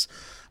is.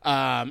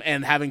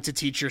 And having to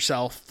teach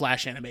yourself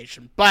Flash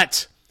animation.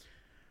 But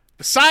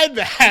beside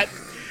that,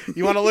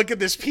 you want to look at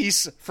this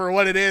piece for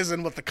what it is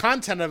and what the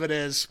content of it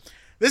is.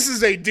 This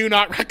is a do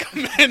not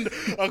recommend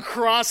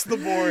across the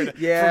board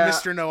for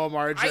Mr. Noah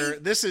Marger.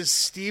 This is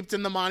steeped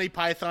in the Monty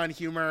Python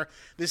humor.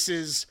 This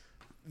is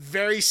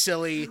very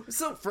silly.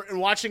 So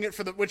watching it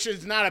which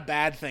is not a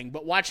bad thing,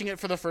 but watching it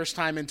for the first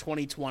time in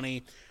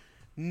 2020,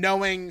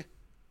 knowing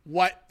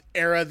what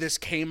era this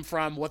came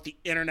from, what the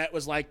internet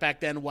was like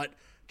back then, what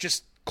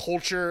just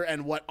culture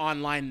and what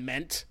online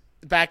meant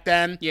back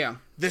then. Yeah.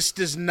 This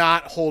does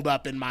not hold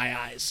up in my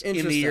eyes in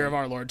the year of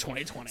our Lord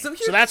 2020. So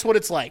that's what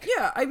it's like.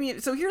 Yeah, I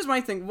mean, so here's my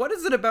thing. What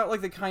is it about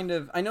like the kind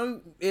of, I know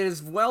it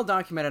is well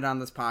documented on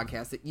this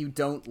podcast that you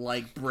don't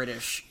like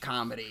British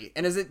comedy.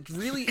 And is it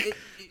really,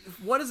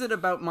 what is it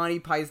about Monty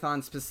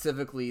Python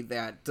specifically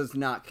that does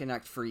not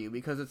connect for you?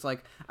 Because it's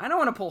like, I don't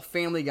want to pull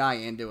Family Guy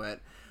into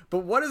it. But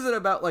what is it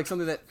about like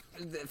something that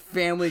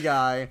Family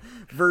Guy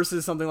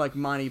versus something like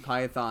Monty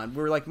Python,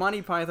 where like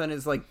Monty Python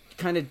is like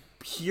kind of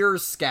pure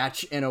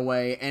sketch in a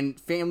way, and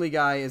Family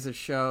Guy is a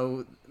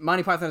show.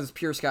 Monty Python is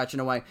pure sketch in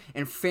a way,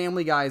 and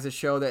Family Guy is a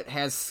show that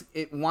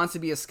it wants to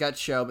be a sketch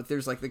show, but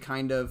there's like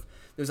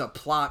there's a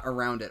plot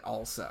around it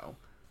also.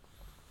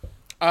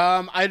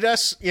 I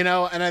just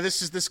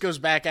this goes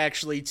back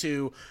actually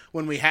to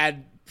when we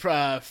had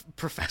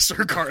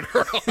Professor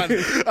Carter on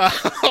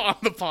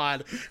the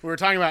pod. We were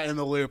talking about In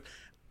the Loop.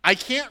 I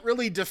can't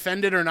really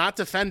defend it or not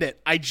defend it.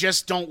 I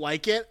just don't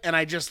like it, and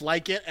I just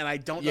like it, and I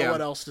don't know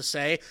what else to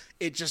say.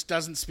 It just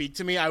doesn't speak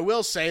to me. I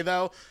will say,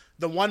 though,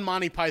 the one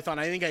Monty Python,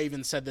 I think I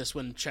even said this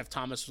when Chef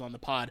Thomas was on the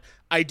pod,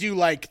 I do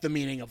like The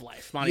Meaning of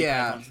Life. Monty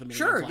Python's The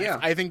Meaning of Life. Yeah.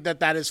 I think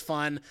that is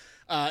fun.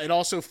 It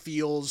also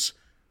feels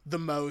the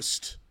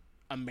most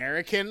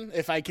American,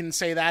 if I can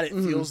say that. It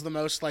feels the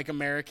most like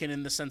American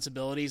in the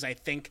sensibilities. I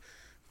think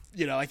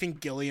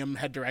Gilliam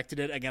had directed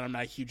it. Again, I'm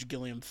not a huge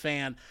Gilliam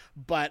fan,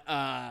 but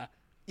I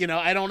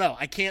don't know.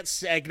 I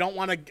don't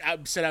want to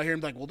sit out here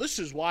and be like, well, this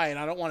is why, and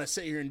I don't want to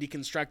sit here and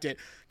deconstruct it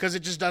because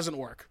it just doesn't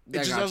work. It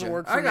just doesn't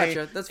work for me.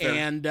 That's fair.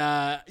 And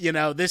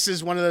this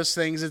is one of those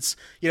things. It's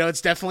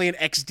it's definitely an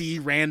XD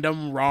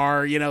random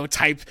rar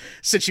type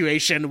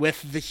situation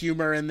with the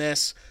humor in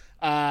this.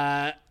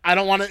 I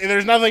don't want to.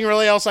 There's nothing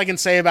really else I can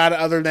say about it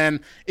other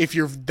than if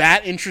you're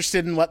that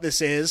interested in what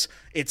this is,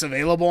 it's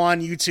available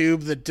on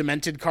YouTube. The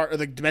Demented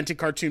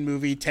Cartoon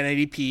Movie,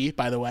 1080p,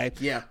 by the way.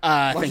 Yeah.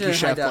 Thank you,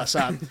 Chef. Bless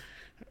up.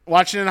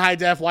 Watching in high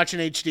def, watching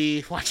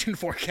HD, watching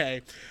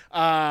 4K.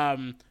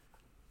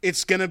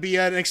 It's gonna be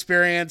an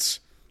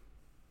experience.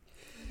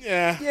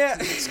 Yeah.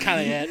 That's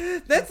kind of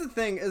it. That's the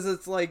thing. Is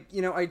it's like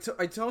I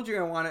told you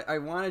I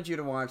wanted you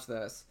to watch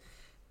this.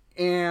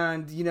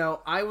 And,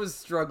 I was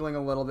struggling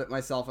a little bit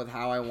myself with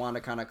how I want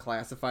to kind of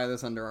classify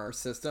this under our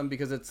system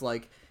because it's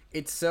like,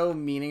 it's so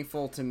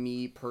meaningful to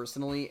me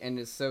personally and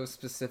is so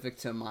specific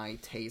to my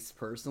taste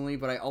personally,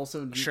 but I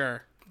also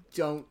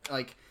don't,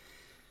 like,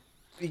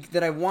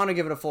 that I want to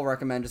give it a full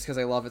recommend just because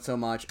I love it so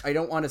much. I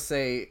don't want to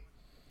say,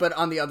 but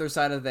on the other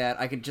side of that,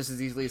 I could just as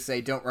easily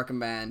say, don't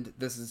recommend,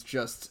 this is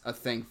just a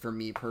thing for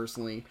me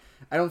personally.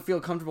 I don't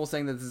feel comfortable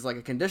saying that this is like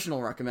a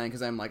conditional recommend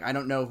because I'm like, I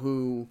don't know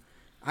who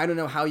I don't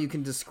know how you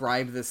can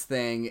describe this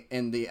thing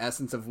in the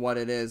essence of what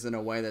it is in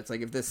a way that's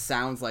like, if this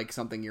sounds like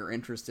something you're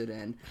interested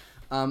in.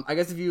 I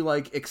guess if you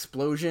like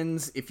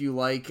explosions, if you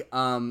like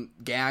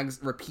gags,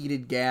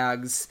 repeated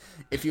gags,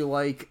 if you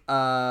like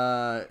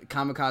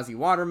kamikaze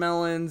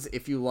watermelons,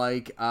 if you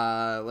like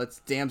let's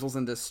damsels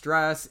in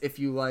distress, if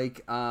you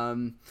like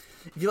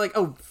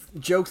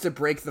jokes that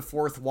break the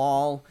fourth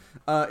wall,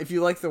 if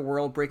you like the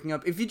world breaking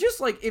up, if you just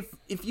like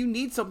if you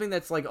need something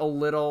that's like a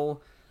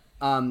little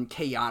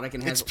chaotic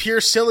and has it's pure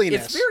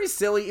silliness. It's very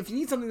silly. If you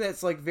need something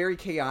that's like very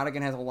chaotic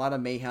and has a lot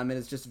of mayhem and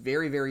it's just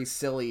very, very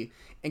silly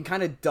and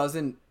kind of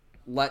doesn't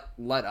let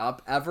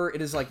up ever,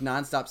 it is like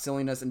nonstop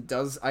silliness and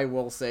does, I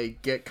will say,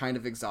 get kind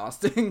of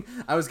exhausting.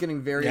 I was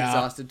getting very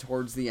exhausted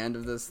towards the end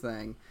of this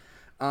thing.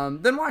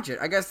 Then watch it.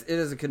 I guess it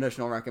is a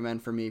conditional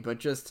recommend for me, but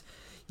just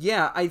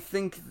I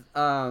think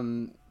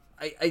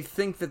I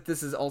think that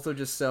this is also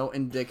just so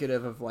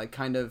indicative of like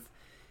kind of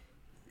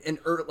an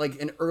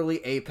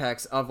early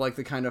apex of like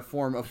the kind of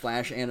form of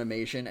Flash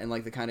animation and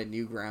like the kind of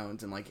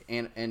Newgrounds and like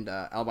and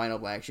Albino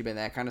Black Sheep and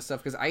that kind of stuff,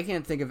 because I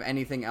can't think of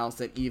anything else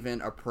that even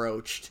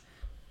approached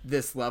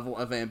this level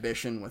of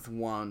ambition with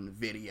one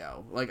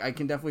video. Like I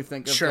can definitely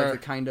think of like the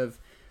kind of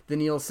the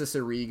Neil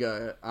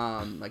Cicierega,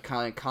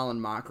 like Colin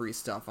Mockery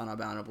stuff on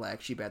Albino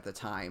Black Sheep at the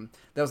time.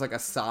 That was like a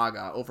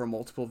saga over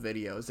multiple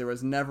videos. There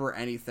was never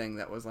anything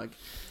that was like,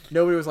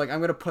 nobody was like, I'm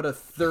going to put a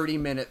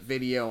 30-minute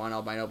video on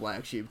Albino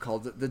Black Sheep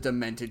called The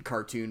Demented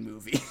Cartoon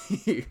Movie.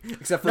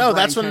 Except for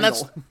Brian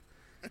Kendall.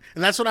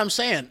 And that's what I'm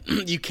saying.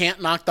 You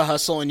can't knock the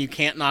hustle and you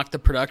can't knock the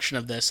production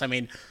of this. I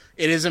mean,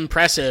 it is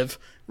impressive,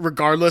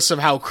 regardless of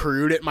how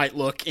crude it might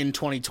look in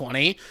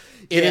 2020.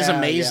 It is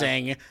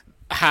amazing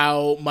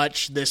how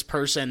much this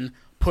person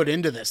put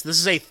into this. This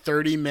is a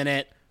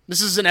 30-minute...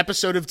 This is an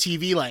episode of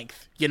TV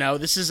length. You know,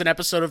 this is an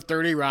episode of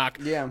 30 Rock,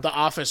 The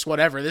Office,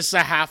 whatever. This is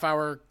a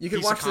half-hour You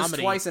could watch this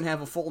twice and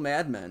have a full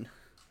Mad Men.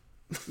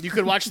 You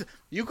could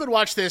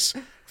watch this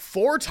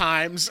 4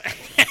 times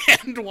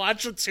and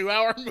watch a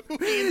 2-hour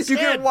movie instead. You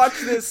could watch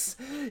this.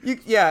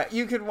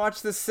 You could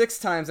watch this 6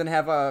 times and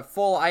have a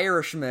full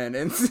Irishman.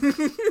 And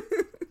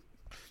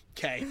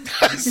okay,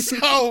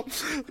 so,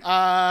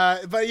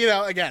 but you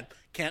know, again,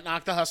 can't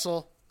knock the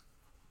hustle.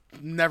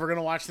 Never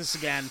gonna watch this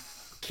again.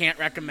 Can't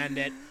recommend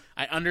it.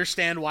 I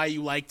understand why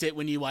you liked it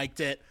when you liked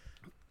it.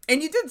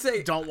 And you did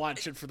say don't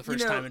watch it for the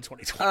first time in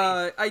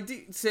 2020. I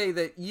did say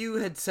that you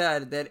had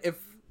said that if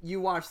you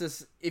watch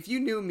this, if you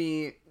knew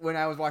me when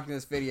I was watching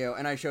this video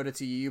and I showed it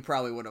to you, you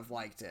probably would have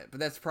liked it. But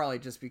that's probably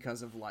just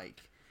because of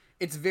like,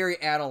 it's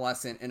very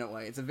adolescent in a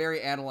way. It's a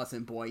very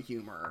adolescent boy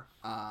humor.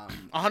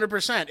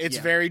 100%. It's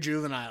very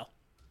juvenile.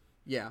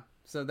 Yeah.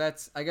 So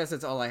I guess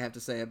that's all I have to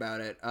say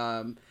about it.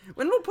 And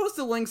we'll post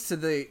the links to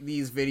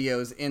these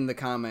videos in the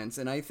comments.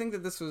 And I think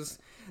that this was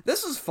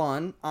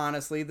fun,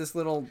 honestly. This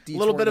little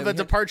bit of a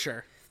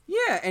departure.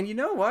 Yeah, and you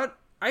know what?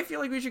 I feel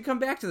like we should come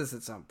back to this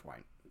at some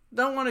point.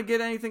 Don't want to get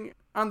anything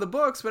on the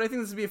books, but I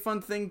think this would be a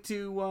fun thing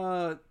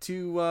to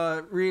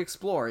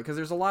re-explore, because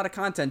there's a lot of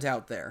content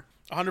out there.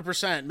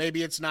 100%.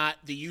 Maybe it's not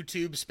the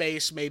YouTube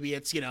space. Maybe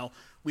it's, you know,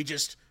 we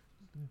just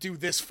do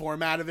this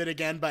format of it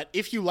again. But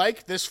if you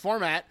like this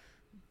format,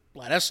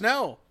 let us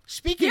know.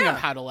 Speaking of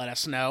how to let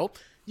us know,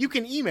 you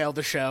can email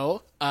the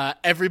show.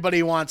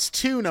 Everybody wants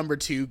to,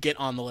 get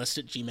on the list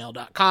at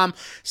gmail.com.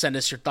 Send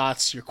us your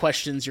thoughts, your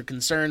questions, your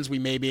concerns. We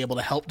may be able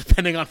to help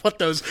depending on what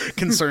those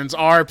concerns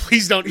are.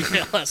 Please don't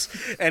email us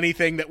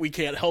anything that we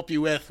can't help you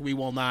with. We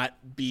will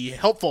not be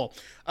helpful.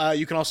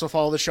 You can also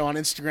follow the show on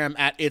Instagram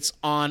at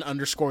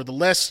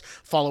its_on_the_list.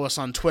 Follow us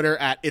on Twitter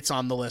at It's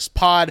On The List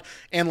Pod,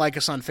 and like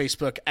us on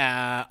Facebook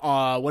at,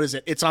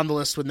 It's On The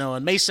List with Noah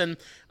and Mason.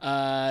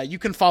 You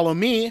can follow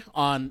me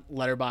on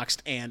Letterboxd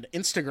and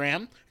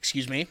Instagram.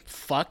 Excuse me.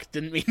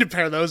 Didn't mean to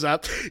pair those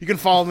up. You can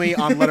follow me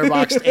on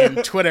Letterboxd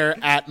and Twitter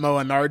at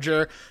Moa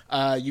Narger.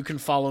 You can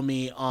follow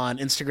me on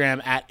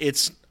Instagram at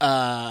It's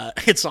On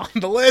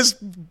The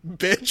List,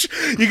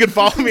 bitch. You can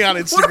follow me on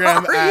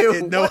Instagram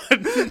at Noah.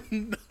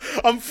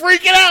 I'm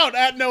freaking out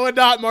at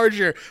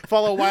Noah.Marger.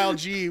 Follow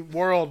WildG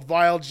World,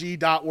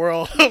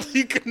 WildG.World.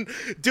 You can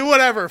do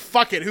whatever.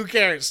 Fuck it. Who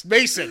cares?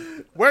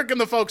 Mason, where can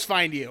the folks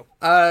find you?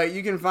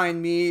 You can find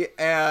me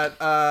at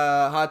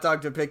Hot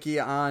Dog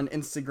Depicki on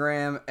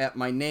Instagram, at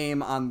my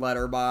name on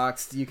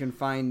Letterboxd. You can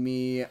find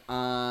me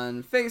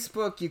on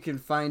Facebook. You can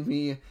find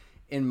me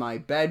in my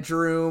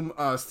bedroom,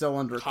 still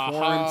under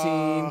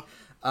quarantine.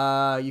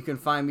 You can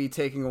find me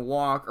taking a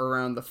walk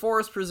around the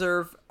forest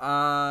preserve.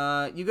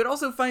 You could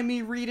also find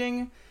me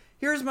reading.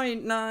 Here's my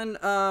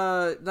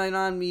non-media,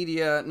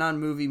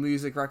 non-movie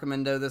music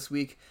recommendo this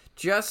week.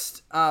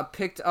 Just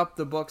picked up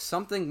the book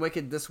Something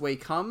Wicked This Way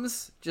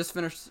Comes. Just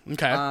finished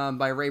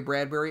by Ray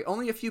Bradbury.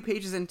 Only a few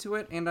pages into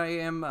it, and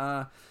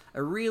I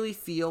really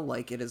feel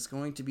like it is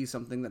going to be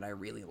something that I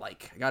really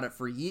like. I got it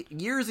for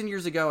years and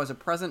years ago as a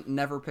present.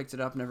 Never picked it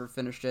up, never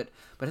finished it.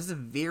 But it's a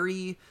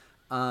very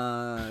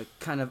kind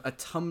of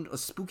a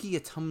spooky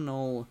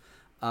autumnal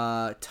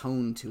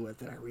tone to it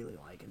that I really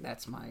like, and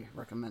that's my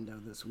recommendo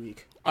this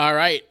week. All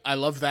right, I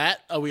love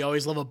that. We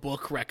always love a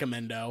book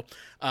recommendo.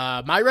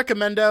 My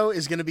recommendo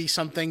is going to be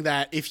something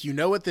that, if you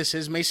know what this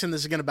is, Mason,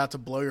 this is about to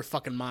blow your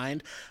fucking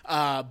mind.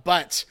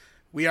 But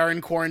we are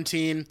in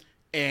quarantine,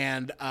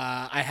 and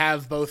I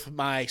have both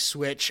my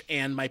Switch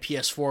and my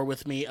PS4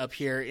 with me up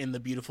here in the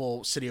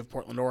beautiful city of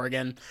Portland,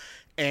 Oregon.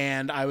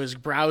 And I was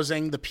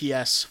browsing the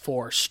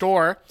PS4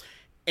 store,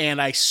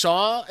 and I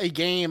saw a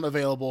game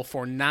available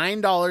for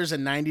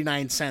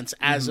 $9.99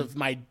 as of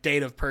my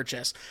date of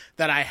purchase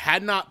that I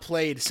had not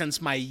played since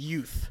my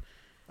youth.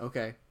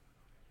 Okay.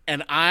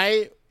 And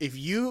if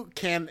you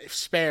can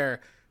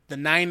spare the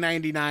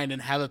 $9.99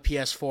 and have a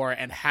PS4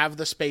 and have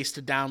the space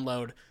to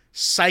download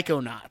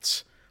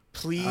Psychonauts,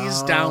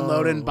 please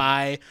download and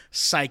buy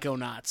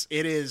Psychonauts.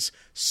 It is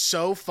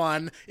so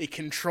fun. It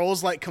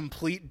controls like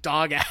complete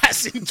dog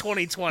ass in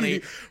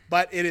 2020,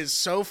 but it is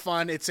so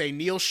fun. It's a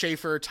Neil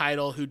Schaefer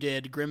title who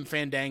did Grim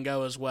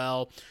Fandango as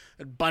well.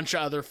 A bunch of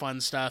other fun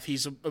stuff.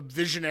 He's a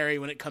visionary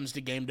when it comes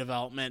to game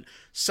development.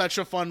 Such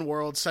a fun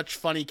world, such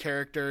funny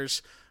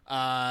characters.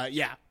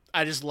 Yeah,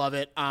 I just love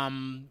it.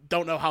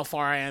 Don't know how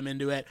far I am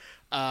into it,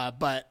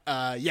 but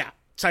yeah.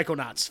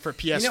 Psychonauts for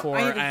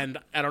PS4, and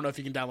I don't know if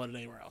you can download it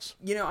anywhere else.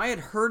 I had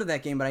heard of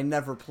that game, but I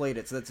never played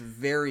it, so that's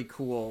very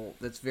cool.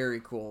 That's very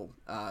cool,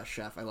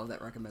 Chef. I love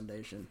that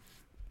recommendation.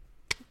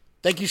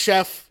 Thank you,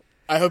 Chef.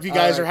 I hope you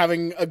guys are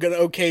having a good,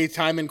 okay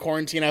time in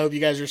quarantine. I hope you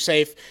guys are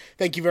safe.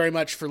 Thank you very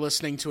much for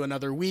listening to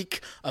another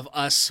week of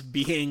us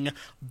being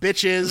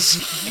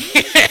bitches.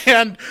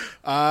 And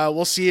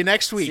we'll see you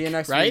next week. See you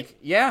next week.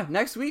 Yeah,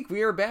 next week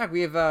we are back.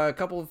 We have a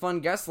couple of fun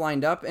guests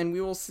lined up, and we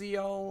will see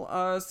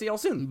y'all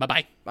soon.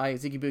 Bye-bye. Bye.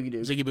 Ziggy Boogie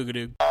Doo. Ziggy Boogie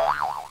Doo.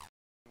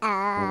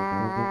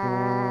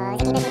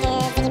 Ziggy Boogie Doo.